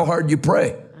matter how hard you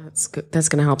pray. That's good. That's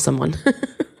going to help someone.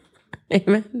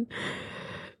 Amen.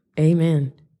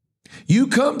 Amen. You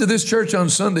come to this church on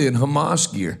Sunday in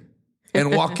Hamas gear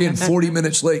and walk in 40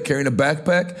 minutes late carrying a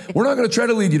backpack, we're not going to try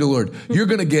to lead you to the Lord. You're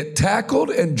going to get tackled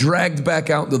and dragged back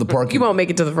out into the parking lot. You won't make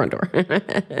it to the front door.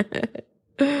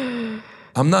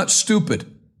 I'm not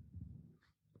stupid.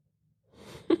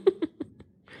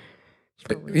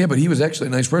 Yeah, but he was actually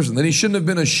a nice person. Then he shouldn't have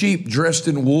been a sheep dressed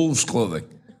in wolves' clothing.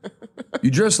 You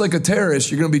dress like a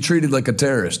terrorist, you're going to be treated like a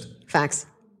terrorist. Facts.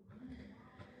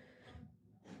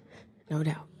 No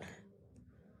doubt.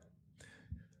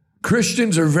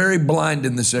 Christians are very blind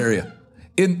in this area.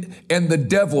 And the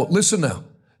devil, listen now,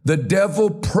 the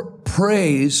devil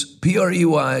preys,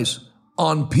 P-R-E-Y's,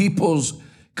 on people's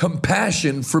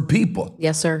compassion for people.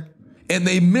 Yes, sir. And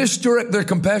they misdirect their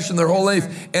compassion their whole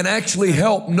life and actually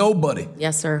help nobody.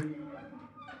 Yes, sir.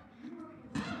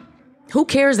 Who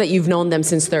cares that you've known them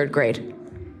since 3rd grade?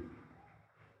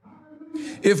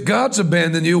 If God's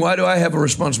abandoned you, why do I have a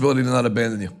responsibility to not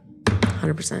abandon you?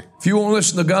 100%. If you won't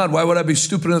listen to God, why would I be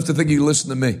stupid enough to think you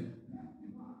listen to me?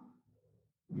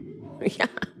 Yeah,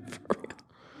 for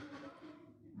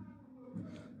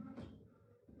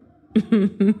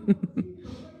real.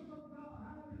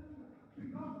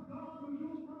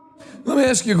 Let me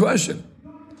ask you a question.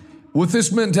 With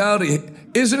this mentality,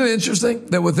 isn't it interesting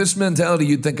that with this mentality,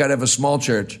 you'd think I'd have a small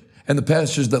church and the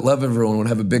pastors that love everyone would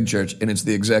have a big church, and it's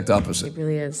the exact opposite. It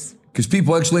really is. Because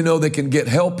people actually know they can get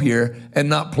help here and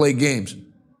not play games.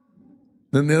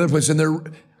 Then the other place, in their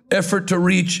effort to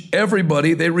reach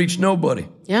everybody, they reach nobody.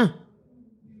 Yeah.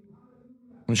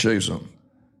 Let me show you something.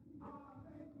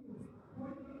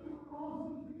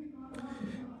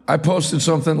 I posted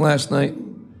something last night.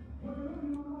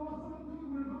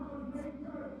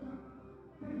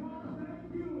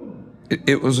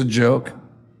 It was a joke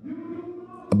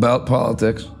about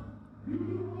politics.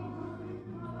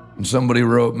 And somebody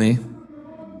wrote me.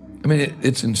 I mean,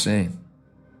 it's insane.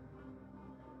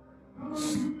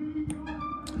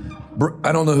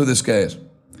 I don't know who this guy is.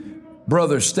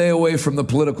 Brother, stay away from the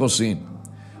political scene.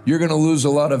 You're going to lose a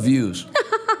lot of views.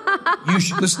 You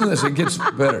should listen to this. It gets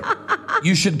better.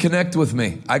 You should connect with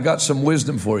me. I got some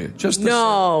wisdom for you. Just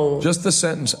the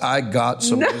sentence. I got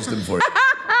some wisdom for you.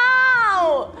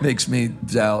 Makes me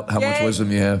doubt how much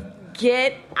wisdom you have.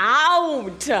 Get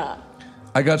out.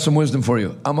 I got some wisdom for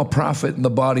you. I'm a prophet in the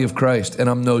body of Christ, and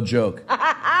I'm no joke.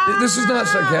 This is not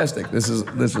sarcastic. This is.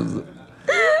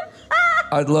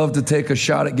 I'd love to take a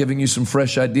shot at giving you some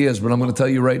fresh ideas, but I'm going to tell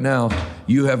you right now,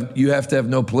 you have to have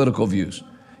no political views.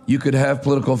 You could have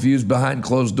political views behind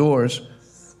closed doors,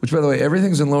 which, by the way,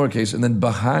 everything's in lowercase, and then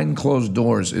behind closed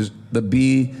doors is the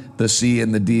B, the C,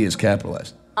 and the D is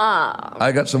capitalized.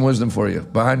 I got some wisdom for you.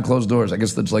 Behind closed doors, I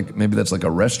guess maybe that's like a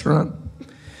restaurant.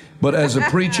 But as a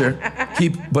preacher,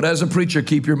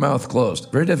 keep your mouth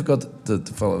closed. Very difficult to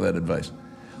follow that advice.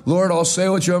 Lord, I'll say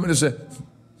what you want me to say.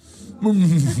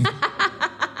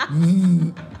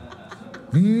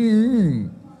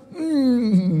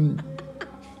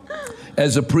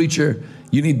 As a preacher,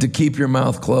 you need to keep your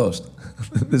mouth closed.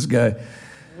 This guy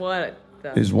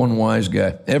is one wise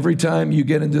guy. Every time you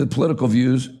get into the political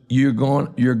views, you're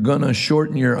gonna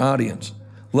shorten your audience.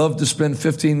 Love to spend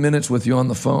 15 minutes with you on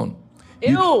the phone.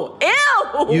 Ew.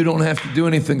 You don't have to do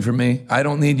anything for me. I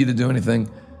don't need you to do anything.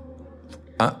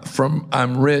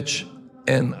 I'm rich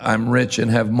and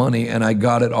have money and I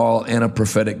got it all and a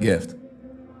prophetic gift.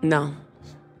 No.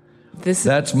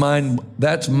 That's mind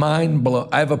blowing.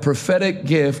 I have a prophetic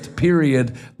gift,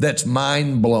 period, that's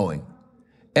mind blowing.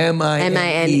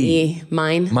 M-I-N-E.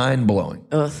 Mine. Mind blowing.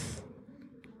 Ugh.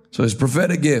 So his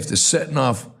prophetic gift is setting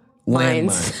off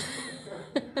landmines.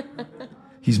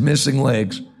 He's missing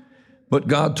legs. But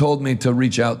God told me to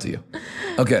reach out to you.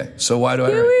 Okay, so why did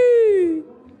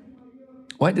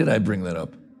I bring that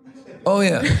up? Oh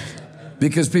yeah,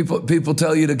 because people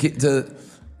tell you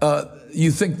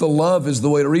you think the love is the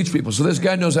way to reach people. So this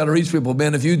guy knows how to reach people.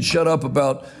 Man, if you'd shut up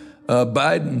about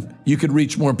Biden, you could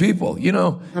reach more people. You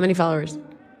know. How many followers?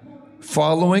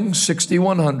 Following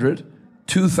 6,100,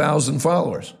 2,000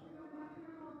 followers.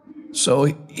 So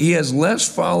he has less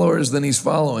followers than he's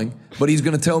following, but he's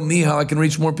going to tell me how I can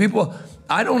reach more people.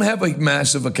 I don't have a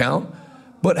massive account,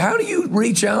 but how do you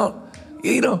reach out?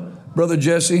 You know, Brother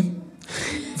Jesse,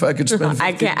 if I could spend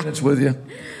 15 minutes with you,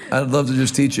 I'd love to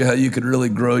just teach you how you could really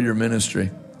grow your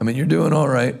ministry. I mean, you're doing all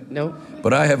right. Nope.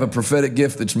 But I have a prophetic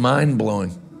gift that's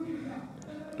mind-blowing.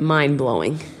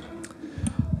 Mind-blowing.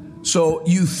 So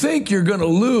you think you're going to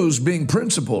lose being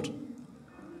principled,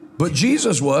 but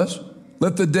Jesus was.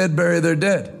 Let the dead bury their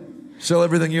dead. Sell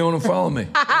everything you own and follow me.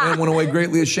 Man went away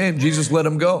greatly ashamed. Jesus let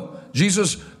him go.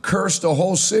 Jesus cursed a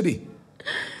whole city.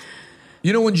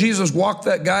 You know when Jesus walked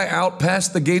that guy out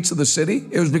past the gates of the city?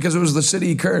 It was because it was the city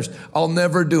he cursed. I'll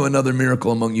never do another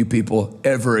miracle among you people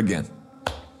ever again.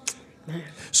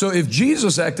 So if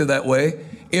Jesus acted that way,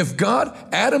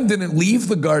 Adam didn't leave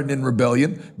the garden in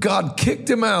rebellion. God kicked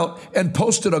him out and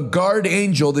posted a guard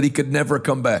angel that he could never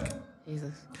come back.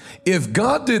 Jesus. If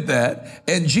God did that,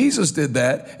 and Jesus did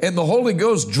that, and the Holy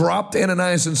Ghost dropped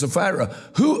Ananias and Sapphira,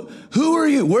 who are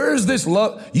you? Where is this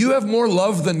love? You have more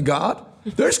love than God?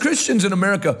 There's Christians in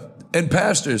America and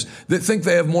pastors that think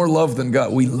they have more love than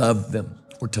God. We love them.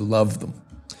 We're to love them.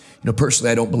 You know,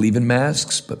 personally, I don't believe in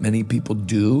masks, but many people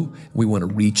do. We want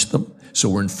to reach them, so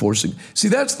we're enforcing. See,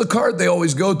 that's the card they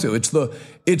always go to. It's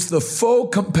the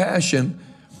faux compassion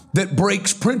that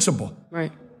breaks principle.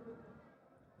 Right.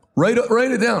 Write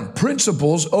it down.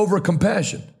 Principles over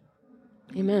compassion.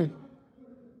 Amen.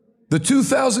 The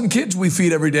 2,000 kids we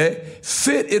feed every day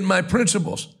fit in my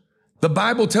principles. The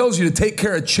Bible tells you to take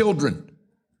care of children.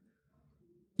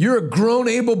 You're a grown,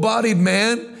 able-bodied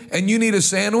man and you need a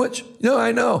sandwich? No,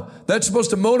 I know. That's supposed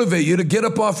to motivate you to get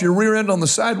up off your rear end on the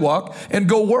sidewalk and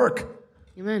go work.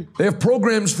 Amen. They have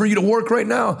programs for you to work right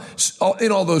now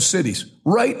in all those cities.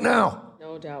 Right now.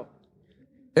 No doubt.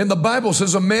 And the Bible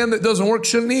says a man that doesn't work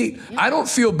shouldn't eat. Yeah. I don't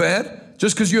feel bad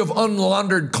just because you have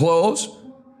unlaundered clothes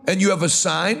and you have a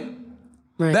sign.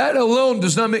 Right. That alone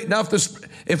does not make... Now,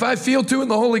 if I feel to in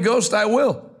the Holy Ghost, I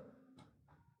will.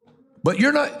 But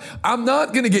I'm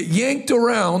not going to get yanked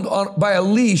around by a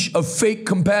leash of fake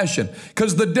compassion.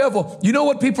 Because the devil... You know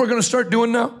what people are going to start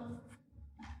doing now?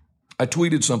 I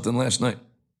tweeted something last night.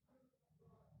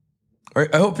 All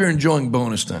right, I hope you're enjoying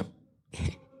bonus time.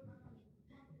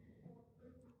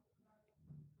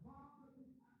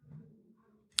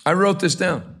 I wrote this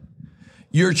down.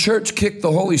 Your church kicked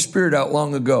the Holy Spirit out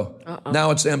long ago.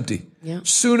 Now it's empty. Yeah.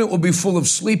 Soon it will be full of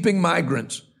sleeping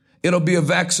migrants. It'll be a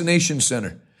vaccination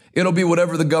center. It'll be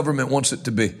whatever the government wants it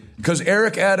to be. Because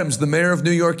Eric Adams, the mayor of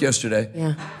New York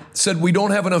yesterday, said we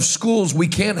don't have enough schools. We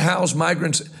can't house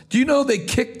migrants. Do you know they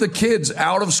kicked the kids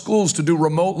out of schools to do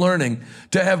remote learning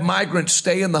to have migrants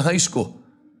stay in the high school?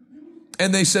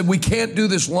 And they said we can't do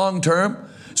this long term.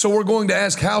 So we're going to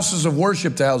ask houses of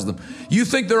worship to house them. You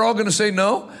think they're all going to say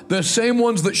no? The same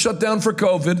ones that shut down for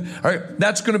COVID, all right,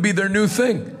 that's going to be their new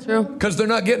thing. True. Because they're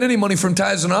not getting any money from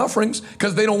tithes and offerings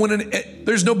because they don't win any,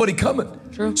 there's nobody coming.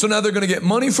 True. So now they're going to get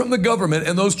money from the government,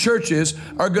 and those churches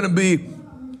are going to be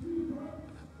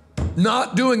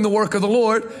not doing the work of the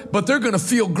Lord, but they're going to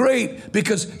feel great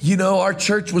because, our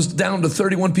church was down to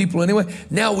 31 people anyway.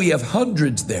 Now we have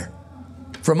hundreds there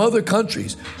from other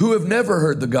countries who have never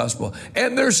heard the gospel,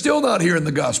 and they're still not hearing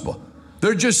the gospel.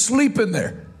 They're just sleeping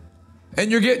there. And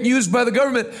you're getting used by the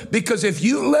government because if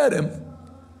you let him,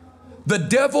 the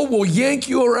devil will yank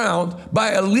you around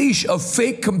by a leash of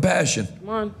fake compassion. Come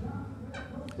on.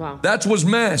 Wow. That was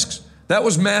masks. That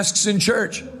was masks in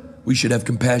church. We should have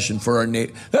compassion for our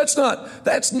neighbor.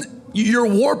 You're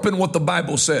warping what the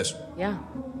Bible says. Yeah.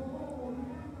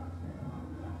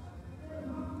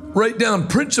 Write down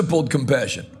principled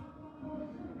compassion.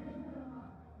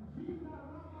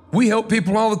 We help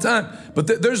people all the time,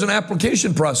 but there's an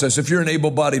application process if you're an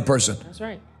able-bodied person. That's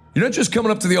right. You're not just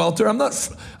coming up to the altar.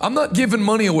 I'm not giving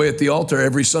money away at the altar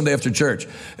every Sunday after church.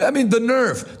 I mean, the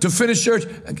nerve to finish church.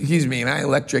 Excuse me, my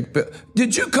electric bill.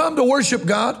 Did you come to worship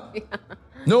God? Yeah.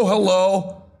 No,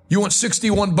 hello. You want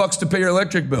 $61 to pay your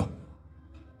electric bill.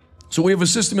 So we have a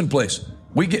system in place.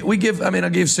 I gave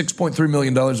 $6.3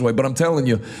 million away, but I'm telling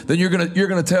you, then you're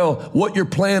gonna tell what your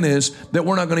plan is that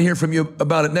we're not gonna hear from you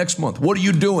about it next month. What are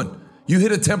you doing? You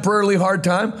hit a temporarily hard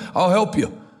time? I'll help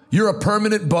you. You're a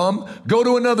permanent bum. Go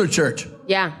to another church.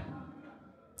 Yeah.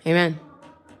 Amen.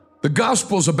 The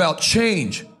gospel's about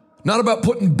change, not about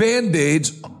putting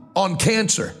Band-Aids on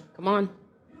cancer. Come on.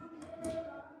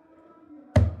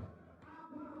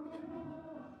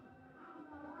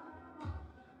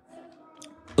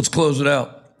 Let's close it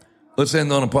out. Let's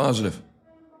end on a positive.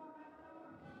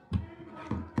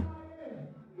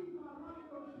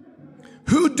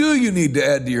 Who do you need to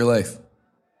add to your life?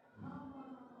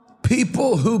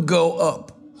 People who go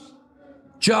up.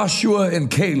 Joshua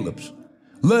and Caleb's.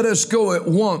 Let us go at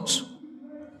once.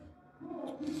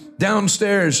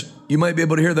 Downstairs, you might be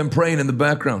able to hear them praying in the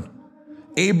background.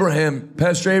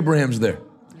 Pastor Abraham's there.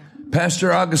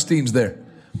 Pastor Augustine's there.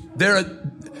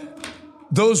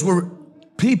 Those were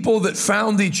people that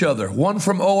found each other. One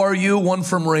from ORU, one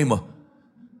from Rhema.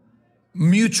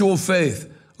 Mutual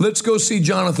faith. Let's go see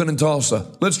Jonathan in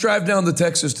Tulsa. Let's drive down to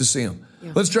Texas to see him.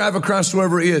 Yeah. Let's drive across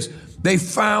wherever he is. They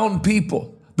found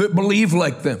people that believe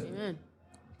like them. Amen.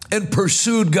 And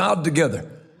pursued God together.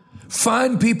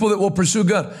 Find people that will pursue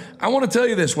God. I want to tell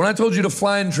you this. When I told you to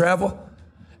fly and travel,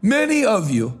 many of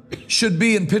you should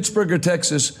be in Pittsburgh or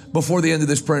Texas before the end of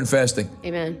this prayer and fasting.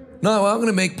 Amen. No, I'm going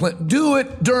to make plans. Do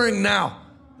it during now.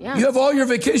 Yeah. You have all your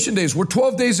vacation days. We're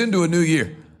 12 days into a new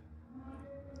year.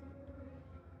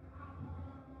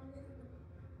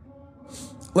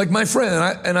 Like my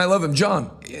friend, and I love him, John,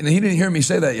 and he didn't hear me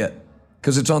say that yet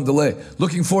because it's on delay.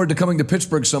 Looking forward to coming to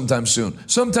Pittsburgh sometime soon.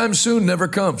 Sometime soon never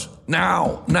comes.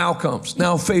 Now comes.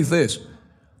 Now faith is.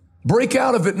 Break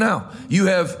out of it now. You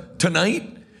have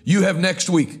tonight, you have next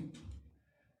week.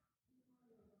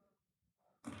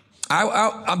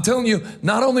 I'm telling you,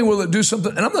 not only will it do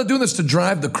something, and I'm not doing this to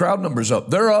drive the crowd numbers up.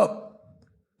 They're up.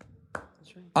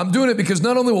 I'm doing it because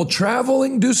not only will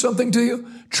traveling do something to you,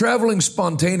 traveling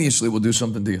spontaneously will do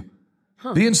something to you.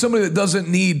 Being somebody that doesn't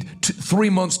need 3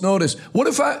 months notice. What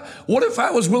if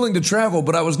I was willing to travel,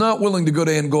 but I was not willing to go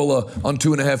to Angola on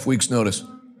 2.5 weeks notice?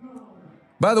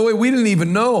 By the way, we didn't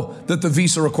even know that the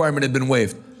visa requirement had been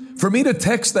waived. For me to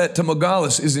text that to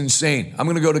Nogales is insane. I'm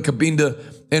going to go to Cabinda,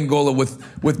 Angola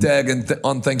with Dag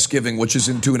on Thanksgiving, which is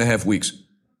in 2.5 weeks.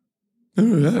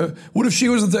 What if she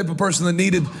was the type of person that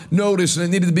needed notice and it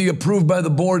needed to be approved by the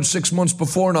board 6 months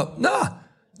before? Nah,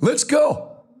 let's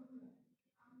go.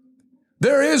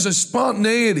 There is a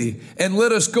spontaneity and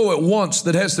let us go at once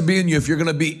that has to be in you if you're going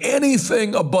to be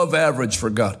anything above average for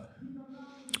God.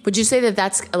 Would you say that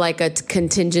that's like a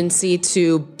contingency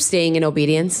to staying in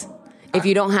obedience? If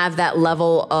you don't have that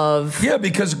level of... Yeah,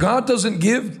 because God doesn't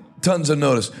give tons of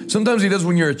notice. Sometimes he does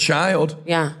when you're a child.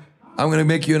 Yeah. I'm going to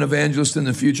make you an evangelist in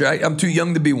the future. I'm too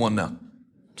young to be one now.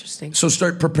 Interesting. So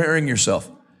start preparing yourself.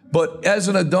 But as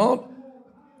an adult,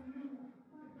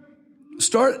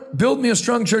 build me a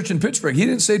strong church in Pittsburgh. He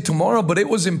didn't say tomorrow, but it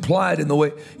was implied in the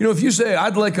way. If you say,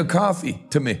 I'd like a coffee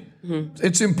to me,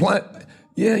 it's implied.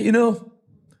 Yeah,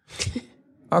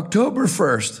 October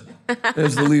 1st.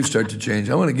 As the leaves start to change,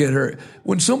 I want to get her.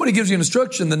 When somebody gives you an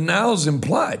instruction, the now's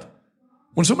implied.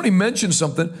 When somebody mentions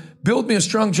something, build me a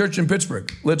strong church in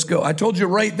Pittsburgh. Let's go. I told you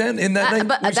right then in that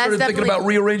night, we started thinking about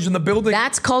rearranging the building.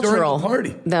 That's cultural. During the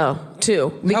party. Though.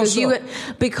 too, because How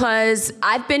so? because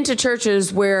I've been to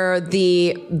churches where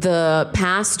the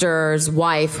pastor's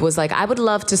wife was like, I would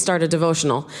love to start a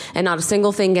devotional, and not a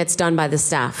single thing gets done by the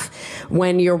staff.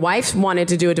 When your wife wanted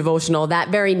to do a devotional, that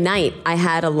very night I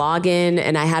had a login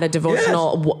and I had a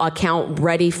devotional account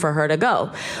ready for her to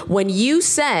go. When you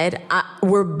said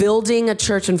we're building a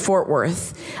church in Fort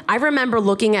Worth, I remember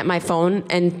looking at my phone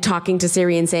and talking to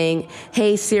Siri and saying,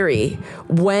 hey Siri,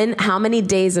 how many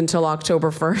days until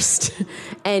October 1st?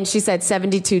 And she said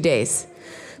 72 days.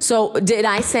 So did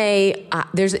I say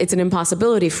it's an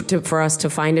impossibility for us to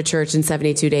find a church in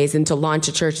 72 days and to launch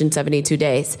a church in 72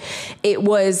 days?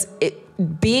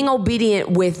 Being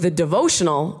obedient with the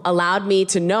devotional allowed me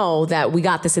to know that we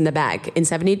got this in the bag. In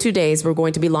 72 days, we're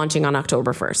going to be launching on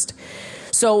October 1st.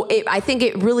 So I think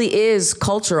it really is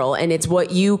cultural, and it's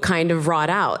what you kind of wrought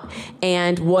out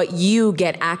and what you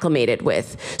get acclimated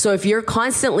with. So if you're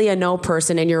constantly a no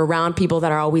person and you're around people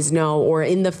that are always no, or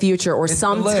in the future, or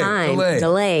sometime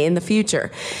delay in the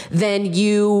future, then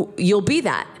you'll be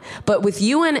that. But with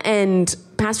you and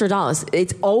Pastor Dallas,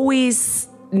 it's always...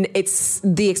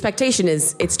 the expectation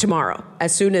is it's tomorrow.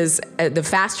 As soon as the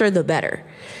faster, the better.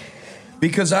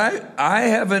 Because I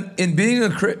haven't, in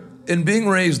being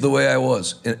raised the way I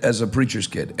was as a preacher's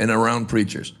kid and around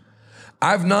preachers,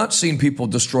 I've not seen people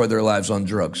destroy their lives on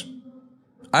drugs.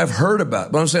 I've heard about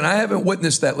it, but I'm saying I haven't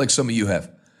witnessed that like some of you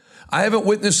have. I haven't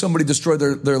witnessed somebody destroy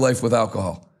their life with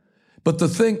alcohol. But the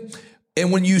thing,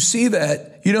 and when you see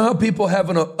that, you know how people have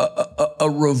a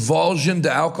revulsion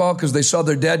to alcohol because they saw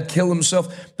their dad kill himself?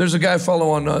 There's a guy I follow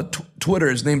on Twitter.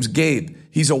 His name's Gabe.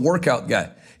 He's a workout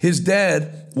guy. His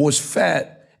dad was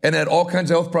fat and had all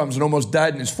kinds of health problems and almost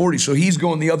died in his 40s. So he's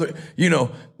going the other,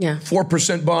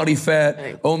 4% body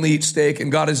fat, only eat steak,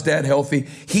 and got his dad healthy.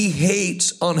 He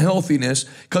hates unhealthiness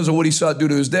because of what he saw it do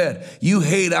to his dad. You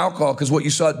hate alcohol because what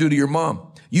you saw it do to your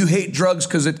mom. You hate drugs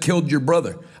because it killed your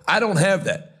brother. I don't have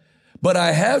that. But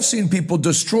I have seen people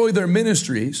destroy their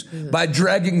ministries by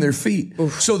dragging their feet.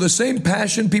 Oof. So the same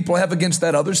passion people have against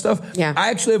that other stuff, I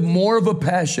actually have more of a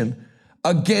passion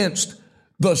against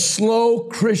the slow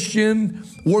Christian,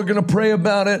 we're going to pray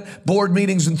about it, board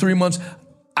meetings in 3 months.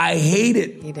 I hate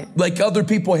it. Like other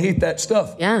people hate that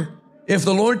stuff. Yeah.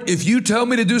 If you tell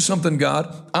me to do something,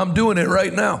 God, I'm doing it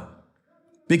right now.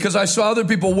 Because I saw other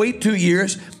people wait 2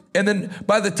 years, and then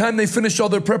by the time they finished all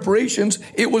their preparations,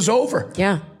 it was over.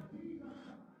 Yeah.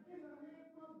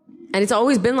 And it's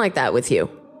always been like that with you,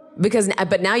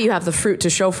 but now you have the fruit to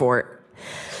show for it.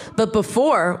 But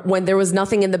before, when there was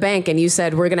nothing in the bank and you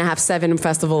said, we're going to have 7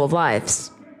 Festival of Lives,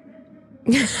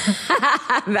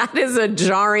 that is a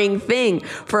jarring thing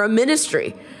for a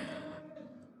ministry.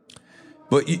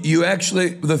 But you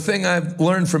actually, the thing I've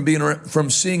learned from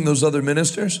seeing those other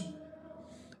ministers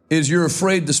is you're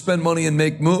afraid to spend money and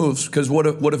make moves because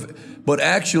but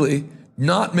actually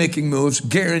not making moves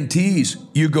guarantees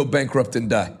you go bankrupt and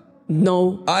die.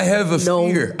 No. I have a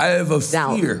fear. I have a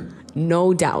fear.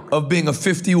 No doubt. Of being a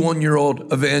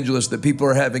 51-year-old evangelist that people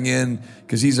are having in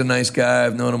because he's a nice guy.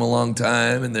 I've known him a long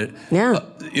time. And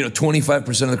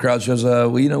 25% of the crowd shows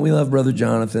up. We love Brother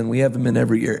Jonathan. We have him in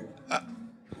every year.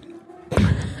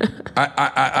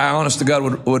 I honest to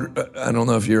God would I don't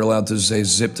know if you're allowed to say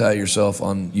zip tie yourself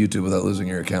on YouTube without losing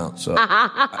your account. So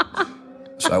I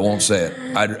won't say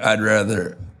it. I'd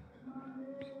rather...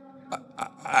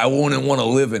 I wouldn't want to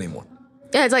live anymore.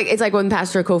 Yeah, it's like when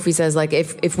Pastor Kofi says, like,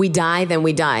 if we die, then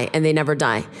we die, and they never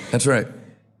die. That's right.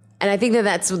 And I think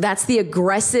that's the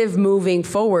aggressive moving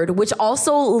forward, which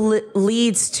also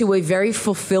leads to a very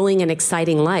fulfilling and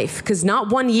exciting life. Because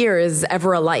not one year is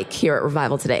ever alike here at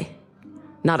Revival Today.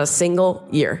 Not a single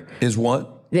year. Is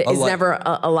what? Is never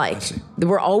alike.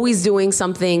 We're always doing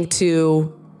something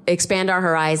to expand our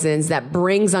horizons that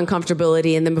brings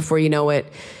uncomfortability, and then before you know it,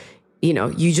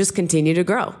 you just continue to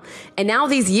grow. And now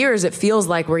these years, it feels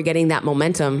like we're getting that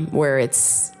momentum where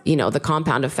it's, the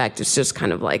compound effect. It's just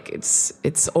kind of like,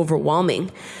 it's overwhelming.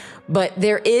 But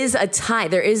there is a tie,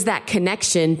 there is that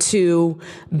connection to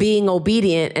being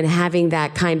obedient and having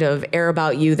that kind of air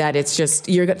about you that it's just,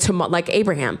 like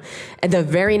Abraham. And the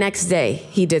very next day,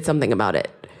 he did something about it.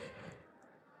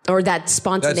 Or that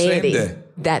spontaneity.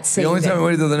 That same day. The only time he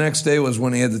waited till the next day was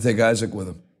when he had to take Isaac with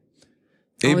him.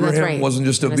 Abraham wasn't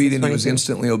just obedient, he was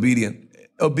instantly obedient.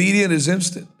 Obedience is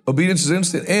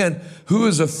instant. And who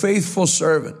is a faithful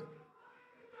servant?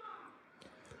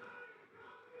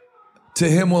 To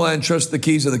him will I entrust the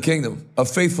keys of the kingdom. A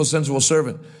faithful, sensible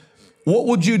servant. What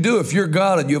would you do if you're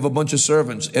God and you have a bunch of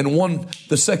servants and one,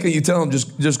 the second you tell him,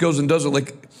 just goes and does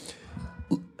it?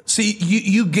 See,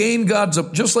 you gain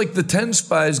just like the 10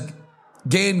 spies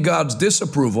gained God's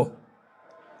disapproval.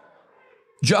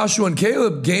 Joshua and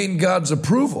Caleb gained God's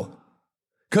approval.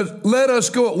 Because let us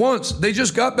go at once. They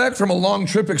just got back from a long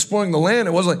trip exploring the land.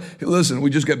 It wasn't like, hey, listen, we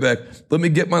just got back. Let me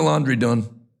get my laundry done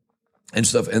and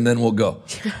stuff, and then we'll go.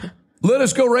 Let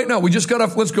us go right now. We just got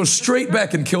off. Let's go straight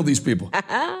back and kill these people.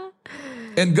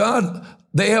 And God,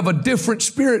 they have a different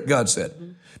spirit, God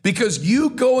said. Because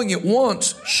you going at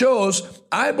once shows,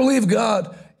 I believe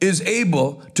God is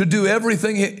able to do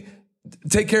everything.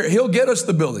 Take care. He'll get us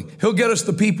the building. He'll get us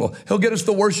the people. He'll get us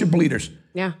the worship leaders.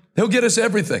 Yeah. He'll get us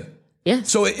everything. Yeah.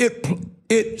 So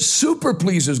it super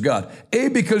pleases God. A,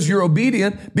 because you're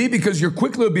obedient. B, because you're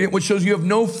quickly obedient, which shows you have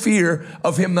no fear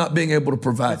of him not being able to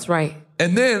provide. That's right.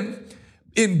 And then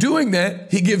in doing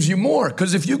that, he gives you more.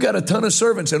 Because if you got a ton of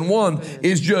servants and one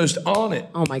is just on it.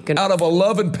 Oh my goodness. Out of a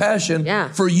love and passion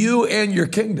for you and your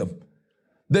kingdom,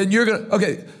 then you're going to,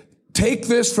 okay, take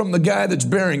this from the guy that's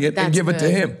bearing it and give it to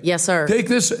him. Yes, sir. Take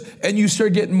this and you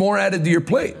start getting more added to your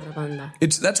plate.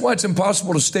 That's why it's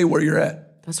impossible to stay where you're at.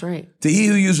 That's right. To he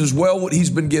who uses well what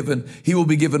he's been given, he will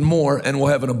be given more and will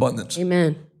have an abundance.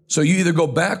 Amen. So you either go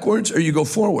backwards or you go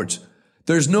forwards.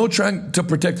 There's no trying to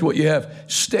protect what you have.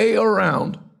 Stay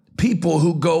around people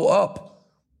who go up.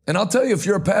 And I'll tell you, if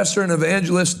you're a pastor and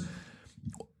evangelist,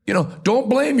 don't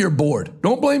blame your board.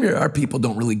 Don't blame our people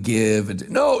don't really give.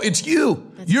 No, it's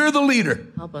you. You're the leader.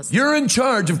 Help us. You're in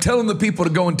charge of telling the people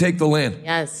to go and take the land.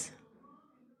 Yes.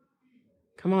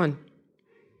 Come on.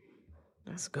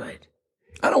 That's good.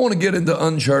 I don't want to get into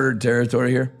uncharted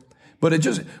territory here, but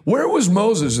where was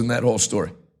Moses in that whole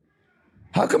story?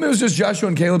 How come it was just Joshua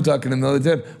and Caleb talking another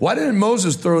time? Why didn't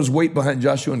Moses throw his weight behind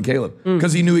Joshua and Caleb?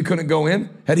 Because he knew he couldn't go in?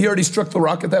 Had he already struck the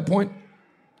rock at that point?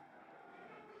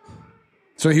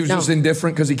 So he was just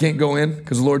indifferent because he can't go in?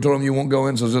 Because the Lord told him you won't go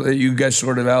in, so you guys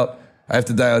sort it out. I have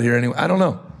to die out here anyway. I don't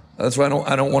know. That's why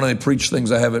I don't want to preach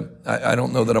things I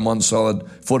don't know that I'm on solid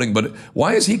footing. But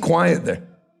why is he quiet there?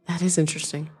 That is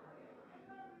interesting.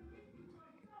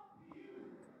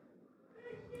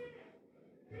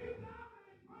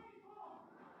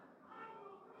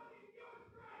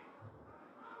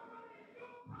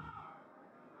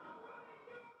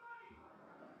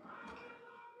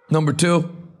 Number 2,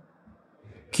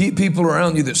 keep people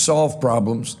around you that solve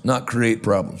problems, not create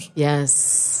problems.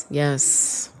 Yes.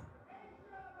 Yes.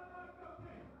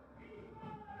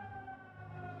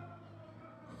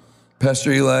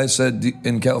 Pastor Eli said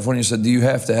in California, do you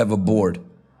have to have a board?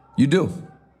 You do.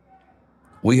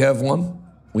 We have one.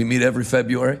 We meet every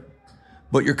February.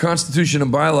 But your constitution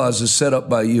and bylaws is set up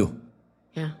by you.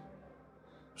 Yeah.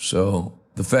 So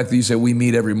the fact that you say we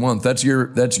meet every month, that's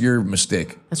your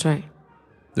mistake. That's right.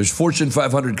 There's Fortune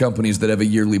 500 companies that have a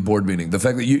yearly board meeting. The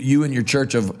fact that you and your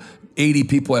church of 80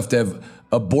 people have to have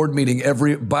a board meeting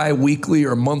every bi-weekly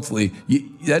or monthly,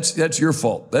 that's your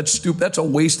fault. That's stupid. That's a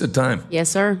waste of time. Yes,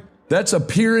 sir. That's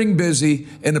appearing busy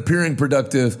and appearing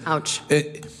productive. Ouch.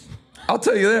 I'll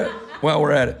tell you that while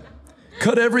we're at it.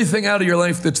 Cut everything out of your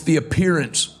life that's the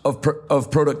appearance of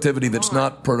productivity that's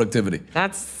not productivity.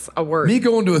 That's a word. Me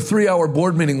going to a 3-hour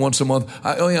board meeting once a month.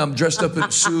 I'm dressed up in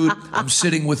a suit. I'm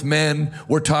sitting with men.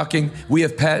 We're talking. We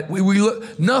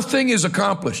have nothing is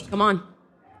accomplished. Come on.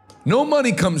 No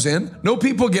money comes in. No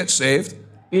people get saved.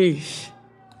 Eesh.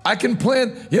 I can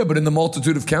plan. Yeah, but in the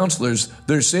multitude of counselors,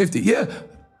 there's safety. Yeah.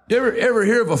 You ever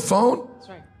hear of a phone? That's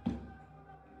right.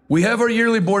 We have our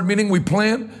yearly board meeting. We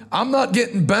plan. I'm not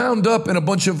getting bound up in a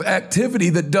bunch of activity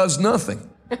that does nothing.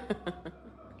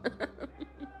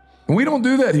 And we don't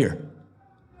do that here.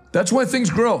 That's why things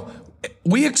grow.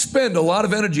 We expend a lot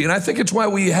of energy, and I think it's why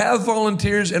we have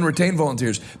volunteers and retain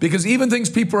volunteers, because even things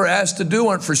people are asked to do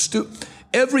aren't for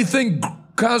everything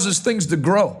causes things to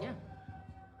grow. Yeah.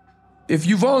 If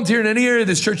you volunteer in any area of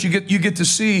this church, you get to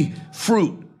see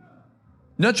fruit,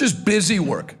 not just busy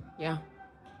work. Yeah.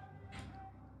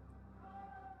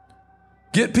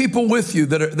 Get people with you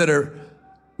that are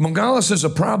Mongales is a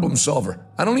problem solver.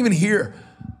 I don't even hear.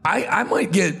 I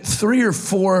might get 3 or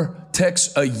 4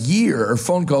 texts a year or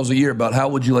phone calls a year about how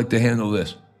would you like to handle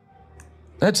this.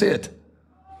 That's it.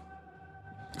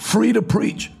 Free to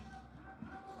preach.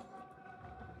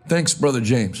 Thanks, Brother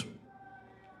James.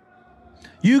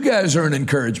 You guys are an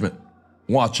encouragement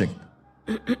watching.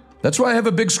 That's why I have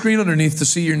a big screen underneath to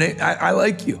see your name. I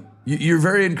like you. You're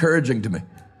very encouraging to me.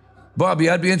 Bobby,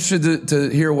 I'd be interested to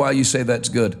hear why you say that's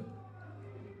good.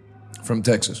 From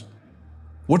Texas.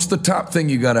 What's the top thing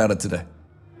you got out of today?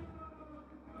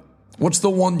 What's the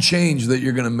one change that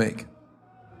you're going to make?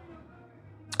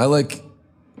 I like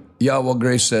Yahweh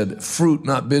Grace said, fruit,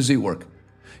 not busy work.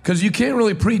 Because you can't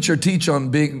really preach or teach on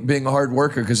being a hard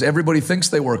worker because everybody thinks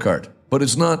they work hard. But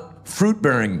it's not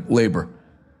fruit-bearing labor.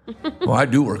 Well, I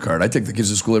do work hard. I take the kids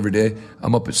to school every day.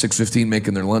 I'm up at 6:15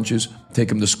 making their lunches, take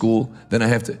them to school. Then I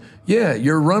have to, yeah,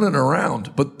 you're running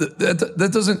around. But that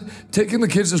doesn't, taking the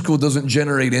kids to school doesn't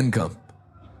generate income.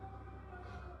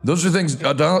 Those are things,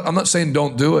 I'm not saying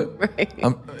don't do it.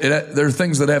 Right. There are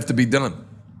things that have to be done.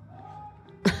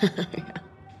 Yeah.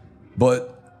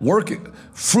 But working,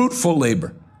 fruitful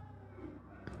labor.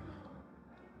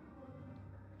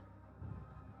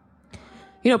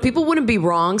 You know, people wouldn't be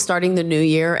wrong starting the new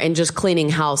year and just cleaning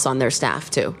house on their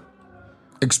staff too.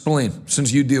 Explain,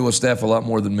 since you deal with staff a lot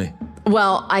more than me.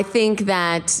 Well, I think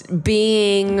that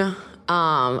being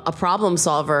a problem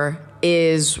solver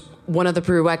is one of the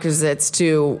prerequisites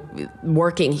to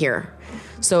working here.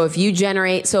 So if you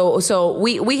generate, so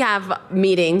we have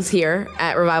meetings here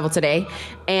at Revival Today,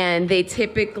 and they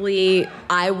typically,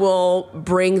 I will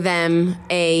bring them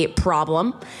a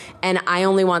problem, and I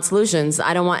only want solutions.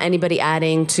 I don't want anybody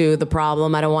adding to the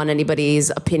problem. I don't want anybody's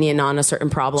opinion on a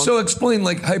certain problem. So explain,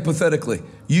 like, hypothetically.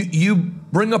 You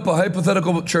bring up a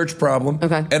hypothetical church problem,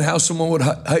 okay, and how someone would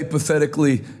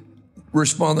hypothetically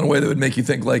respond in a way that would make you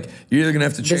think, like, you're either going to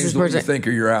have to change the way you think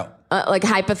or you're out. Like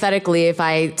hypothetically, if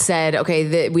I said,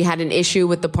 okay, we had an issue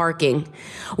with the parking.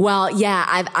 Well, yeah,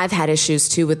 I've had issues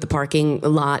too with the parking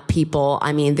lot people.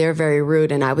 I mean, they're very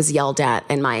rude, and I was yelled at,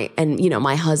 and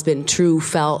my husband True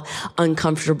felt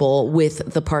uncomfortable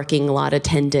with the parking lot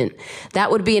attendant.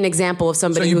 That would be an example of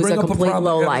somebody who's a complete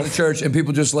low life. In the church, and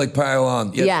people just like pile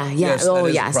on. Yes, yes,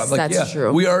 that's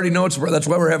true. We already know that's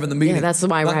why we're having the meeting. Yeah, that's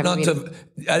why we're having the meeting.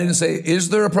 I didn't say, is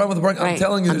there a problem with the parking? Right. I'm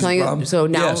telling you there's a problem. So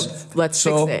now let's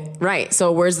fix it. Right.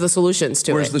 So where's the solutions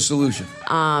to it? Where's the solution?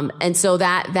 And so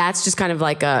that's just kind of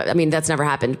like that's never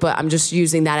happened, but I'm just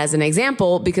using that as an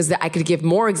example because I could give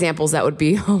more examples that would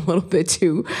be a little bit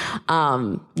too,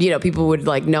 people would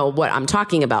like know what I'm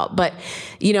talking about. But,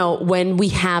 when we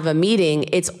have a meeting,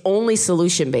 it's only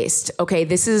solution based. Okay.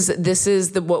 This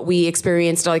is what we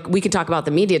experienced. Like we can talk about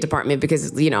the media department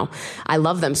because, I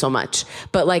love them so much,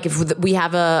 but like if we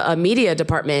have a media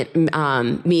department,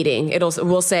 meeting,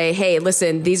 we'll say, hey,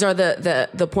 listen, these are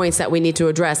the points that we need to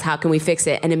address. How can we fix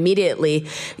it? And immediately,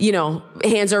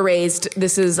 hands are raised.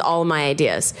 This is all my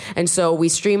ideas. And so we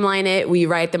streamline it. We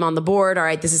write them on the board. All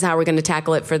right, this is how we're going to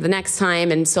tackle it for the next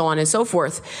time, and so on and so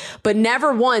forth. But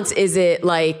never once is it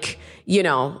like,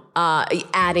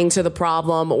 adding to the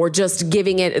problem or just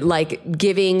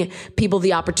giving people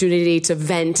the opportunity to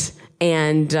vent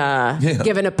and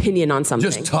give an opinion on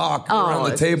something. Just talk around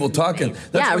the table, talking.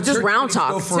 That's just round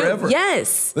talk. Go forever. Too.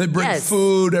 Yes. They bring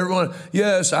food, everyone.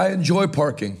 Yes, I enjoy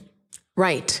parking.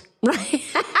 Right.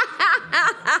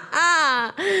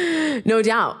 No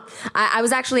doubt. I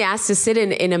was actually asked to sit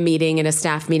in a meeting, in a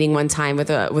staff meeting one time with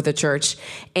a church,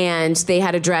 and they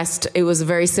had addressed, it was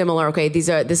very similar. Okay, this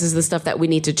is the stuff that we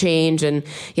need to change and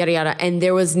yada, yada. And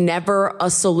there was never a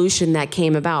solution that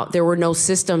came about. There were no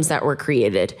systems that were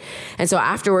created. And so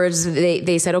afterwards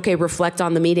they said, okay, reflect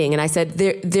on the meeting. And I said,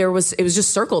 it was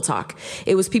just circle talk.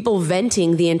 It was people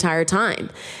venting the entire time.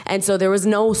 And so there was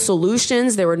no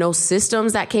solutions. There were no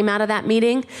systems that came out of that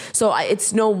meeting. So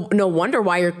it's no wonder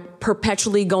why you're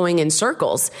perpetually going in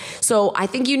circles. So I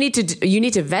think you need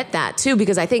to vet that too,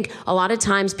 because I think a lot of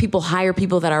times people hire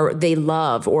people that they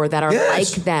love or that are like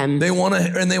them. They want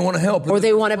to help, or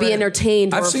they want to be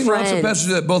entertained. I've seen lots of pastors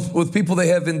that both with people they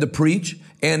have in to preach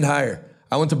and hire.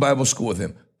 I went to Bible school with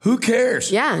him. Who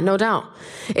cares? Yeah, no doubt.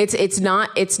 It's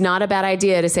not a bad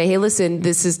idea to say, hey, listen,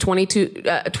 this is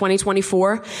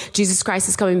 2024. Jesus Christ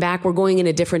is coming back. We're going in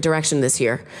a different direction this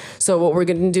year. So what we're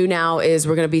going to do now is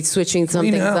we're going to be switching some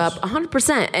things up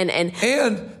 100%.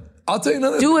 And I'll tell you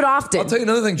another do it often. I'll tell you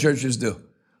another thing churches do.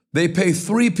 They pay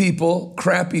 3 people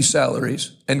crappy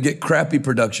salaries and get crappy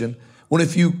production. When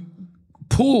if you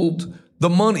pooled the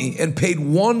money and paid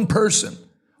one person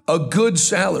a good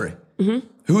salary,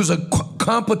 who's a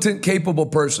competent, capable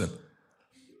person,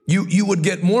 you would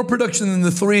get more production than the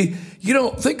 3.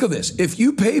 Think of this. If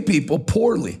you pay people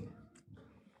poorly,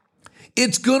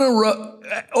 it's going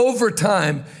to, over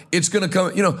time, it's going to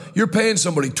come, you're paying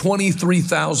somebody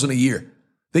 $23,000 a year.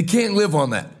 They can't live on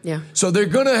that. Yeah. So they're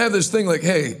going to have this thing like,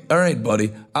 hey, all right,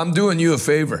 buddy, I'm doing you a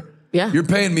favor. Yeah. You're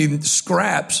paying me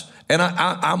scraps and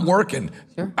I'm working.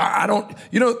 Sure. I don't,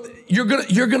 you're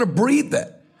going to breed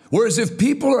that. Whereas if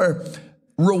people are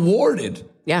rewarded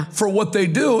for what they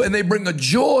do and they bring a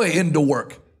joy into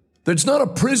work, it's not a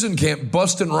prison camp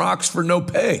busting rocks for no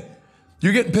pay.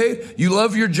 You're getting paid. You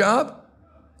love your job.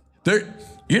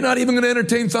 You're not even going to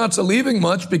entertain thoughts of leaving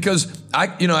much because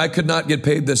I could not get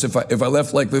paid this if I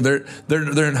left. Like they're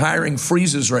in hiring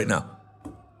freezes right now.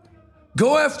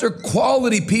 Go after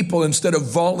quality people instead of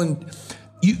volunteers.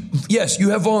 Yes, you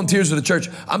have volunteers at the church.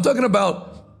 I'm talking about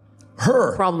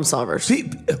her. Problem solvers.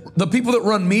 The people that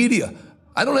run media.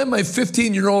 I don't have my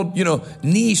 15-year-old,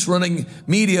 niece running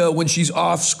media when she's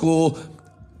off school.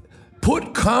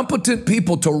 Put competent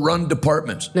people to run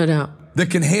departments. No doubt. That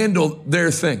can handle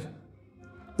their thing.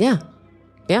 Yeah.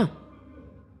 Yeah.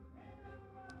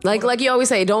 Like you always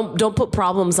say, don't put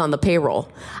problems on the payroll.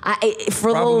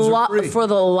 For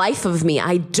the life of me,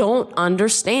 I don't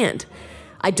understand.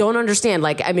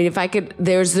 Like, I mean, if I could,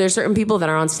 there's certain people that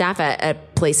are on staff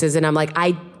at places, and I'm like,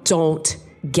 I don't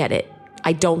get it.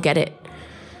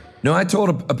 No, I told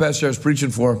a pastor I was preaching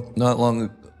for not long,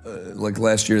 like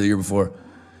last year, or the year before.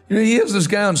 He has this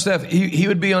guy on staff. He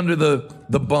would be under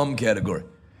the bum category.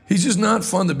 He's just not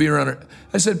fun to be around.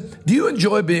 I said, do you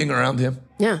enjoy being around him?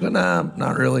 Yeah. Said, nah,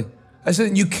 not really. I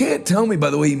said, you can't tell me by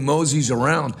the way he moseys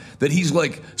around that he's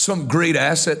like some great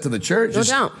asset to the church. No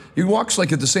doubt. He walks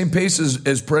like at the same pace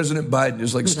as President Biden,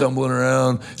 just like stumbling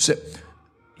around.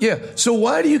 So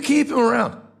why do you keep him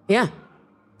around? Yeah.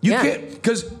 You can't,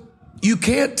 because you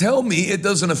can't tell me it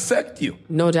doesn't affect you.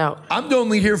 No doubt. I'm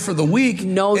only here for the week.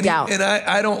 No doubt. And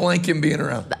I don't like him being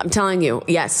around. I'm telling you,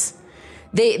 yes.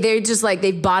 They're just like,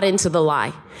 they've bought into the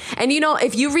lie. And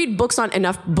if you read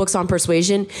enough books on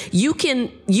persuasion, you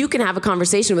can have a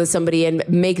conversation with somebody and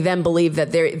make them believe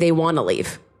that they want to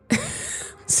leave.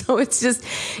 So it's just,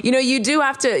 you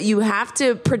have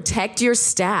to protect your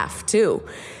staff too.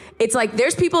 It's like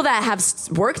there's people that have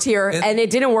worked here and it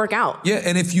didn't work out. Yeah,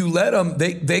 and if you let them,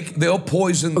 they'll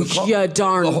poison the culture. Yeah,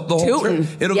 darn the whole church.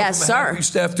 It'll yes, go from a sir. happy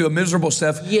staff to a miserable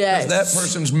staff. Yes. That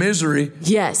person's misery.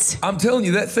 Yes. I'm telling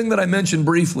you, that thing that I mentioned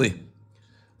briefly,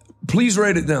 please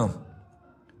write it down.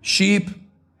 Sheep.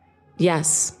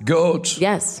 Yes. Goats.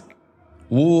 Yes.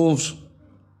 Wolves.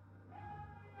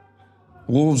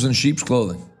 Wolves in sheep's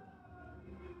clothing.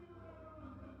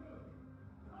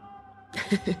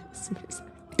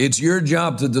 It's your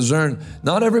job to discern.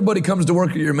 Not everybody comes to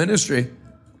work at your ministry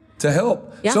to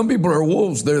help. Yeah. Some people are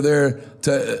wolves. They're there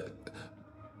to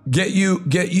get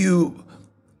you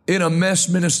in a mess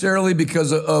ministerially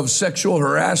because of sexual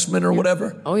harassment or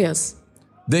whatever. Oh, yes.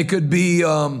 They could be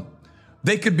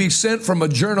sent from a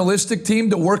journalistic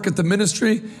team to work at the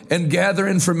ministry and gather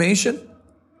information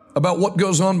about what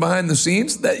goes on behind the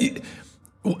scenes.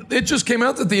 It just came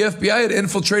out that the FBI had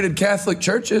infiltrated Catholic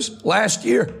churches last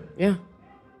year. Yeah.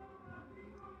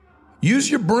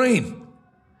 Use your brain.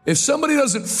 If somebody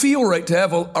doesn't feel right to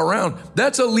have around,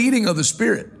 that's a leading of the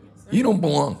Spirit. You don't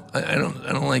belong. I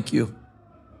don't like you.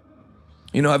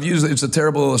 I've used it's a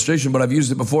terrible illustration, but I've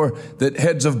used it before that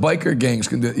heads of biker gangs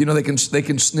can do it. They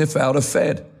can sniff out a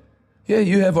Fed. Yeah,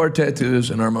 you have our tattoos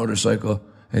and our motorcycle,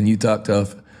 and you talk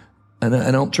tough. And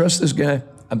I don't trust this guy.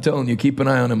 I'm telling you, keep an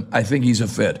eye on him. I think he's a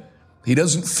Fed. He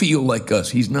doesn't feel like us.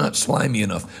 He's not slimy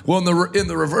enough. Well, in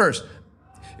the reverse,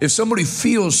 if somebody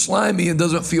feels slimy and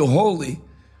doesn't feel holy,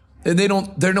 then they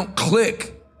don't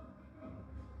click.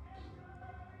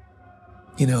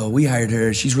 We hired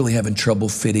her. She's really having trouble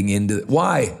fitting into it.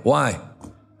 Why?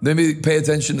 Maybe pay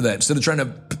attention to that. Instead of trying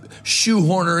to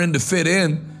shoehorn her in to fit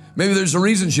in, maybe there's a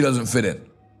reason she doesn't fit in.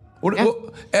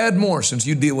 Add more since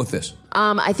you deal with this.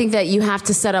 I think that you have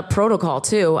to set up protocol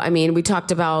too. I mean, we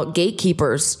talked about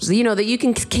gatekeepers, that you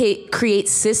can create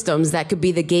systems that could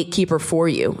be the gatekeeper for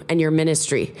you and your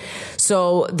ministry.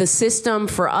 So the system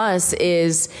for us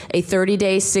is a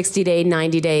 30-day, 60-day,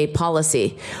 90-day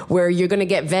policy where you're going to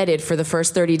get vetted for the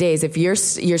first 30 days. If you're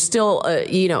still,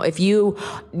 if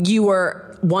you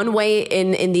were one way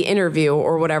in the interview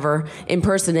or whatever in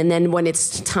person, and then when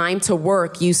it's time to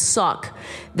work, you suck.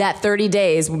 That 30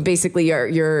 days, basically,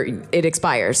 it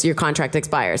expires. Your contract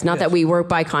expires. Not that we work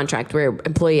by contract; we're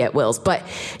employee at wills. But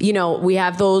we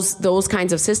have those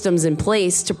kinds of systems in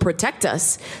place to protect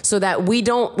us, so that we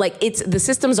don't the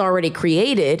system's already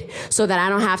created, so that I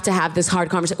don't have to have this hard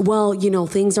conversation. Well,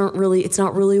 things aren't really. It's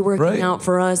not really working out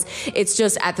for us. It's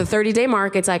just at the 30-day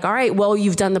mark. It's like, all right, well,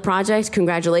 you've done the project.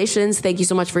 Congratulations. Thank you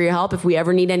so much for your help. If we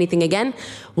ever need anything again,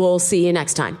 we'll see you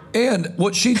next time. And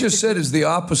what she just said is the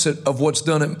opposite of what's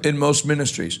done in most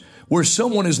ministries, where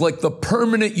someone is like the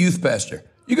permanent youth pastor.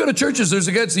 You go to churches, there's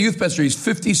a guy that's the youth pastor. He's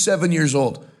 57 years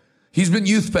old. He's been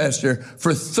youth pastor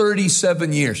for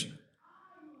 37 years.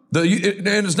 And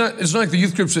it's not like the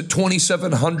youth group's at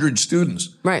 2,700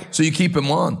 students. Right. So you keep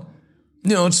him on.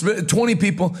 It's 20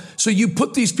 people. So you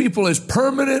put these people as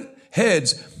permanent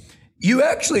heads.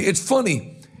 It's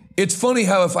funny. It's funny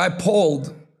how if I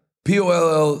polled,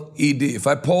 P-O-L-L-E-D, if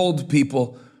I polled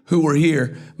people who were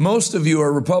here, most of you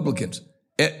are Republicans.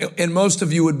 And most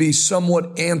of you would be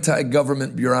somewhat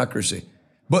anti-government bureaucracy.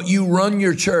 But you run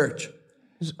your church.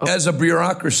 as a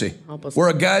bureaucracy where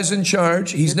a guy's in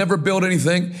charge. He's never built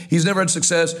anything. He's never had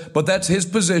success, but that's his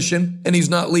position and he's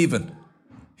not leaving.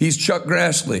 He's Chuck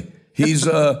Grassley. He's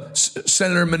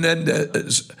Senator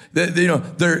Menendez. They've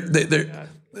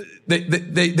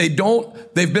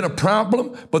been a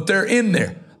problem, but they're in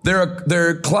there.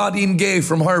 They're Claudine Gay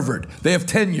from Harvard. They have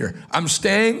tenure. I'm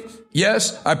staying.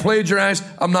 Yes, I plagiarized.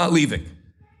 I'm not leaving.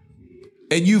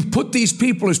 And you've put these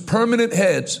people as permanent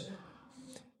heads.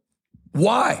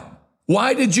 Why?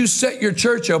 Why did you set your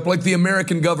church up like the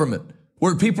American government,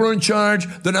 where people are in charge,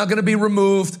 they're not going to be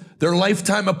removed, they're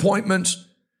lifetime appointments,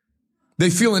 they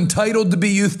feel entitled to be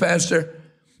youth pastor?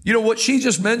 You know what she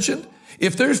just mentioned?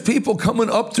 If there's people coming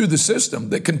up through the system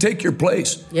that can take your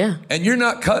place, and you're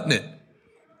not cutting it,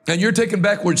 and you're taking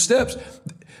backward steps,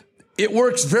 it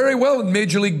works very well in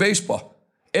Major League Baseball.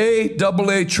 A,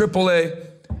 AA, AAA,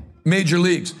 major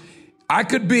leagues. I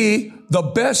could be the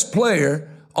best player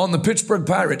on the Pittsburgh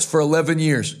Pirates for 11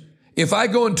 years. If I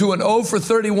go into an 0 for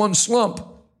 31 slump,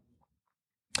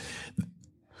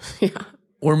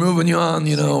 we're moving you on,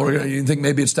 you think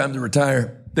maybe it's time to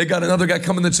retire. They got another guy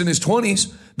coming that's in his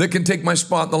 20s that can take my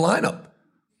spot in the lineup.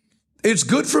 It's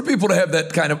good for people to have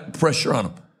that kind of pressure on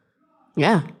them.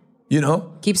 Yeah.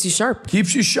 Keeps you sharp.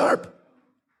 Keeps you sharp.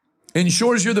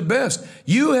 Ensures you're the best.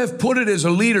 You have put it as a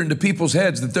leader into people's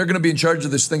heads that they're going to be in charge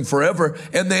of this thing forever,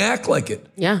 and they act like it.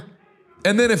 Yeah.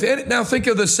 And then now think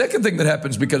of the second thing that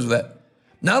happens because of that.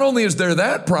 Not only is there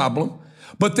that problem,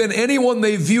 but then anyone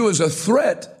they view as a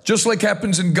threat, just like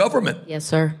happens in government. Yes,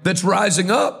 sir. That's rising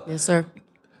up. Yes, sir.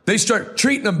 They start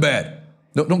treating them bad.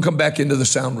 No, don't come back into the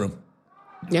sound room.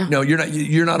 Yeah. No,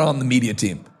 you're not on the media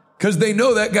team. Because they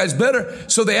know that guy's better.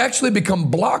 So they actually become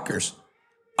blockers.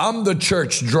 I'm the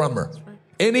church drummer.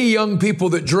 Any young people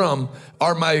that drum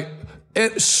are my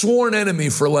sworn enemy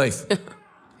for life.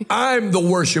 I'm the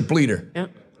worship leader. Yep.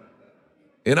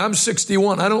 And I'm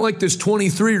 61. I don't like this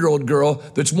 23-year-old girl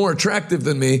that's more attractive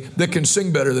than me that can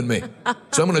sing better than me.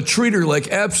 So I'm going to treat her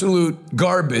like absolute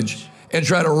garbage and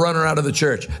try to run her out of the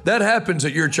church. That happens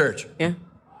at your church. Yeah.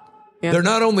 Yeah. They're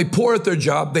not only poor at their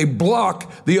job, they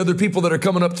block the other people that are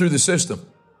coming up through the system.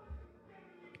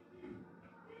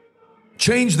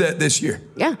 Change that this year.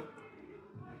 Yeah.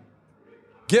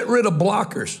 Get rid of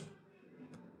blockers.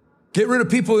 Get rid of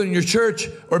people in your church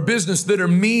or business that are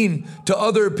mean to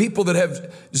other people that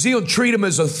have zeal. Treat them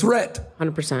as a threat.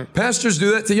 100%. Pastors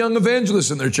do that to young evangelists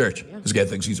in their church. Yeah. This guy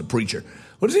thinks he's a preacher.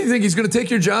 What does he think? He's going to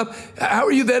take your job? How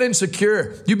are you that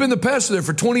insecure? You've been the pastor there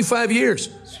for 25 years.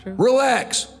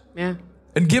 Relax. Yeah.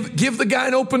 And give the guy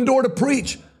an open door to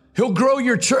preach. He'll grow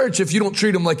your church if you don't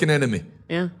treat him like an enemy.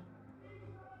 Yeah.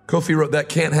 Kofi wrote, that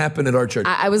can't happen at our church.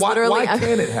 Why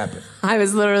can't it happen? I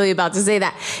was literally about to say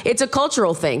that. It's a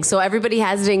cultural thing. So everybody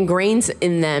has it ingrained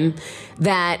in them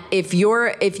that if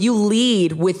you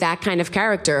lead with that kind of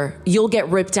character, you'll get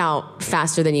ripped out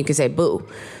faster than you can say boo.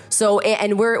 So,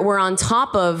 and we're on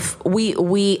top of,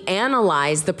 we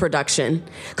analyze the production,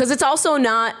 because it's also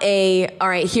not all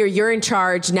right, here, you're in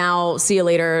charge, now see you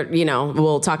later,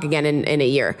 we'll talk again in a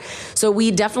year. So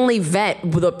we definitely vet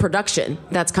the production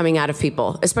that's coming out of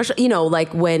people, especially,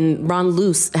 like when Ron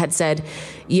Luce had said,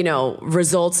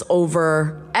 results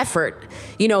over effort.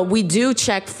 We do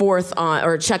check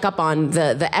up on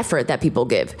the effort that people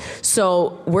give.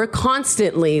 So we're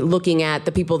constantly looking at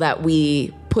the people that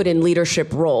we put in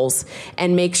leadership roles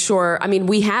and make sure,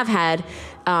 we have had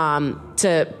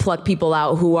to pluck people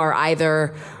out who are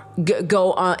either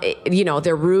go on,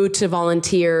 they're rude to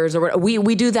volunteers, or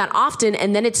we do that often,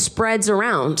 and then it spreads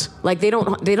around. Like they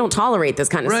don't tolerate this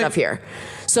kind of stuff here.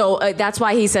 So that's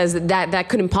why he says that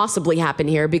couldn't possibly happen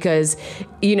here, because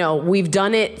we've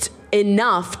done it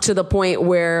enough to the point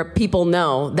where people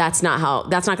know that's not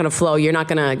going to flow. You're not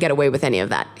going to get away with any of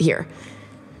that here.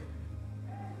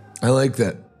 I like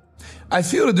that. I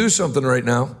feel to do something right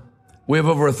now. We have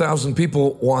over 1,000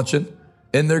 people watching,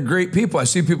 and they're great people. I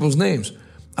see people's names.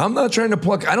 I'm not trying to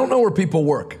pluck. I don't know where people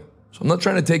work. So I'm not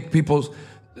trying to take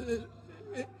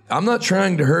I'm not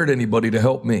trying to hurt anybody to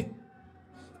help me.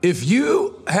 If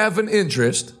you have an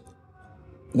interest,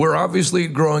 we're obviously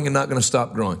growing and not going to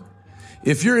stop growing.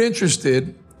 If you're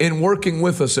interested in working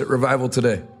with us at Revival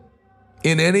Today,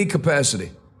 in any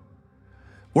capacity,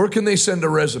 where can they send a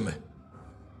resume?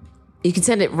 You can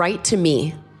send it right to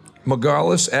me.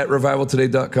 Magalis at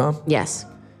revivaltoday.com? Yes.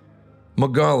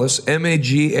 Magalis,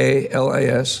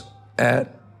 Magalis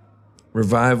at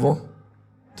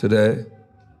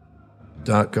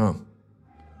revivaltoday.com.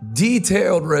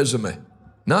 Detailed resume,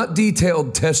 not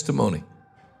detailed testimony.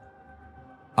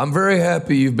 I'm very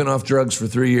happy you've been off drugs for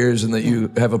 3 years and that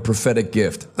you have a prophetic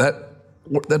gift.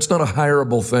 That's not a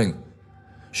hireable thing.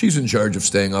 She's in charge of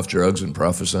staying off drugs and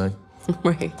prophesying.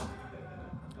 Right.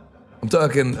 I'm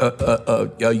talking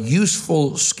a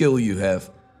useful skill you have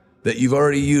that you've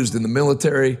already used in the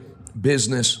military,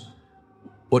 business,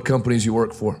 what companies you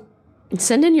work for.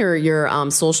 Send in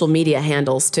your social media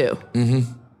handles too.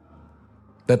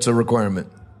 That's a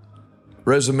requirement.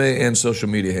 Resume and social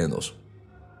media handles.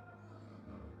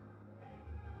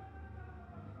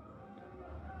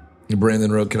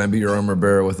 Brandon wrote, can I be your armor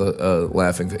bearer with a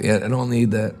laughing face? Yeah, I don't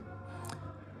need that.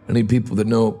 I need people that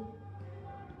know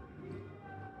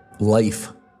life.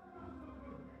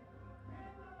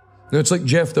 No, it's like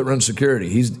Jeff that runs security.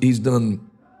 He's done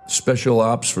special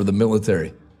ops for the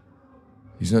military.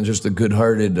 He's not just a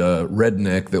good-hearted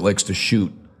redneck that likes to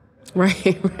shoot.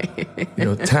 Right.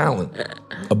 Talent,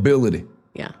 ability,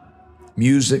 Yeah.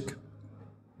 music.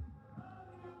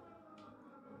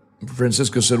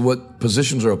 Francisco said, what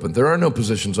positions are open? There are no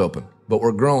positions open, but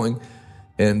we're growing.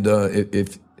 And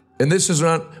and this is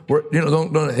not, don't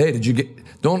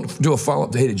do a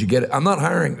follow-up to, hey, did you get it? I'm not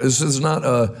hiring. This is not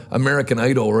American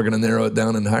Idol. We're going to narrow it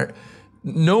down and hire.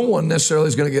 No one necessarily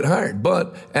is going to get hired.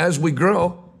 But as we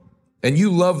grow, and you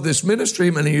love this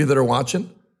ministry, many of you that are watching,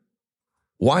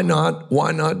 why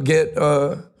not get,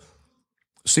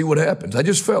 see what happens? I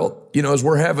just felt, as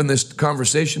we're having this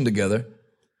conversation together,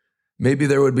 maybe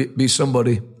there would be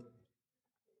somebody.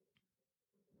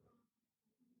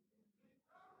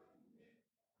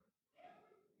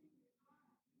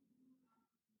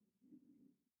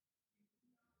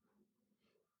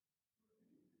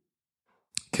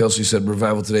 Kelsey said,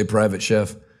 revival today, private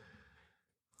chef.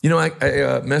 I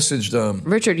messaged...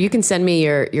 Richard, you can send me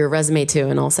your resume too,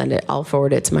 and I'll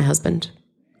forward it to my husband.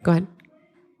 Go ahead.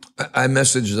 I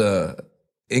messaged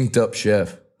Inked Up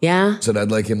Chef. Yeah? Said I'd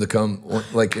like him to come,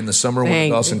 like in the summer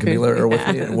when Dawson and Camila are with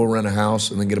me, and we'll rent a house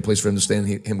and then get a place for him to stay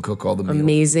and him cook all the meals.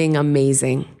 Amazing.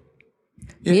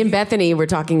 Yeah, me and Bethany were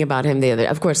talking about him the other day.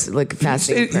 Of course, like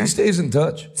fasting. He stays in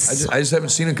touch. I just haven't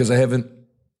seen him because I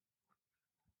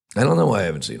don't know why I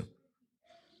haven't seen him.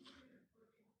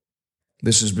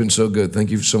 This has been so good.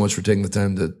 Thank you so much for taking the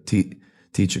time to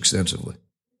teach extensively.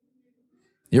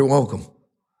 You're welcome.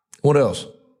 What else?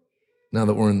 Now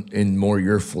that we're in more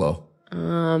your flow.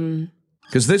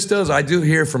 Because I do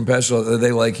hear from pastors that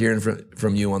they like hearing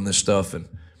from you on this stuff. And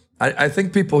I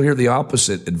think people hear the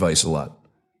opposite advice a lot.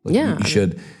 Like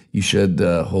you should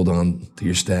hold on to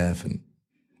your staff and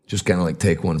just kind of like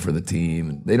take one for the team.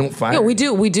 And they don't fire. No, we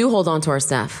do hold on to our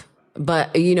staff.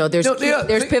 But,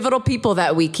 there's pivotal people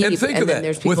that we keep. And think of that.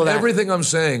 There's people with everything I'm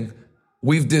saying,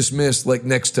 we've dismissed like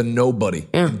next to nobody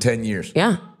in 10 years.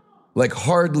 Yeah. Like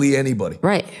hardly anybody.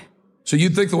 Right. So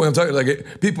you'd think the way I'm talking,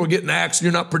 like people are getting axed,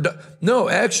 you're not productive. No,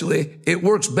 actually, it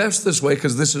works best this way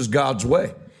because this is God's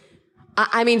way.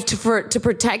 I mean, to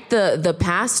protect the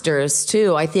pastors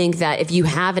too, I think that if you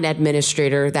have an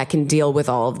administrator that can deal with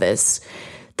all of this,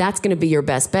 that's going to be your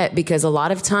best bet, because a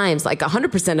lot of times, like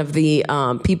 100% of the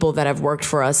people that have worked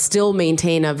for us still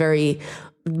maintain a very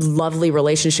lovely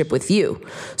relationship with you.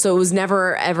 So it was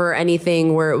never, ever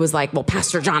anything where it was like, well,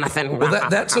 Pastor Jonathan. Well,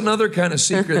 that's another kind of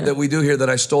secret that we do here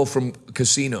that I stole from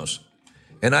casinos.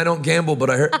 And I don't gamble, but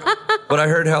I heard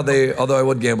how although I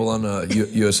would gamble on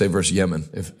USA versus Yemen,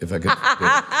 if I could.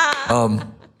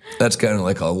 That's kind of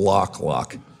like a lock.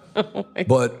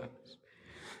 But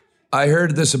I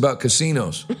heard this about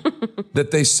casinos,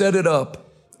 that they set it up,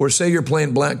 or say you're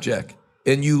playing blackjack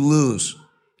and you lose.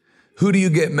 Who do you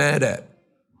get mad at?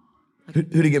 Who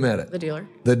do you get mad at? The dealer.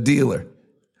 The dealer.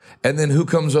 And then who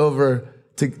comes over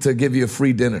to give you a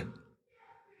free dinner?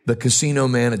 The casino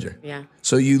manager. Yeah.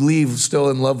 So you leave still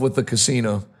in love with the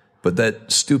casino, but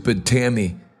that stupid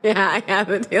Tammy. Yeah, I have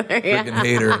the dealer. Freaking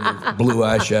hater and her blue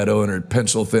eyeshadow and her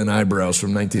pencil thin eyebrows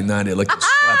from 1990. I'd like to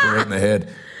slap her right in the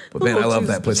head. But man, I love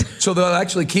that place. So they'll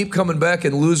actually keep coming back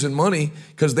and losing money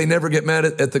because they never get mad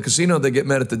at the casino. They get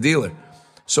mad at the dealer.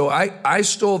 So I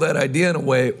stole that idea in a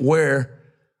way where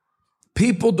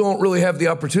people don't really have the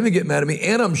opportunity to get mad at me,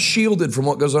 and I'm shielded from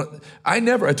what goes on. I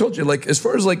told you, like, as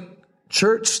far as like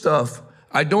church stuff,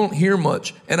 I don't hear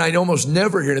much, and I almost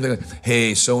never hear anything like,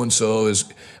 hey, so-and-so is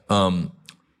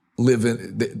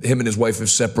living, him and his wife have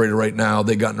separated right now.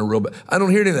 They got in a real bad. I don't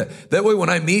hear any of that. That way, when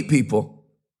I meet people,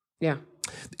 yeah.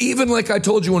 Even like I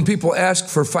told you, when people ask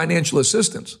for financial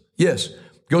assistance, yes,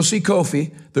 go see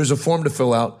Kofi. There's a form to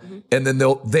fill out, and then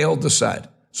they'll decide.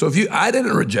 So I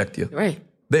didn't reject you. Right.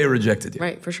 They rejected you.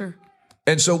 Right, for sure.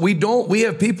 And so we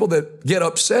have people that get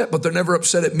upset, but they're never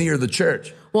upset at me or the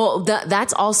church. Well,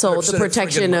 that's also the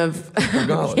protection of,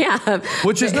 yeah.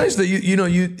 Which is nice that you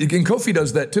and Kofi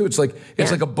does that too. It's like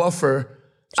a buffer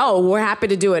Oh, we're happy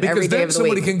to do it every day of the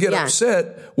week. Because then somebody can get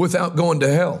upset without going to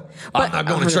hell. I'm not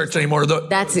going to church anymore.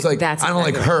 That's I don't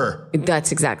like her.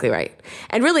 That's exactly right.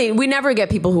 And really, we never get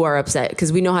people who are upset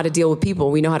because we know how to deal with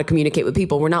people. We know how to communicate with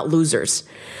people. We're not losers.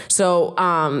 So,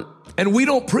 and we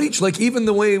don't preach. Like, even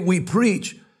the way we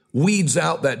preach weeds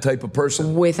out that type of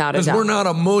person. Without a doubt. Because we're not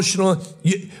emotional.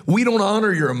 We don't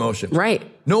honor your emotions. Right.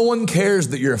 No one cares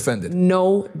that you're offended.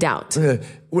 No doubt.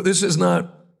 This is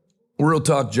not Real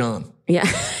Talk John. Yeah.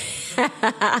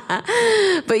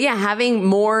 But yeah, having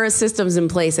more systems in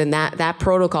place and that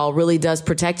protocol really does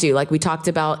protect you. Like we talked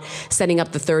about setting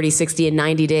up the 30, 60, and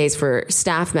 90 days for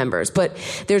staff members. But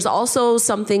there's also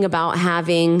something about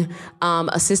having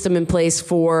a system in place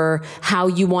for how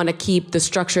you want to keep the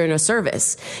structure in a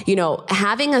service. You know,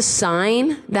 having a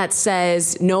sign that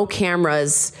says no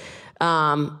cameras,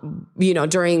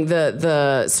 during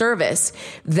the service,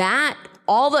 that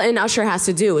all an usher has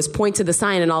to do is point to the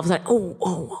sign and all of a sudden,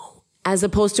 oh. As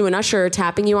opposed to an usher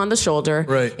tapping you on the shoulder,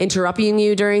 right, interrupting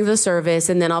you during the service,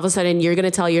 and then all of a sudden you're going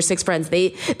to tell your 6 friends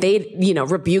they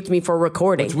rebuked me for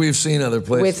recording. Which we've seen other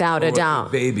places. Without a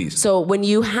doubt. Babies. So when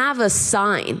you have a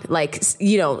sign,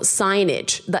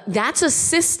 signage, that's a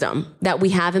system that we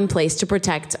have in place to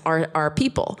protect our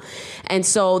people. And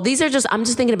so I'm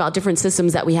just thinking about different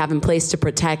systems that we have in place to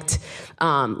protect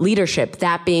leadership.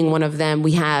 That being one of them.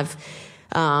 We have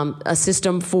a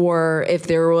system for if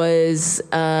there was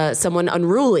someone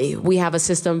unruly. We have a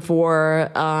system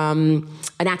for an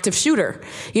active shooter.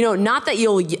 Not that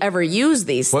you'll ever use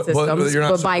these systems,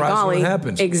 but by golly, when it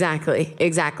happens.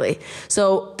 Exactly.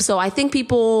 So I think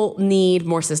people need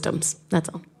more systems. That's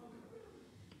all.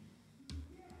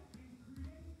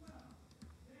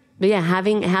 But yeah,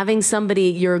 having somebody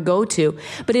your go-to,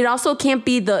 but it also can't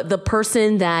be the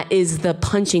person that is the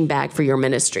punching bag for your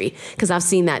ministry. Because I've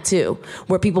seen that too,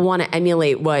 where people want to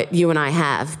emulate what you and I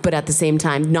have, but at the same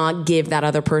time, not give that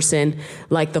other person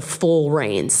like the full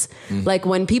reins. Like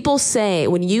when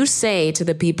you say to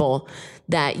the people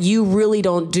that you really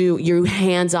don't do your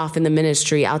hands off in the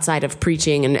ministry outside of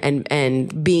preaching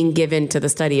and being given to the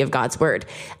study of God's word,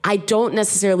 I don't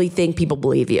necessarily think people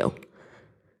believe you.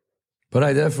 But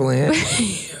I definitely am.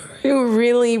 You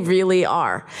really, really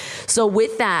are. So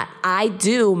with that,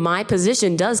 my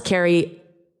position does carry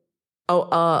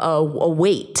a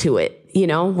weight to it,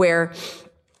 where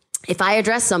if I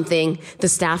address something, the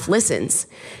staff listens,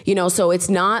 so it's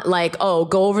not like, oh,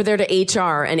 go over there to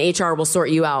HR and HR will sort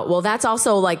you out. Well, that's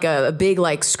also like a big,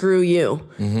 screw you,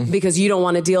 because you don't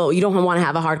want to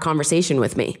have a hard conversation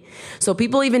with me. So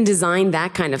people even design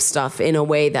that kind of stuff in a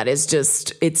way that is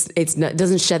just, it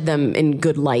doesn't shed them in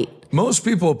good light. Most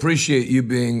people appreciate you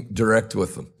being direct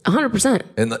with them. 100%.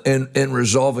 And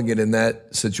resolving it in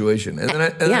that situation. And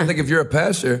I think if you're a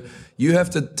pastor, you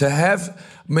have to have,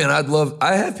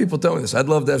 I have people tell me this. I'd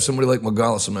love to have somebody like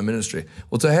Magalis in my ministry.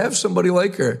 Well, to have somebody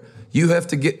like her, you have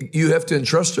to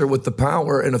entrust her with the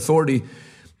power and authority.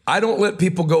 I don't let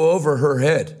people go over her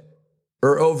head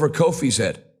or over Kofi's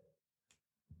head.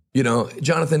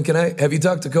 Jonathan, have you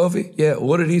talked to Kofi? Yeah.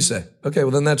 What did he say? Okay.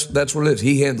 Well, then that's what it is.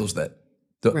 He handles that.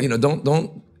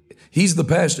 Don't, he's the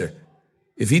pastor.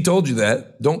 If he told you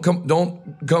that, don't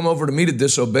come over to me to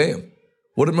disobey him.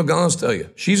 What did Magalis tell you?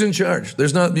 She's in charge.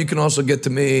 You can also get to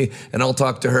me and I'll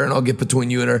talk to her and I'll get between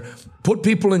you and her. Put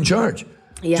people in charge.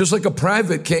 Yeah. Just like a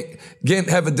private can't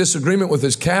have a disagreement with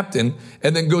his captain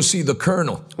and then go see the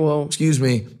colonel. Well, excuse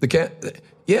me,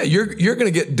 you're going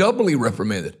to get doubly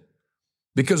reprimanded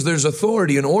because there's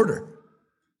authority and order.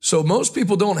 So most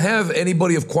people don't have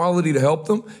anybody of quality to help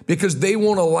them because they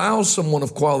won't allow someone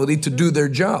of quality to do their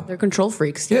job. They're control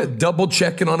freaks. Yeah, double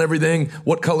checking on everything.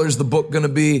 What color is the book going to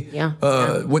be? Yeah.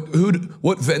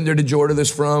 What vendor did you order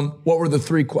this from? What were the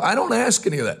 3? I don't ask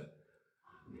any of that.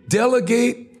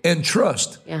 Delegate and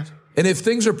trust. Yeah. And if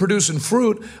things are producing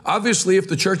fruit, obviously if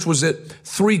the church was at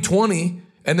 320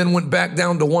 and then went back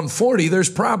down to 140, there's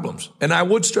problems. And I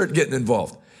would start getting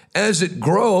involved. As it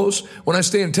grows, when I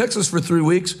stay in Texas for 3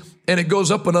 weeks and it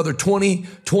goes up another 20,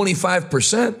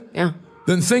 25%,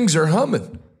 then things are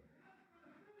humming.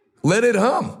 Let it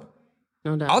hum.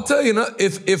 No doubt. I'll tell you,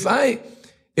 if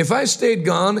I stayed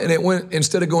gone and it went,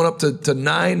 instead of going up to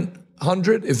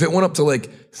 900, if it went up to like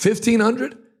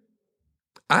 1,500,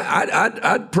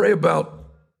 I'd pray about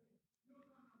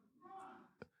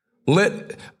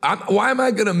why am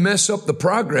I going to mess up the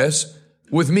progress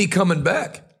with me coming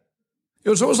back?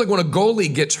 It's almost like when a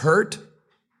goalie gets hurt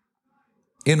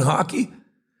in hockey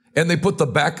and they put the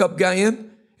backup guy in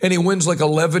and he wins like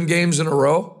 11 games in a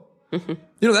row.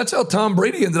 That's how Tom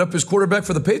Brady ended up as quarterback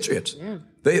for the Patriots. Yeah.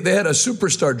 They had a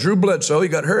superstar, Drew Bledsoe. He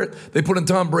got hurt. They put in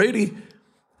Tom Brady,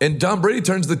 and Tom Brady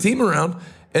turns the team around.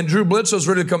 And Drew Bledsoe's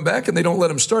ready to come back, and they don't let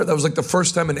him start. That was like the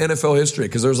first time in NFL history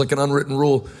because there was like an unwritten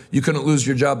rule you couldn't lose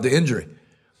your job to injury.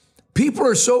 People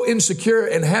are so insecure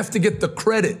and have to get the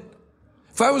credit.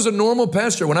 If I was a normal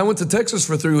pastor, when I went to Texas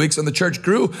for 3 weeks and the church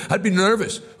grew, I'd be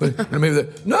nervous.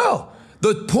 No,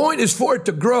 the point is for it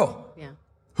to grow. Yeah.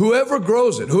 Whoever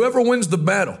grows it, whoever wins the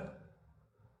battle,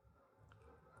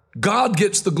 God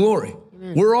gets the glory.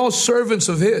 Amen. We're all servants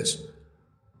of His,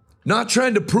 not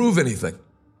trying to prove anything.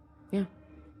 Yeah.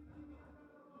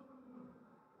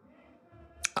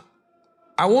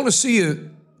 I want to see you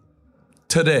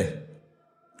today.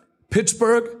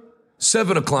 Pittsburgh,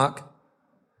 7 o'clock.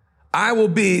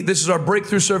 This is our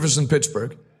breakthrough service in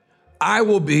Pittsburgh. I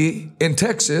will be in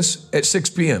Texas at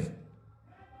 6 p.m.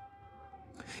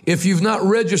 If you've not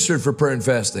registered for prayer and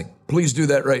fasting, please do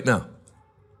that right now.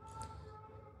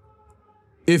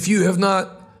 If you have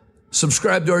not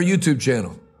subscribed to our YouTube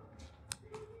channel,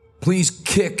 please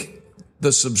kick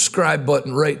the subscribe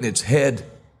button right in its head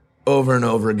over and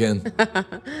over again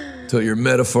till your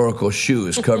metaphorical shoe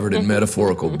is covered in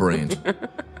metaphorical brains.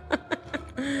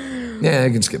 Yeah,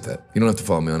 I can skip that. You don't have to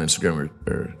follow me on Instagram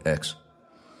or X.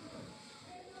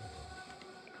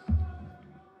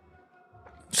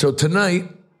 So tonight,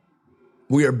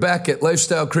 we are back at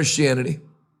Lifestyle Christianity.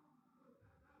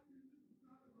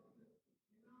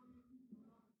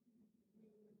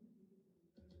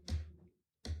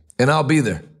 And I'll be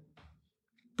there.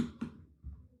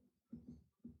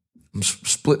 I'm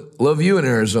split. Love you in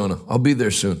Arizona. I'll be there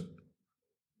soon.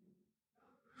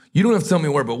 You don't have to tell me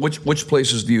where, but which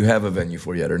places do you have a venue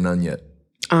for yet or none yet?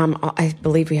 I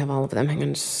believe we have all of them. Hang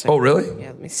on just a second. Oh, really? Yeah,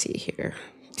 let me see here.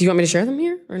 Do you want me to share them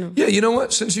here or no? Yeah, you know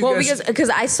what? Since you guys... because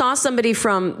I saw somebody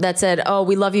that said, "Oh,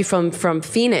 we love you from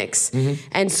Phoenix,"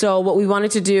 and so what we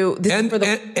wanted to do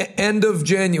end of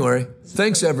January.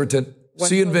 Thanks, Everton.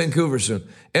 See you in Vancouver soon.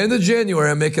 End of January,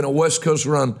 I'm making a West Coast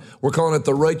run. We're calling it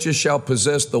 "The Righteous Shall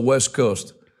Possess the West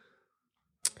Coast."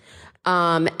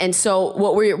 And so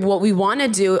what we want to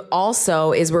do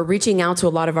also is we're reaching out to a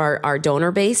lot of our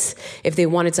donor base if they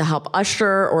wanted to help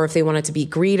usher or if they wanted to be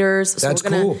greeters. So that's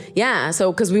cool. Yeah.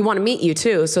 So, cause we want to meet you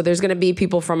too. So there's going to be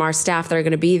people from our staff that are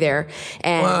going to be there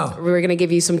and we're going to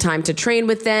give you some time to train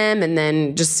with them and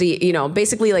then just see,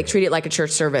 basically like treat it like a church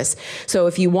service. So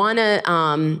if you want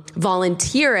to,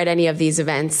 volunteer at any of these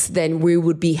events, then we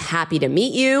would be happy to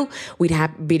meet you. We'd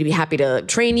be happy to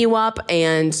train you up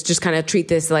and just kind of treat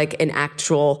this like an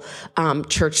actual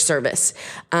church service,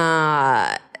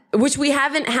 which we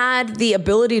haven't had the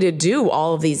ability to do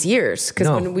all of these years. Because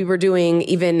when we were doing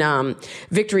even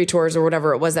victory tours or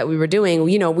whatever it was that we were doing,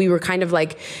 we were kind of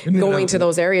like going to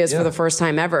those areas for the first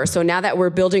time ever. So now that we're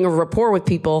building a rapport with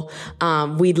people,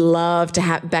 we'd love to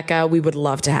have Becca. We would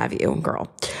love to have you,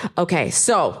 girl. Okay,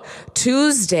 so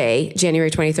Tuesday, January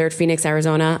 23rd, Phoenix,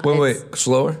 Arizona. Wait,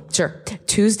 slower? Sure.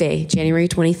 Tuesday, January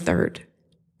 23rd.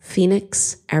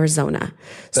 Phoenix, Arizona.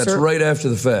 That's right after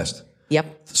the fast.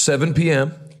 Yep. 7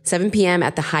 p.m. 7 p.m.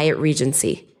 at the Hyatt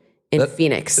Regency in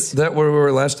Phoenix. Is that where we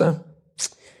were last time?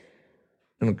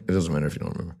 It doesn't matter if you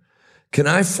don't remember. Can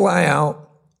I fly out?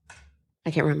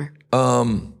 I can't remember.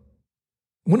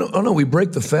 We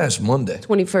break the fast Monday.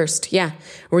 21st, yeah.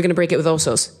 We're going to break it with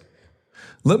Osos.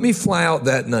 Let me fly out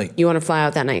that night. You want to fly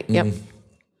out that night? Yep.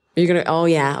 You're going to, oh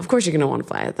yeah, of course you're going to want to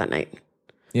fly out that night.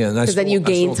 Yeah, because then you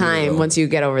gain time once you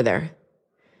get over there.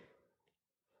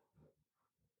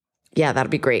 Yeah, that'll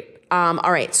be great. All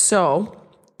right, so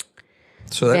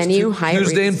that's venue,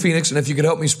 Tuesday in Phoenix, and if you could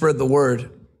help me spread the word.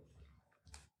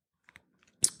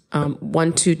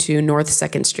 122 North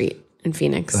 2nd Street in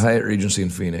Phoenix. The Hyatt Regency in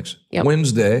Phoenix. Yep.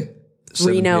 Wednesday,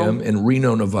 7 p.m. in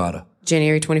Reno, Nevada.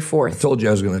 January 24th. I told you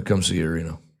I was going to come see you,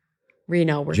 Reno.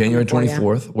 Reno. January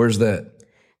 24th. Where's that?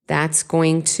 That's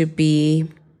going to be...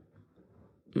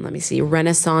 Let me see.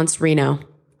 Renaissance Reno,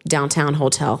 downtown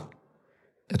hotel.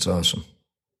 That's awesome.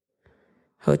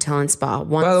 Hotel and spa.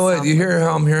 By the way, do you hear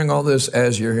how I'm hearing all this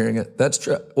as you're hearing it? That's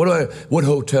true. What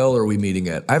hotel are we meeting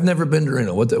at? I've never been to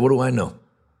Reno. What do I know?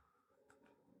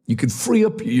 You could free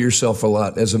up yourself a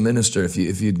lot as a minister if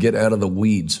you'd get out of the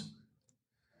weeds.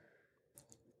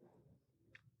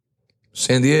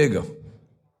 San Diego.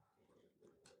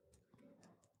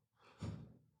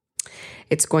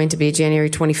 It's going to be January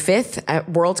 25th at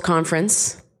World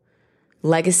Conference,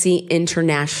 Legacy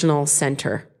International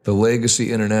Center. The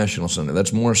Legacy International Center.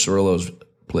 That's Morris Cirillo's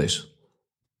place.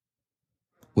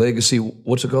 Legacy,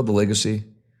 what's it called? The Legacy?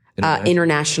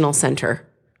 International Center,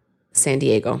 San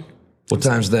Diego. What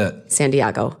time's that? San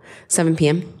Diego, 7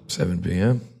 p.m. 7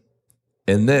 p.m.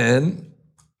 And then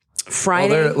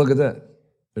Friday. Look at that.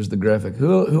 There's the graphic.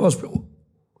 Who else?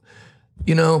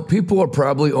 People are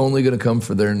probably only going to come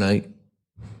for their night.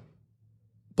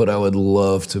 but I would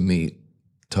love to meet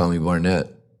Tommy Barnett.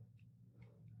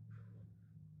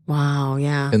 Wow,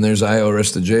 yeah. And there's Io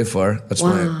Arista-Jafar. That's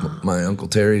my Uncle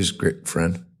Terry's great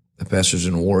friend. The pastor's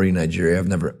in Warri, Nigeria.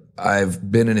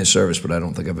 I've been in his service, but I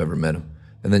don't think I've ever met him.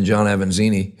 And then John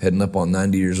Avanzini, heading up on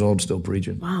 90 years old, still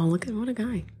preaching. Wow, look at what a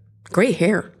guy. Great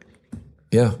hair.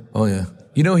 Yeah. Oh, yeah.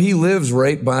 You know, he lives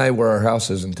right by where our house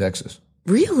is in Texas.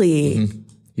 Really? Mm-hmm.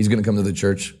 He's going to come to the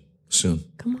church soon.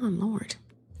 Come on, Lord.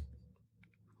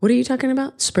 What are you talking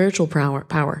about? Spiritual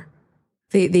power.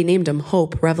 They named him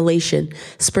hope, revelation,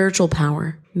 spiritual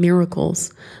power,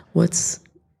 miracles. What's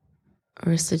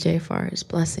Arista-Jafar's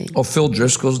blessing? Oh, Phil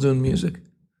Driscoll's doing music.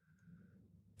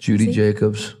 Judy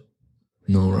Jacobs.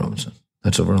 Noel Robinson.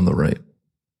 That's over on the right.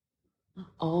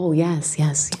 Oh, yes.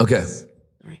 Okay.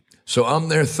 Right. So I'm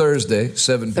there Thursday,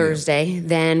 7 p.m. Thursday,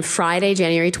 then Friday,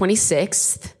 January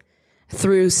 26th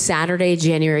through Saturday,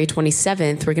 January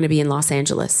 27th, we're going to be in Los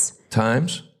Angeles.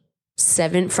 Times?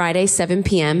 Friday, 7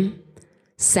 p.m.,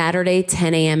 Saturday,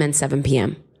 10 a.m. and 7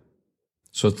 p.m.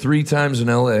 So 3 times in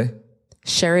L.A.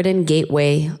 Sheraton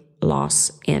Gateway,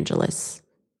 Los Angeles.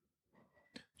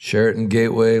 Sheraton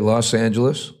Gateway, Los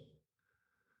Angeles.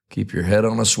 Keep your head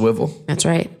on a swivel. That's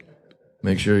right.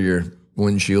 Make sure your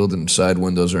windshield and side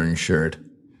windows are insured.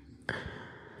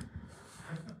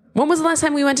 When was the last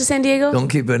time we went to San Diego? Don't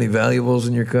keep any valuables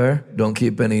in your car. Don't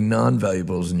keep any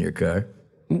non-valuables in your car.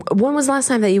 When was the last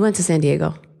time that you went to San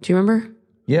Diego? Do you remember?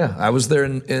 Yeah, I was there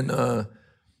in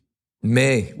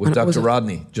May with Dr.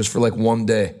 Rodney, just for like one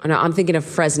day. No, I'm thinking of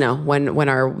Fresno when one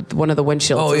of the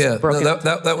windshields was broken. No,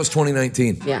 that was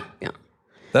 2019. Yeah.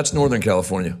 That's Northern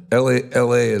California. LA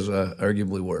is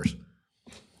arguably worse.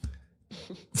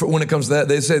 For when it comes to that,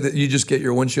 they say that you just get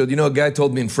your windshield. You know, a guy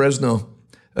told me in Fresno,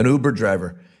 an Uber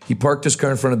driver, he parked his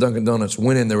car in front of Dunkin' Donuts,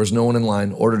 went in, there was no one in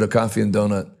line, ordered a coffee and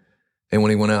donut, and when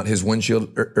he went out, his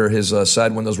windshield or his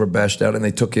side windows were bashed out, and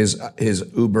they took his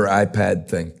Uber iPad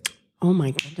thing. Oh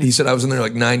my goodness. He said, I was in there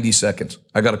like 90 seconds.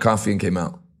 I got a coffee and came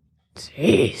out.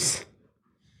 Jeez.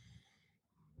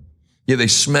 Yeah, they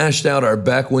smashed out our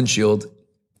back windshield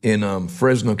in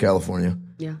Fresno, California.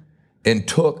 Yeah. And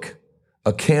took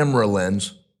a camera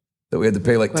lens that we had to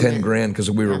pay like 10 grand because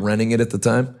we were renting it at the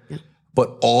time. Yeah.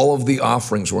 But all of the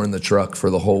offerings were in the truck for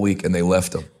the whole week, and they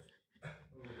left them.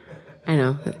 I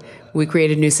know. We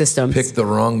created new systems. Picked the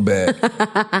wrong bag.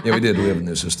 Yeah, we did. We have a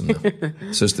new system now.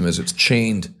 The system is it's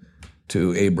chained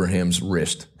to Abraham's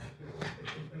wrist.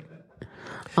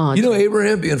 Oh, you know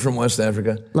Abraham being from West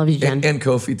Africa? Love you, Jen. And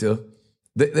Kofi too.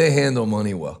 They handle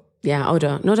money well. Yeah,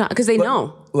 no doubt. Because they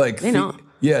know. They know.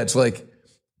 Yeah, it's like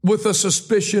with a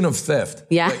suspicion of theft.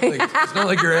 Yeah. Like, it's not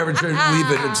like your average church leave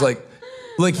it. It's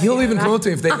like he'll even come up to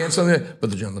you if they hand something.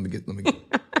 Brother John, let me get.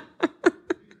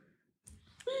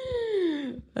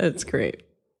 That's great.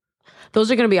 Those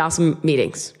are going to be awesome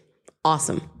meetings.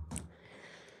 Awesome.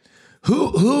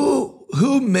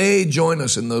 Who may join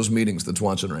us in those meetings that's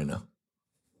watching right now?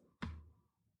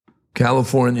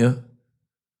 California.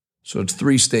 So it's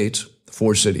 3 states,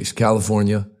 4 cities.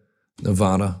 California,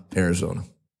 Nevada, Arizona.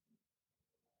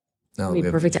 Now It'll be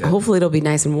perfect. Hopefully it'll be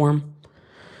nice and warm.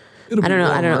 I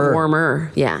don't know.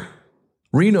 Warmer. Yeah.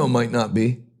 Reno might not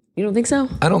be. You don't think so?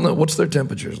 I don't know. What's their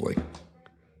temperatures like? Let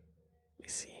me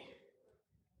see.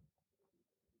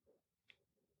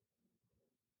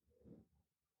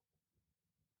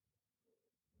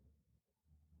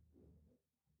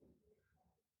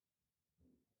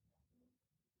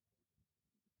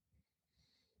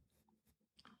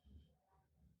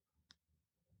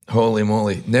 Holy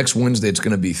moly. Next Wednesday, it's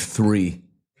going to be 3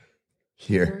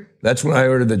 here. That's when I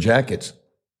ordered the jackets.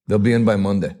 They'll be in by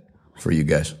Monday for you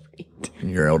guys and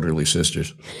your elderly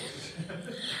sisters.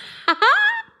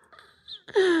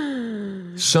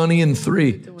 Sunny and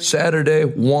 3. Saturday,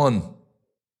 1.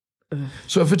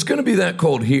 So if it's going to be that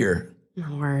cold here.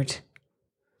 Lord.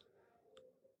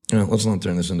 Let's not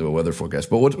turn this into a weather forecast.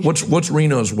 But what's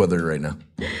Reno's weather right now?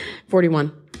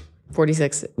 41,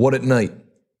 46, What at night?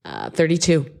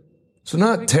 32. So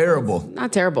not terrible.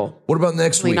 Not terrible. What about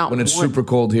next week not when it's warm. super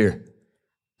cold here?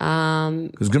 Because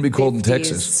it's going to be cold in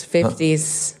Texas.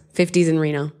 50s in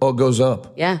Reno. Oh, it goes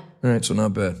up. Yeah. All right, so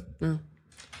not bad. No.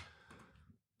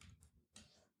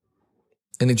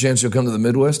 Any chance you'll come to the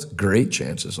Midwest? Great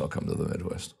chances I'll come to the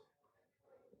Midwest.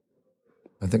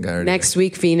 I think I already. Next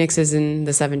week, Phoenix is in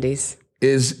the 70s.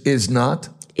 Is not?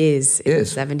 Is in the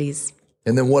 70s.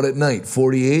 And then what at night?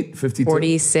 48, 52?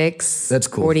 46. That's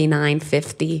cool. 49,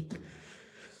 50.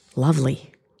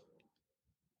 Lovely.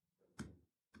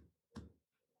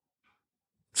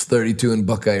 It's 32 in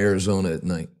Buckeye, Arizona at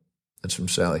night. That's from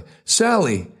Sally.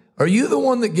 Sally, are you the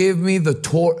one that gave me the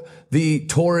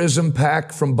tourism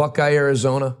pack from Buckeye,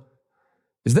 Arizona?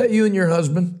 Is that you and your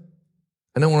husband?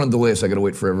 I don't want to delay this. I got to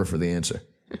wait forever for the answer.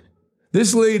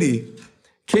 This lady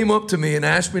came up to me and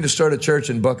asked me to start a church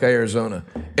in Buckeye, Arizona,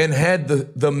 and had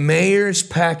the mayor's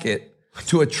packet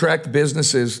to attract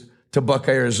businesses to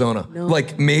Buckeye, Arizona.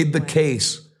 Like made the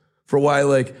case for why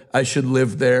like I should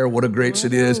live there, what a great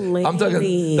city it is. I'm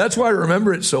talking, that's why I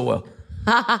remember it so well.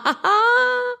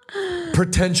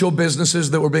 Potential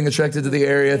businesses that were being attracted to the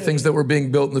area, things that were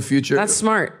being built in the future. That's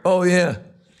smart. Oh yeah.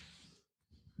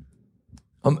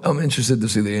 I'm interested to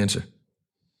see the answer.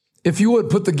 If you would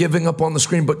put the giving up on the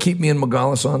screen, but keep me and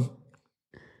Megalis on.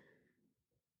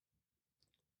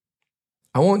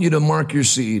 I want you to mark your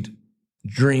seed,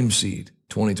 Dream Seed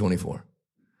 2024.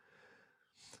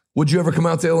 Would you ever come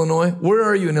out to Illinois? Where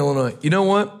are you in Illinois? You know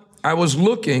what? I was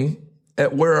looking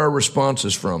at where our response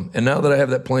is from. And now that I have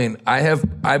that plane,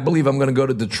 I believe I'm going to go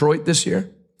to Detroit this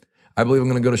year. I believe I'm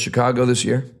going to go to Chicago this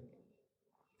year.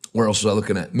 Where else was I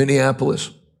looking at? Minneapolis.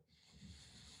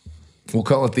 We'll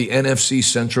call it the NFC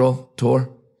Central Tour.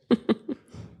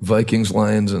 Vikings,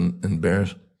 Lions, and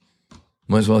Bears.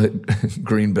 Might as well hit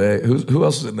Green Bay. Who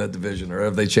else is in that division? Or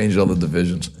have they changed all the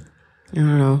divisions? I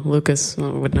don't know. Lucas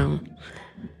would know.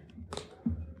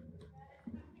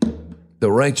 The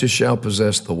righteous shall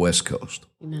possess the West Coast.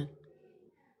 Amen.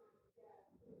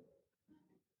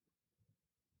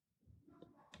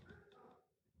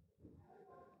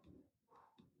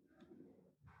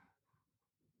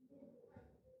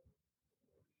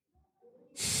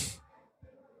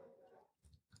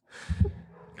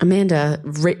 Amanda,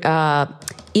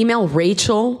 email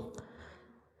Rachel,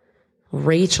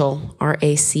 Rachel, at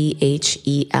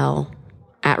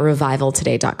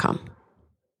revivaltoday.com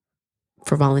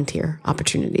for volunteer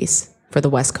opportunities for the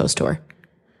West Coast tour.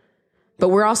 But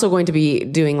we're also going to be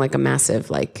doing like a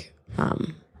massive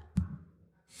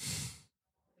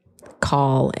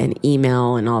call and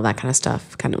email and all that kind of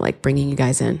stuff, kind of like bringing you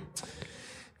guys in.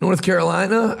 North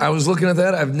Carolina, I was looking at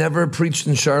that. I've never preached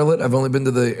in Charlotte. I've only been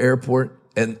to the airport.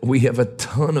 And we have a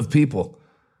ton of people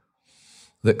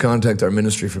that contact our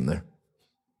ministry from there.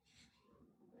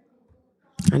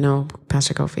 I know,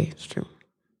 Pastor Kofi, it's true.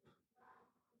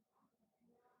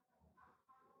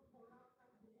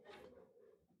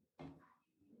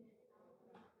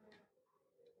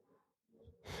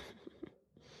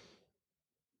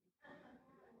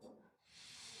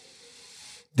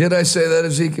 Did I say that,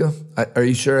 Ezekiel? Are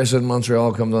you sure I said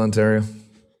Montreal come to Ontario?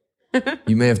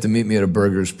 You may have to meet me at a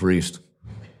Burger's Priest.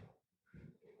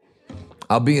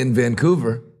 I'll be in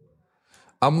Vancouver.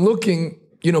 I'm looking,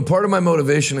 part of my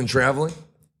motivation in traveling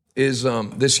is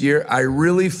this year, I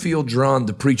really feel drawn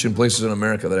to preach in places in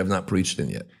America that I've not preached in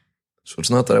yet. So it's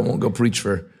not that I won't go preach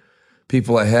for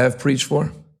people I have preached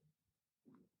for,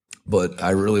 but I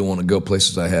really want to go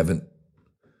places I haven't.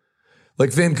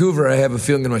 Like Vancouver, I have a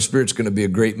feeling in my spirit it's going to be a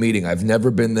great meeting. I've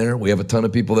never been there. We have a ton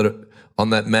of people that are on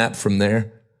that map from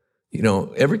there.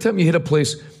 Every time you hit a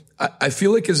place, I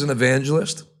feel like as an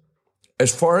evangelist,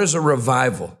 as far as a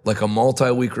revival, like a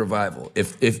multi-week revival,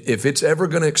 if it's ever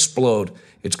going to explode,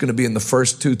 it's going to be in the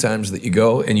first 2 times that you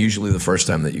go, and usually the first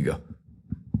time that you go.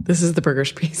 This is the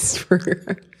Burger's Priest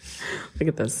burger. Look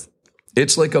at this.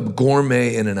 It's like a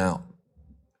gourmet In-N-Out,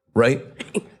 right?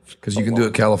 Because you can do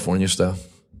it California style.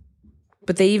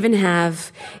 But they even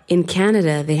have, in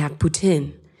Canada, they have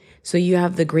poutine. So you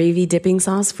have the gravy dipping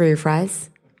sauce for your fries.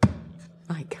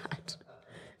 My God.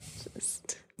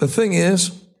 The thing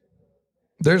is,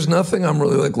 there's nothing I'm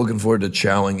really looking forward to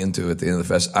chowing into at the end of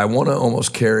the fest. I want to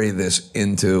almost carry this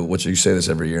into, which you say this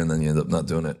every year and then you end up not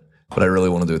doing it. But I really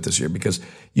want to do it this year because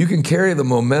you can carry the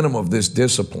momentum of this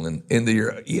discipline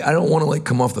into I don't want to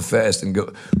come off the fast and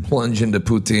go plunge into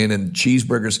poutine and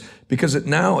cheeseburgers because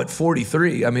now at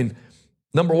 43,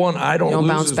 number one, I don't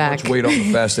lose as much weight on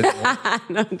the fast anymore.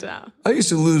 No doubt. I used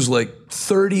to lose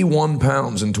 31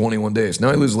 pounds in 21 days. Now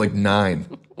I lose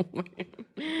 9.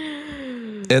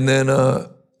 And then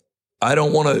I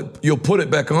don't want to, you'll put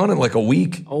it back on in a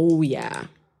week. Oh, yeah.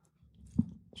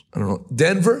 I don't know.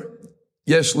 Denver?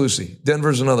 Yes, Lucy.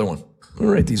 Denver's another one. I'm going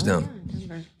to write these down. Yeah,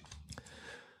 Denver.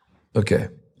 Okay.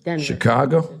 Denver.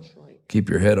 Chicago? Detroit. Keep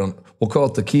your head on, we'll call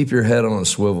it the Keep Your Head on a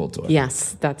Swivel tour.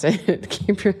 Yes, that's it.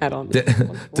 Keep your head on.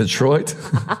 Detroit?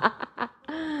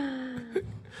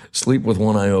 Sleep with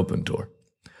one eye open tour.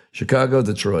 Chicago,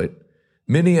 Detroit.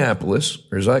 Minneapolis,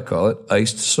 or as I call it,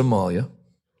 iced Somalia.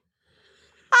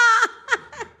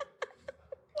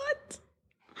 What?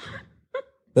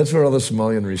 That's where all the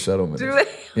Somalian resettlement Do is.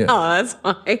 they? Yeah. Oh, that's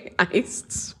why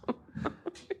iced.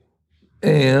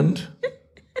 And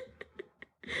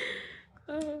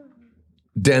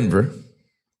Denver.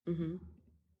 Mm-hmm.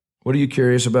 What are you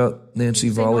curious about, Nancy?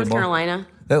 Say Volleyball? North Carolina.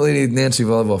 That lady, Nancy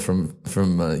Volleyball from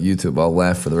YouTube, I'll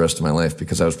laugh for the rest of my life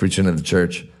because I was preaching at a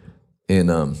church in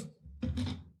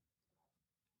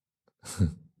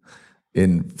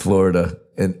in Florida.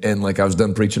 And like I was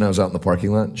done preaching, I was out in the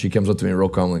parking lot. She comes up to me real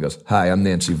calmly and goes, "Hi, I'm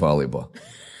Nancy Volleyball,"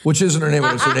 which isn't her name,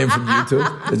 but it's her name from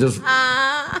YouTube. It just,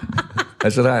 I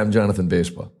said, "Hi, I'm Jonathan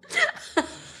Baseball."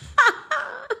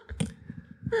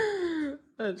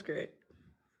 That's great.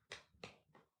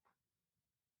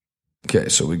 Okay,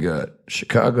 so we got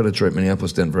Chicago, Detroit,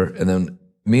 Minneapolis, Denver, and then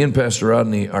me and Pastor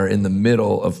Rodney are in the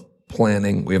middle of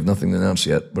planning. We have nothing to announce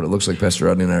yet, but it looks like Pastor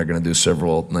Rodney and I are going to do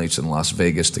several nights in Las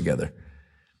Vegas together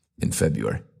in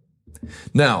February.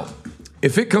 Now,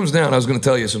 if it comes down, I was going to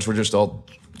tell you, since we're just all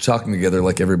talking together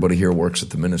like everybody here works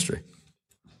at the ministry.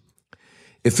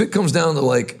 If it comes down to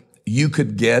like you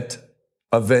could get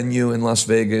a venue in Las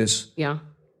Vegas, Yeah.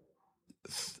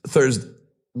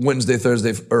 Wednesday,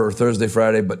 Thursday, or Thursday,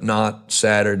 Friday, but not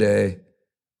Saturday,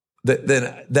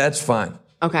 then that's fine.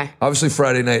 Okay. Obviously,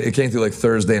 Friday night, it can't do like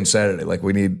Thursday and Saturday. Like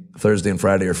we need Thursday and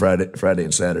Friday or Friday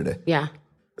and Saturday. Yeah.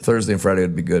 Thursday and Friday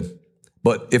would be good.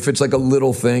 But if it's like a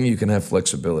little thing, you can have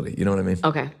flexibility. You know what I mean?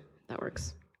 Okay. That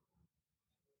works.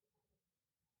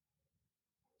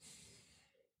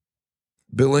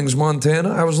 Billings,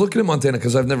 Montana. I was looking at Montana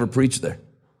because I've never preached there.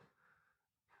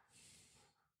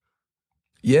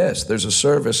 Yes, there's a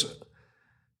service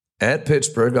at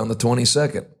Pittsburgh on the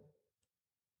 22nd.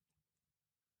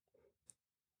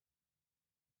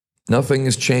 Nothing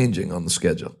is changing on the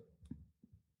schedule.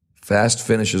 Fast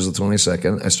finishes the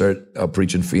 22nd. I'll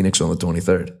preach in Phoenix on the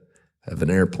 23rd. I have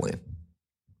an airplane.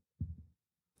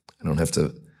 I don't have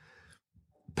to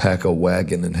pack a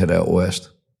wagon and head out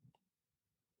west.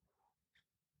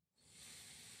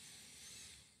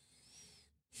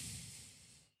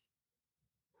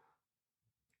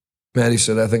 Maddie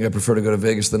said, "I think I prefer to go to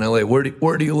Vegas than L.A." Where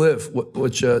do you live?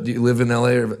 Do you live in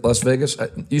L.A. or Las Vegas?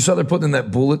 You saw they're putting in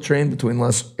that bullet train between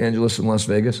Los Angeles and Las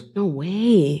Vegas? No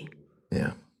way.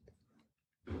 Yeah.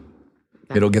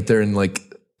 It'll get there in like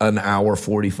an hour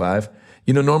 45.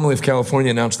 You know, normally if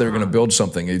California announced they were going to build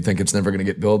something, you'd think it's never going to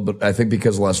get built. But I think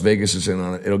because Las Vegas is in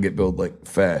on it, it'll get built like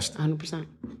fast. 100%.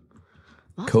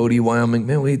 Cody, Wyoming.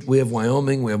 Man, we have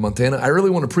Wyoming. We have Montana. I really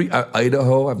want to preach.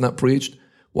 Idaho, I've not preached.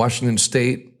 Washington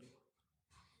State.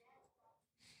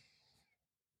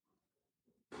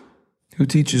 Who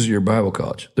teaches your Bible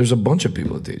college? There's a bunch of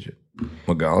people that teach it.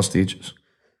 Magalis teaches.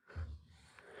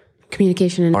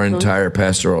 Communication and Our influence. entire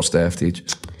pastoral staff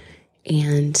teaches.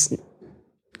 And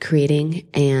creating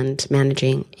and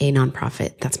managing a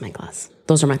nonprofit. That's my class.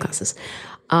 Those are my classes.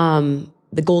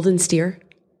 The Golden Steer.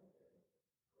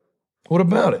 What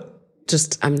about it?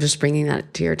 I'm just bringing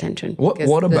that to your attention. What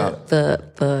Because about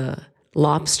it? the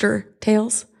lobster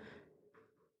tails?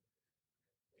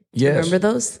 Yes. Remember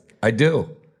those? I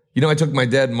do. You know, I took my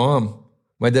dad and mom.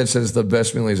 My dad says it's the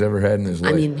best meal he's ever had in his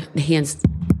life. I mean, hands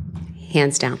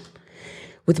down.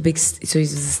 With the big, so he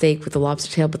uses a steak with the lobster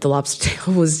tail, but the lobster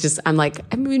tail was just, I'm like,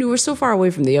 I mean, we're so far away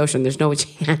from the ocean. There's no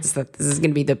chance that this is going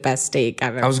to be the best steak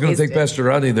I've ever I was going to take tasted. Pastor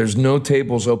Rodney. There's no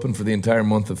tables open for the entire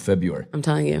month of February. I'm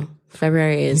telling you,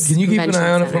 February is. Can you keep an convention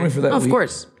eye on it for center. me for that Oh, of week?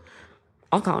 course.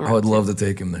 I'll call him. I would love to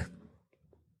take him there.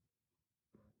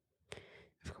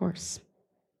 Of course.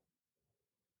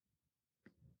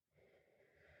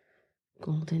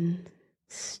 Golden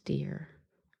Steer.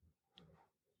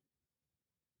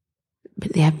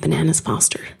 But they have Bananas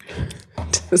Foster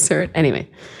dessert. Anyway.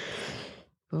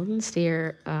 Golden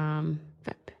Steer. Feb.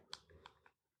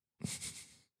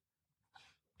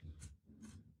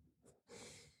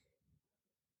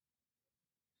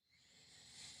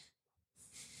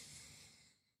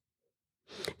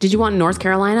 Did you want North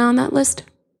Carolina on that list?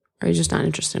 Or are you just not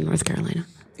interested in North Carolina?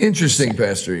 Interesting,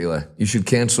 Pastor Eli. You should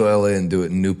cancel LA and do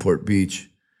it in Newport Beach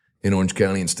in Orange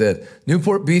County instead.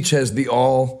 Newport Beach has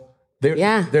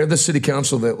they're the city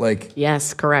council that like.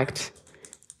 Yes, correct.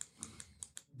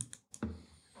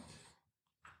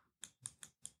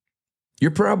 You're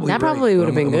probably That right, probably but would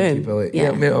have been I'm gonna good. keep LA. Yeah.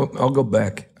 I mean, I'll go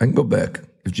back. I can go back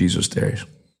if Jesus tarries.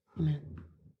 Amen.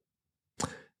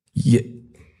 Yeah.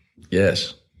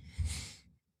 Yes.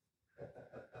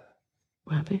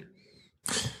 What happened?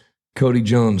 Cody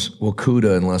Jones,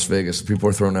 Wakuda in Las Vegas. People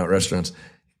are throwing out restaurants.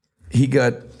 He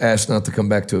got asked not to come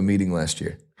back to a meeting last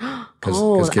year.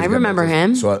 Oh, I remember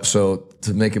him. So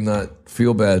to make him not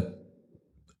feel bad,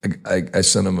 I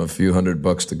sent him a few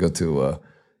 $100 to go to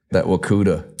that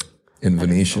Wakuda in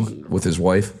Venetian with his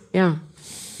wife. Yeah.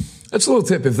 That's a little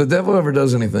tip. If the devil ever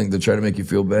does anything to try to make you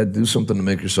feel bad, do something to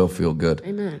make yourself feel good.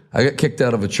 Amen. I got kicked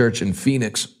out of a church in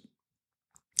Phoenix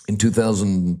in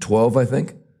 2012, I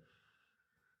think.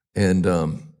 And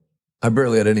I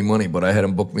barely had any money, but I had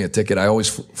him book me a ticket. I always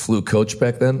flew coach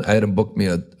back then. I had him book me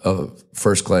a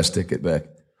first class ticket back.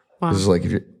 Wow. This is like,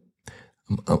 if you're,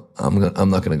 I'm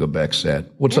not gonna go back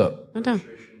sad. What's up? No doubt.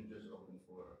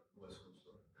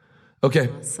 Okay,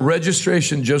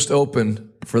 registration just opened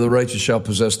for The Righteous Shall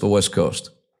Possess the West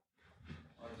Coast.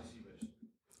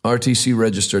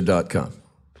 RTCregister.com.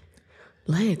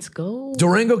 Let's go.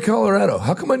 Durango, Colorado.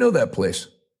 How come I know that place?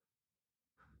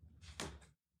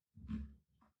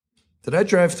 Did I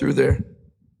drive through there?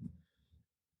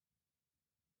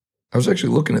 I was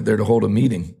actually looking at there to hold a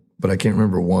meeting, but I can't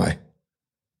remember why.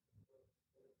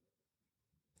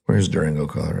 Where's Durango,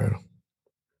 Colorado?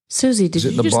 Susie, did Is it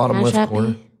you in the just bottom cash left at corner?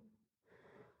 me?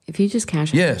 If you just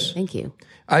cash Yes. me, thank you.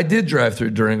 I did drive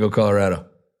through Durango, Colorado.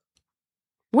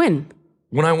 When?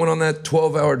 When I went on that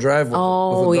 12-hour drive with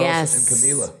Adolph yes. and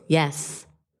Camila. Yes.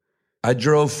 I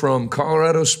drove from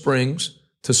Colorado Springs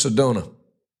to Sedona.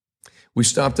 We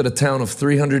stopped at a town of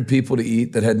 300 people to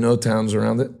eat that had no towns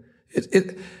around it.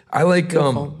 I like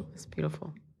Beautiful. It's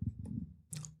beautiful.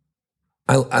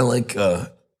 I like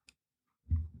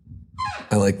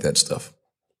that stuff.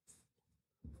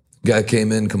 Guy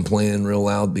came in complaining real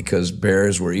loud because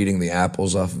bears were eating the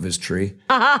apples off of his tree. He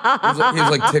was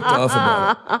like ticked off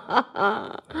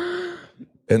about it.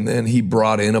 And then he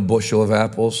brought in a bushel of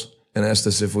apples and asked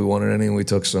us if we wanted any, and we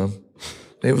took some.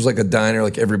 It was like a diner,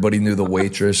 like everybody knew the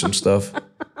waitress and stuff.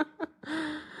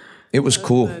 It was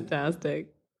cool.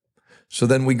 Fantastic. So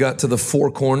then we got to the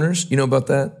Four Corners. You know about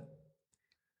that?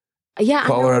 Yeah.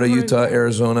 Colorado, Utah,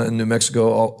 Arizona, and New Mexico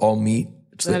all meet.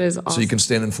 That is So you awesome. can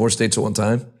stand in 4 states at one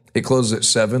time. It closes at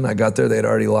 7. I got there. They had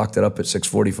already locked it up at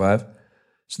 6:45.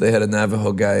 So they had a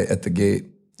Navajo guy at the gate.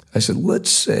 I said, let's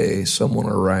say someone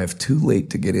arrived too late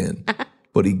to get in,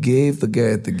 but he gave the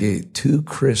guy at the gate 2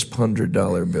 crisp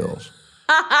 $100 bills.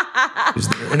 Is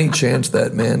there any chance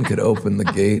that man could open the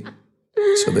gate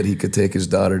so that he could take his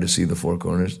daughter to see the Four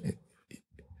Corners?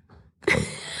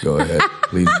 Go ahead.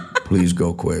 Please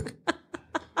go quick.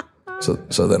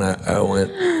 So then I went.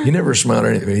 He never smiled or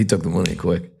anything. He took the money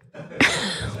quick.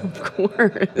 Of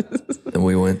course. And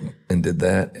we went and did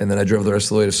that. And then I drove the rest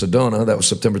of the way to Sedona. That was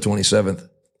September 27th.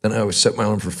 Then I always set my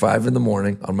alarm for 5 in the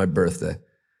morning on my birthday,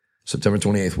 September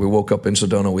 28th. We woke up in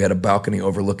Sedona. We had a balcony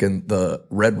overlooking the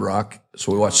Red Rock.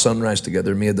 So we watched sunrise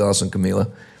together, me, Adolph, and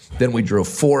Camila. Then we drove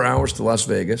 4 hours to Las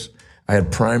Vegas. I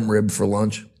had prime rib for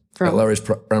lunch at Larry's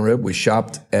Prime Rib. We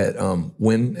shopped at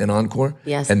Wynn and Encore.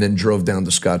 Yes. And then drove down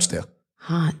to Scottsdale.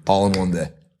 Hot. All in one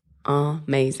day.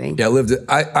 Amazing. Yeah,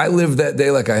 I lived that day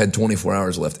like I had 24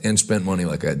 hours left and spent money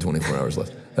like I had 24 hours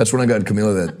left. That's when I got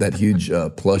Camila that huge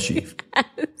plushie.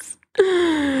 Yes.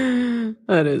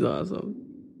 That is awesome.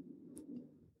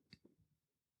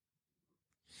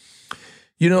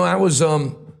 You know, I was,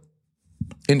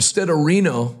 instead of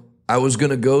Reno, I was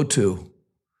going to go to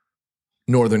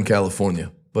Northern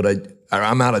California, but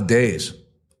I'm out of days.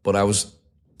 But I was,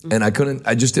 and I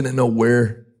just didn't know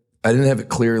where. I didn't have it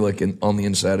clear like on the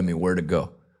inside of me where to go.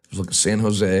 I was looking at San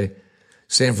Jose,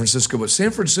 San Francisco, but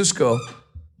San Francisco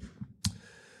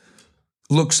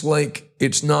looks like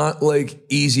it's not like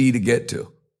easy to get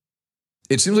to.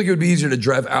 It seems like it would be easier to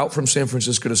drive out from San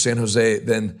Francisco to San Jose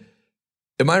than,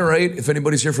 am I right? If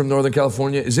anybody's here from Northern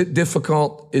California, is it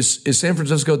difficult? Is San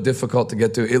Francisco difficult to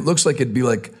get to? It looks like it'd be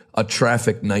like a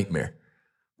traffic nightmare.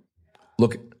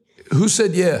 Look, who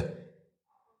said yeah?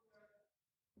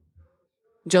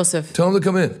 Joseph. Tell him to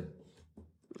come in.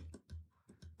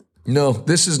 No,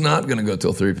 this is not going to go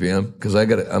till 3 p.m. because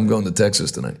I'm going to Texas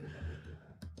tonight.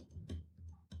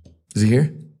 Is he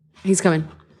here? He's coming.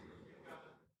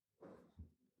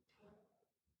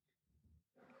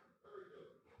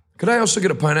 Could I also get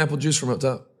a pineapple juice from up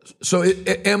top? So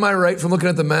am I right from looking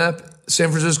at the map? San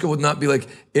Francisco would not be like,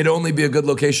 it'd only be a good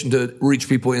location to reach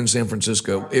people in San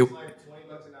Francisco. It's like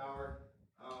 $20 an hour.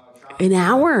 An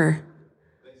hour?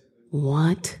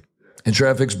 What? And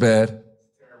traffic's bad.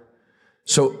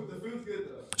 So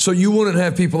you wouldn't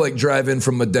have people like drive in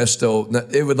from Modesto.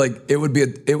 It would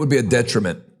be a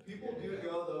detriment. People do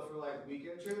go though for like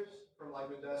weekend trips from like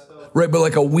Modesto. Right, but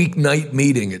like a weeknight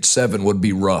meeting at 7 would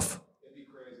be rough. It'd be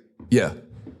crazy. Yeah,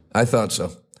 I thought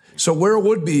so. So where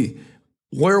wouldn't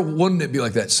it be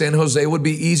like that? San Jose would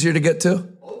be easier to get to?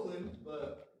 Oakland,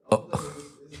 but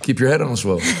Keep your head on a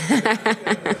swivel.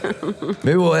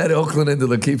 Maybe we'll add Oakland into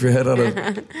the keep your head on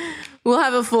a... We'll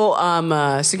have a full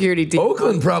security team.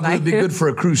 Oakland probably would be good for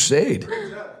a crusade.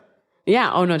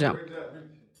 Yeah. Oh, no doubt.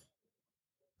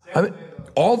 I mean,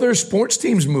 all their sports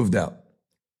teams moved out.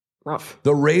 Rough.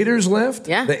 The Raiders left.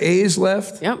 Yeah. The A's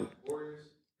left. Yep.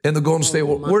 And the Golden State...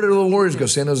 Where did the Warriors go?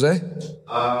 San Jose?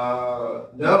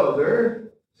 no,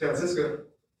 they're San Francisco.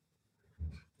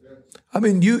 I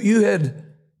mean, you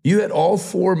had all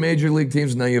 4 major league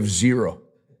teams, and now you have 0.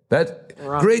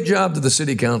 Great job to the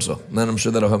city council. And then I'm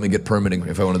sure that'll help me get permitting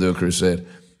if I want to do a crusade.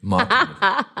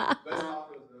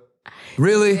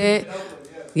 Really?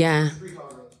 Yeah.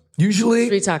 Usually,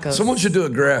 Street tacos. someone should do a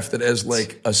graph that as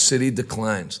like a city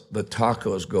declines, the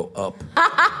tacos go up.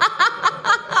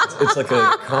 It's like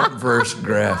a converse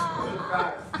graph.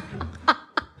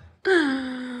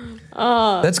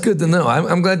 That's good to know.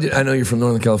 I'm glad I know you're from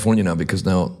Northern California now because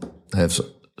now I have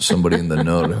somebody in the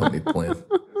know to help me plan.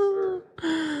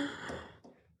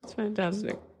 It's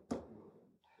fantastic.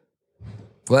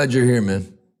 Glad you're here,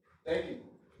 man. Thank you.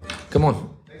 Come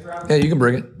on. Yeah, you can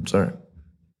bring it. It's all right.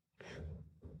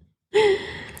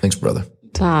 Thanks, brother.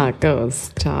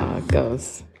 Tacos.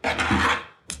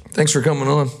 Thanks for coming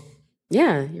on.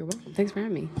 Yeah, you're welcome. Thanks for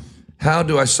having me. How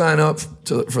do I sign up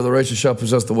for the Righteous Shall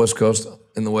Possess the West Coast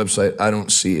in the website? I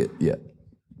don't see it yet.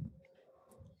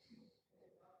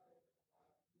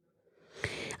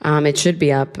 It should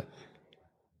be up.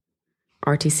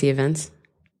 RTC events.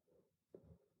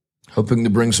 Hoping to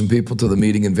bring some people to the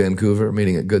meeting in Vancouver,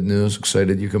 meeting at Good News.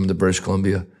 Excited you come to British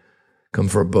Columbia. Come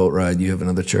for a boat ride. You have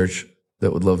another church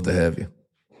that would love to have you.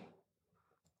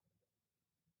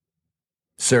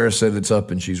 Sarah said it's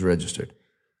up and she's registered.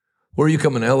 Where are you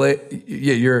coming? LA?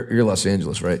 Yeah, you're Los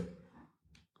Angeles, right?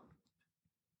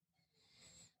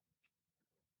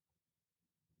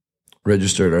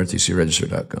 Register at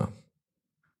rtcregister.com.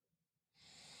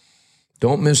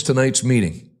 Don't miss tonight's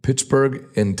meeting, Pittsburgh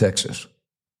and Texas.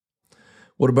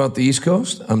 What about the East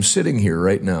Coast? I'm sitting here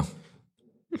right now.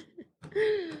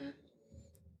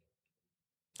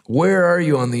 Where are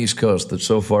you on the East Coast that's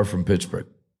so far from Pittsburgh?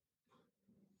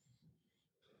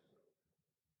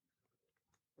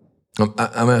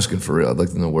 I'm asking for real. I'd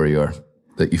like to know where you are,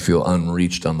 that you feel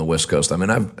unreached on the West Coast. I mean,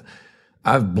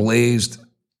 I've blazed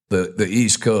the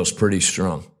East Coast pretty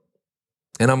strong,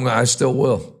 and I still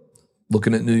will.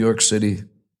 Looking at New York City,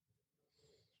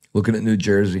 looking at New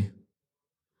Jersey,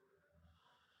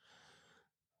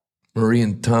 Marie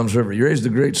and Tom's River. You raised a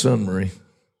great son, Marie.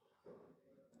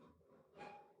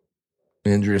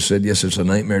 Andrea said, yes, it's a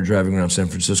nightmare driving around San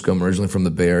Francisco. I'm originally from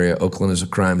the Bay Area. Oakland is a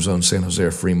crime zone. San Jose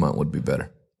or Fremont would be better.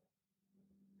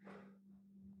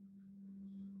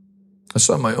 I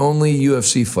saw my only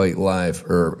UFC fight live,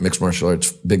 or mixed martial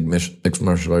arts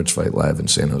fight live in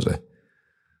San Jose.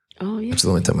 Oh, yeah. That's the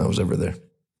only time I was ever there.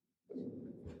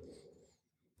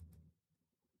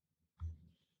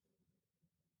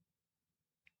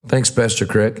 Thanks, Pastor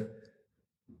Craig.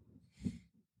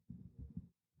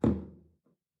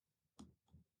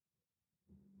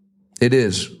 It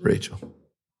is, Rachel.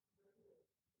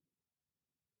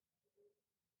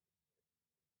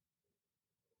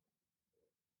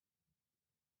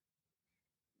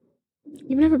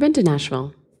 You've never been to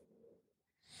Nashville.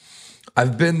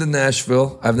 I've been to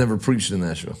Nashville. I've never preached in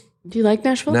Nashville. Do you like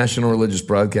Nashville? National Religious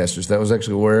Broadcasters. That was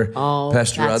actually where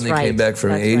Pastor that's Rodney right. came back from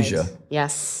That's Asia right.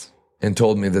 Yes. and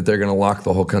told me that they're going to lock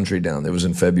the whole country down. It was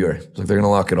in February. It's like they're going to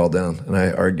lock it all down. And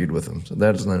I argued with him. So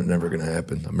that is never going to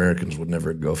happen. Americans would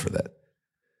never go for that.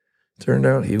 Turned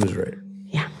out he was right.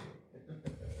 Yeah.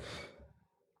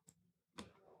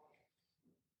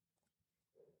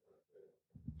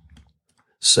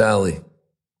 Sally,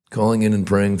 calling in and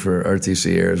praying for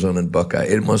RTC Arizona and Buckeye.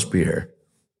 It must be her.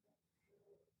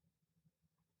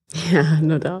 Yeah,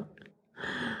 no doubt.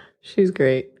 She's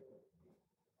great.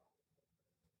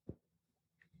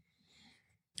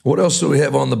 What else do we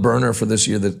have on the burner for this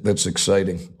year that's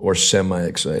exciting or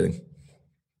semi-exciting?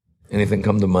 Anything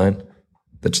come to mind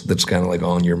that's kind of like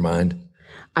on your mind?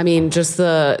 I mean, just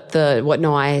the what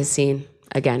no eye has seen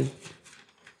again.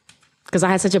 Because I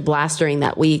had such a blast during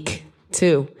that week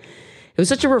too. It was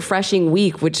such a refreshing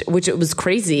week, which it was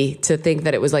crazy to think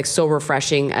that it was like so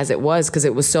refreshing as it was, because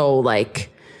it was so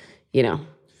like, you know.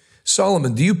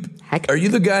 Solomon, are you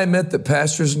the guy I met that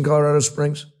pastors in Colorado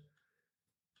Springs?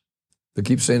 That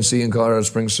keeps saying see you in Colorado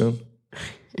Springs soon?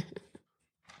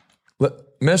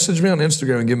 Message me on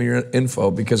Instagram and give me your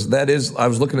info, because I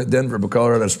was looking at Denver, but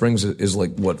Colorado Springs is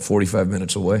like, what, 45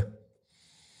 minutes away?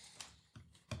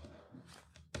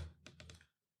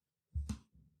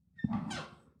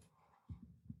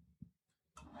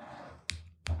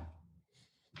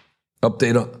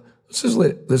 Update on,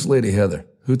 this lady Heather,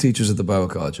 who teaches at the Bible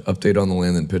College. Update on the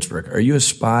land in Pittsburgh. Are you a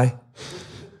spy?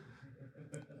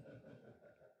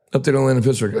 Update on the land in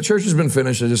Pittsburgh. The church has been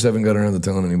finished. I just haven't got around to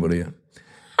telling anybody yet.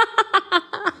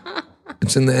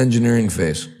 It's in the engineering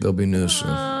phase. There'll be news soon.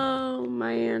 Oh,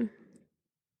 man.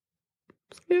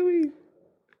 Scary.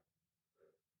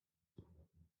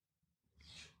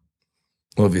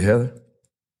 Love you, Heather.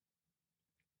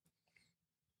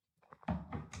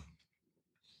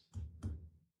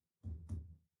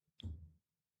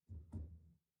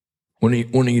 When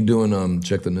are you doing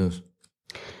Check the News?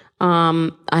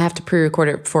 I have to pre-record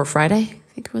it for Friday.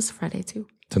 I think it was Friday too.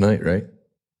 Tonight, right?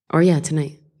 Or yeah,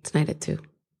 tonight. Tonight at 2.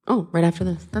 Oh, right after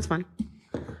this. That's fine.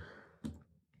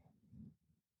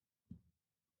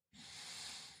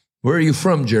 Where are you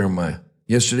from, Jeremiah?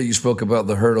 Yesterday you spoke about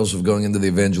the hurdles of going into the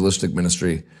evangelistic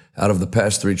ministry. Out of the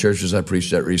past 3 churches I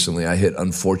preached at recently, I hit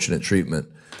unfortunate treatment,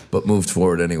 but moved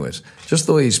forward anyways. Just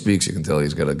the way he speaks, you can tell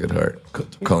he's got a good heart,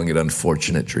 calling it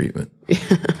unfortunate treatment.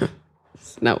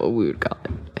 It's not what we would call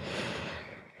it.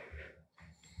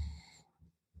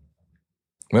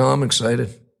 Well, I'm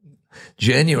excited.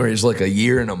 January is like a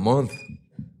year and a month.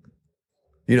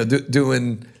 You know,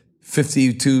 doing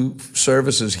 52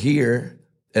 services here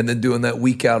and then doing that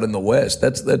week out in the West.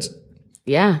 That's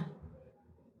Yeah.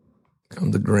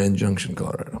 Come to Grand Junction,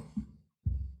 Colorado.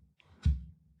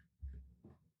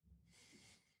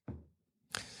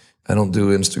 I don't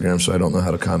do Instagram, so I don't know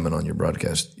how to comment on your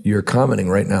broadcast. You're commenting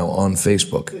right now on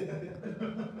Facebook.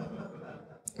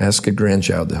 Ask a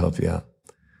grandchild to help you out.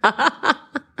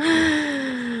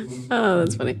 Oh,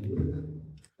 that's funny.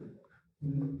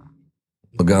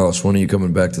 Nogales, when are you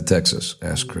coming back to Texas?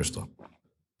 Asked Crystal.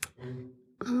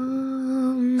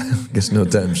 Guess no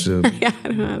time soon. Yeah, I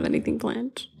don't have anything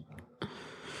planned.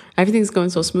 Everything's going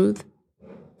so smooth.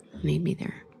 Need me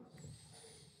there.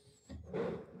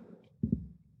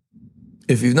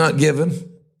 If you've not given,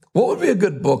 what would be a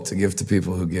good book to give to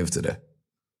people who give today?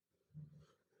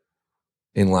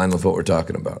 In line with what we're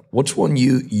talking about. What's one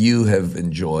you have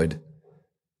enjoyed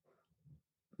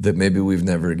that maybe we've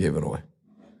never given away?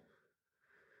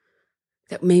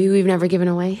 That maybe we've never given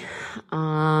away.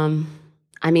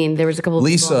 I mean, there was a couple of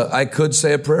Lisa, people. I could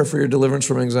say a prayer for your deliverance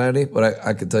from anxiety, but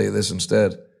I could tell you this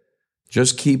instead.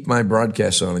 Just keep my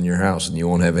broadcast on in your house and you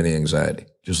won't have any anxiety,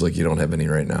 just like you don't have any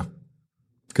right now.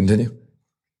 Continue.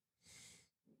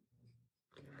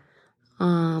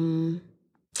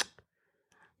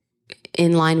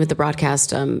 In line with the broadcast,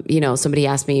 somebody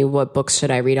asked me what books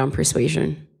should I read on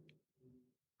persuasion.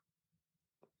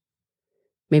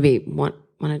 Maybe want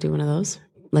to do one of those,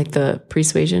 like the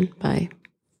Persuasion by.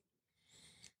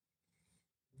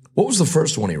 What was the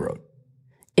first one he wrote?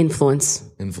 Influence.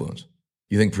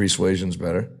 You think Persuasion's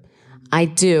better? I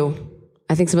do.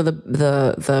 I think some of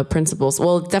the principles.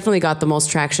 Well, it definitely got the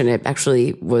most traction. It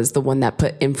actually was the one that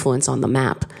put influence on the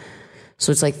map.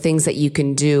 So it's like things that you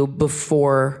can do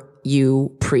before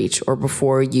you preach or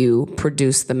before you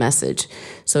produce the message.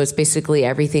 So it's basically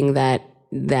everything that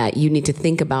you need to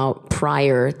think about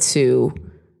prior to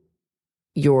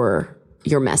your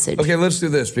message. Okay, let's do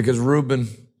this because Ruben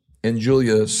and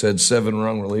Julia said 7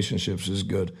 wrong relationships is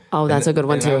good. Oh, that's a good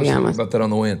one too. I was Yeah, thinking about that on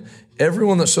the way in.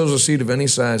 Everyone that sows a seed of any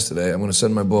size today, I'm going to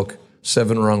send my book,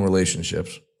 7 Wrong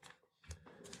Relationships.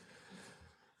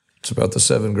 It's about the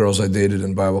 7 girls I dated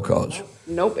in Bible college.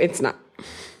 Nope, it's not.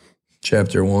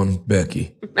 Chapter 1,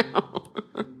 Becky.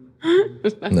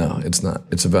 No, it's not.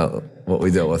 It's about what we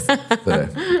dealt with today.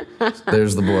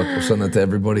 There's the book. We'll send that to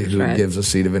everybody who gives a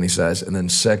seed of any size. And then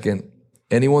second,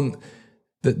 anyone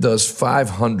that does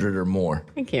 500 or more.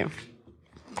 Thank you.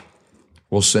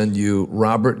 We'll send you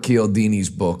Robert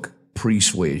Cialdini's book,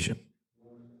 Persuasion.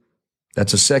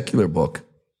 That's a secular book.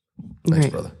 Thanks,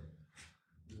 Right. brother.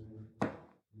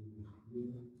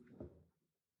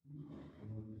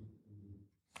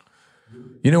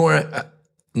 You know where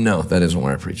no, that isn't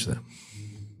where I preach that.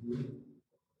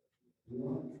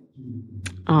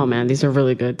 Oh man, these are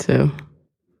really good too.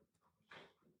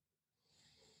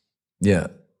 Yeah.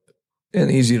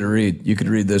 And easy to read. You could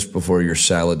read this before your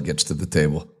salad gets to the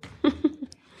table.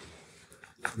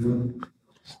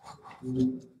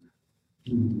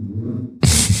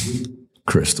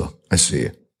 Crystal, I see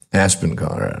you. Aspen,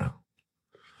 Colorado.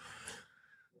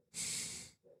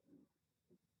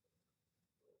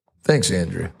 Thanks,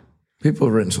 Andrea. People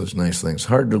have written such nice things.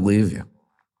 Hard to leave you.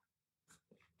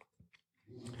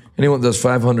 Anyone that does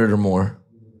 500 or more,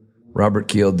 Robert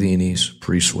Cialdini's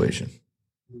Persuasion.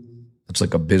 It's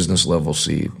like a business level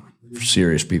seed for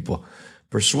serious people.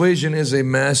 Persuasion is a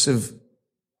massive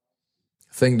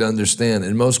thing to understand,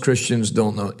 and most Christians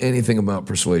don't know anything about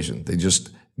persuasion. They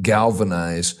just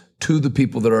galvanize to the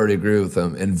people that already agree with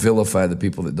them and vilify the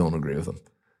people that don't agree with them.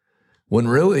 When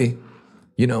really,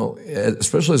 you know,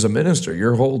 especially as a minister,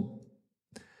 your whole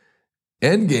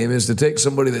end game is to take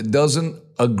somebody that doesn't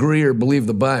agree or believe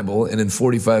the Bible and in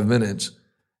 45 minutes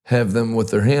have them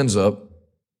with their hands up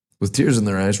with tears in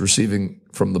their eyes receiving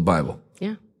from the Bible.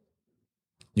 Yeah.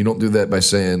 You don't do that by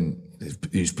saying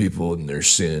these people in their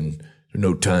sin, there's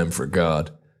no time for God.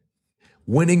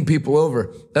 Winning people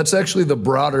over, that's actually the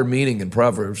broader meaning in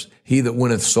Proverbs. He that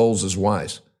winneth souls is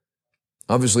wise.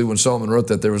 Obviously, when Solomon wrote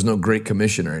that, there was no Great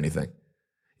Commission or anything.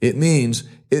 It means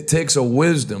it takes a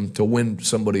wisdom to win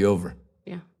somebody over.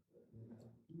 Yeah.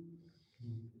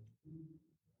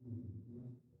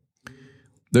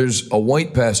 There's a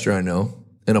white pastor I know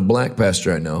and a black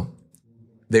pastor I know.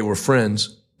 They were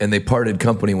friends, and they parted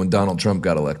company when Donald Trump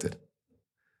got elected.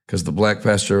 Because the black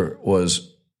pastor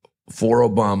was for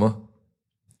Obama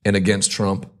and against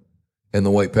Trump, and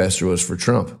the white pastor was for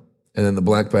Trump. And then the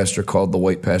black pastor called the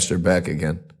white pastor back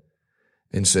again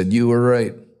and said, "You were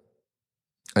right.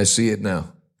 I see it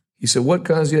now." He said, "What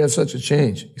caused you to have such a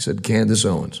change?" He said, "Candace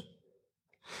Owens."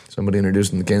 Somebody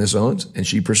introduced him to Candace Owens, and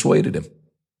she persuaded him.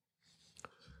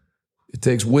 It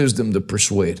takes wisdom to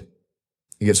persuade.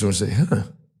 You get someone to say,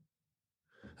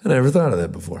 I never thought of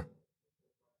that before.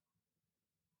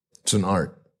 It's an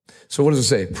art. So what does it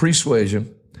say?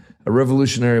 Persuasion, a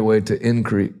revolutionary way to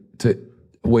influence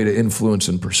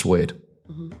and persuade.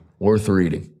 Mm-hmm. Worth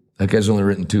reading. That guy's only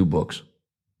written 2 books.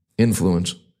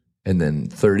 Influence, and then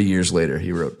 30 years later,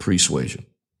 he wrote Persuasion.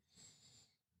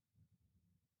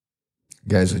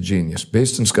 Guy's a genius.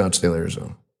 Based in Scottsdale,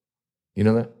 Arizona. You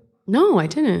know that? No, I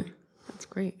didn't. That's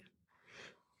great.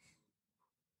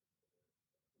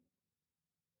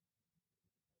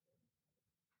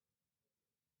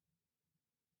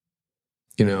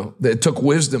 You know, it took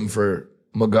wisdom for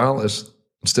Megalis,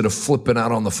 instead of flipping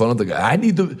out on the phone with the guy, "I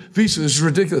need the visa, this is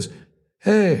ridiculous."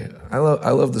 "Hey, I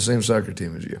love the same soccer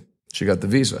team as you." She got the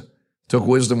visa. Took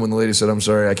wisdom when the lady said, "I'm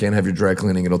sorry, I can't have your dry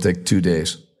cleaning. It'll take 2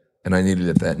 days." And I needed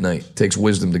it that night. It takes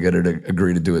wisdom to get her to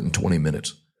agree to do it in 20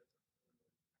 minutes.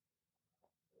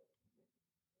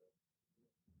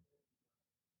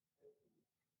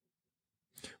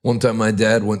 One time my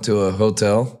dad went to a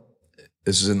hotel.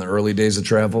 This is in the early days of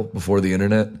travel, before the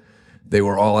internet. They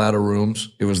were all out of rooms.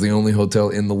 It was the only hotel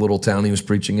in the little town he was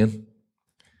preaching in.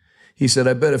 He said,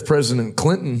 "I bet if President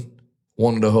Clinton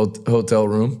wanted a hotel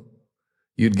room,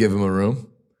 you'd give him a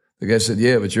room." The guy said,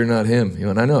 "Yeah, but you're not him." He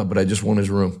went, "I know, but I just want his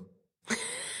room."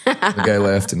 The guy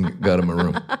laughed and got him a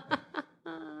room.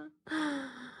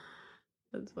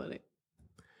 That's funny.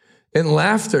 And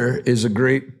laughter is a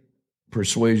great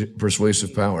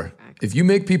persuasive power. If you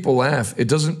make people laugh, it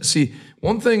doesn't, see,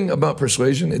 one thing about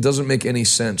persuasion, it doesn't make any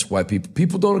sense why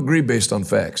people don't agree based on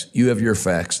facts. You have your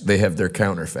facts, they have their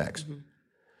counter facts. Mm-hmm.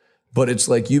 But it's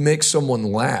like you make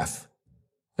someone laugh.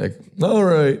 Like, "All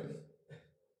right,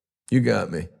 you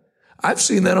got me." I've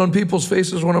seen that on people's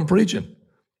faces when I'm preaching.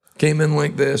 Came in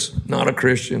like this, not a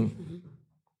Christian.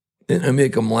 Then I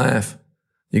make them laugh.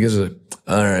 You guys are,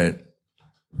 "All right,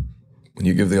 when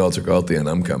you give the altar call at the end,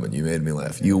 I'm coming. You made me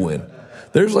laugh. You win."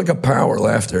 There's like a power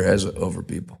laughter has over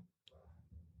people.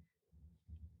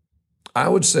 I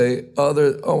would say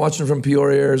watching from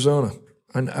Peoria, Arizona.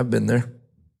 I've been there.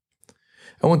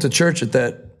 I went to church at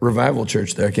that revival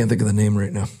church there. I can't think of the name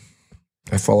right now.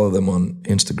 I follow them on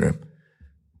Instagram.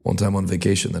 One time on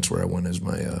vacation, that's where I went as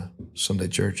my Sunday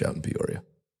church out in Peoria.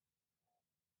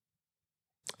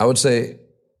 I would say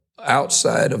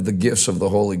outside of the gifts of the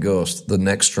Holy Ghost, the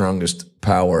next strongest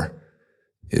power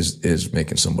is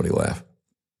making somebody laugh.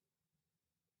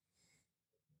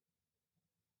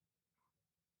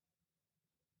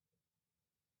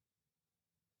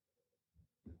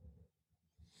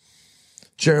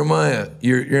 Jeremiah,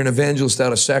 you're an evangelist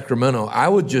out of Sacramento. I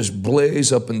would just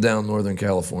blaze up and down Northern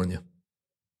California.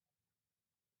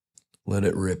 Let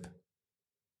it rip.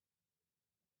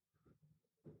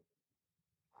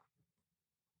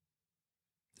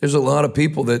 There's a lot of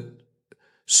people that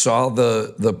saw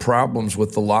the problems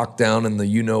with the lockdown and the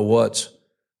you-know-whats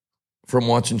from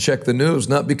watching Check the News,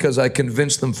 not because I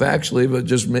convinced them factually, but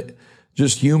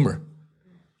just humor.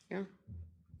 Yeah.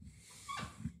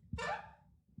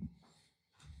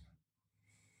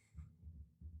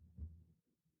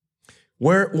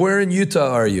 Where in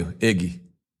Utah are you, Iggy?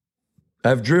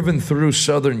 I've driven through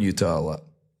southern Utah a lot.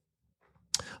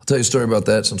 I'll tell you a story about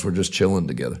that since we're just chilling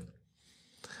together.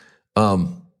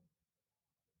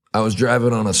 I was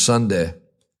driving on a Sunday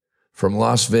from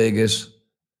Las Vegas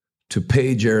to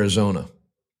Page, Arizona.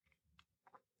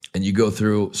 And you go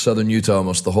through southern Utah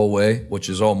almost the whole way, which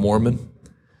is all Mormon.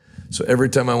 So every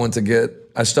time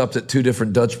I stopped at 2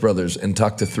 different Dutch brothers and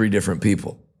talked to 3 different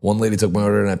people. One lady took my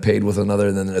order and I paid with another,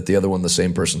 and then at the other one, the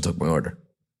same person took my order.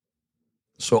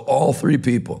 So all 3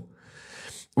 people,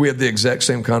 we had the exact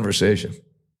same conversation.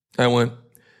 I went,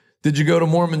 "Did you go to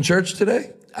Mormon church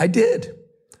today?" "I did."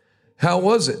 "How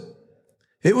was it?"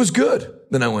 "It was good."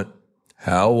 Then I went,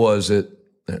 "How was it?"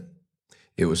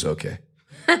 "It was okay."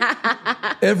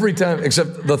 Every time,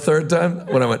 except the 3rd time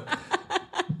when I went,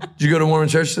 "Did you go to Mormon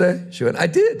church today?" She went, "I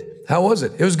did." "How was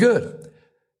it?" "It was good."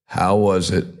 "How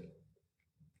was it?"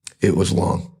 "It was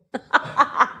long."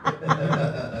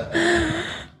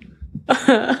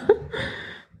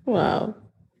 Wow.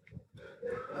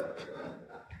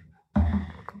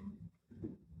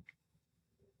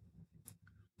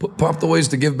 Pop the ways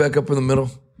to give back up in the middle,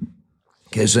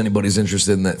 in case anybody's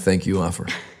interested in that thank you offer.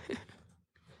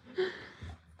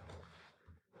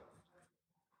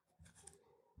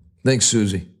 Thanks,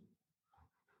 Susie.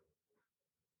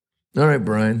 All right,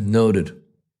 Brian, noted.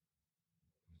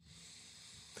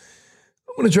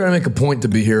 I'm going to try to make a point to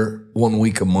be here 1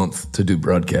 week a month to do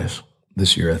broadcasts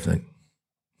this year, I think.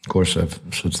 Of course, I've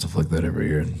said stuff like that every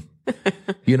year.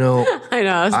 You know,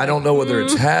 I don't know whether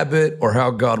it's habit or how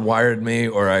God wired me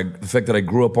or the fact that I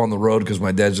grew up on the road because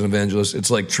my dad's an evangelist. It's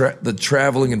like the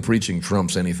traveling and preaching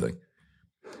trumps anything.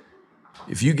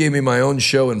 If you gave me my own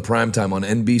show in primetime on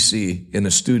NBC in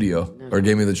a studio or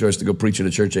gave me the choice to go preach at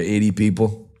a church of 80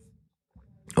 people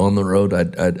on the road,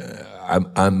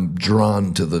 I'm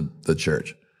drawn to the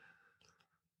church.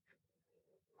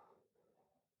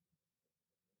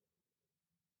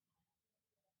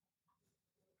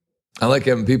 I like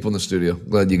having people in the studio.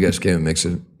 Glad you guys came.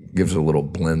 It gives it a little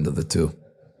blend of the two.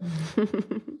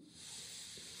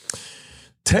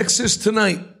 Texas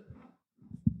tonight.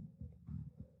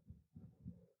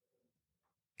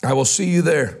 I will see you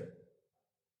there.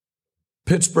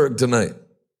 Pittsburgh tonight.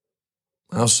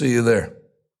 I'll see you there.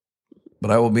 But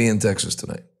I will be in Texas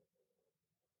tonight.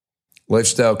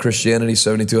 Lifestyle Christianity,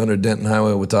 7200 Denton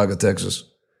Highway, Watauga, Texas.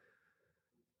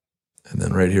 And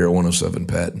then right here at 107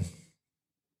 Patton.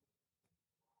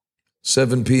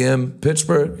 7 p.m.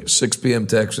 Pittsburgh, 6 p.m.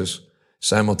 Texas.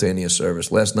 Simultaneous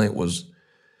service. Last night was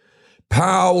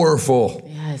powerful.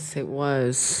 Yes, it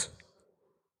was.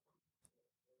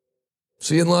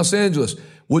 See you in Los Angeles.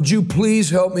 Would you please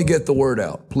help me get the word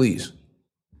out? Please.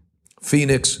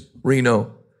 Phoenix,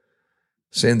 Reno,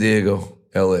 San Diego,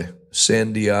 LA.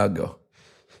 San Diego.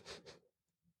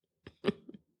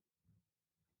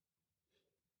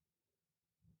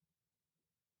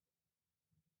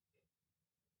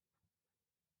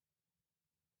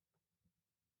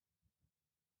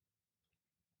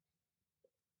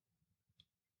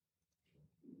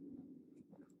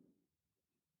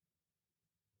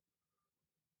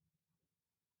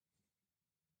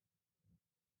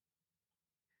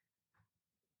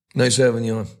 Nice having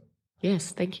you on.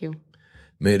 Yes, thank you.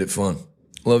 Made it fun.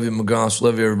 Love you, Magas.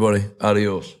 Love you, everybody.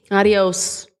 Adios.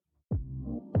 Adios.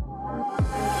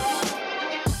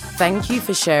 Thank you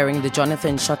for sharing the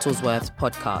Jonathan Shuttlesworth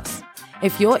podcast.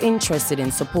 If you're interested in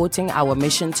supporting our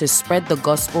mission to spread the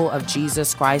gospel of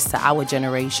Jesus Christ to our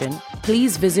generation,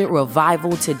 please visit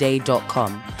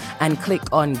revivaltoday.com and click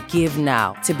on Give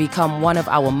Now to become one of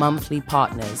our monthly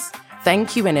partners.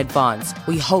 Thank you in advance.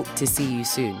 We hope to see you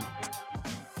soon.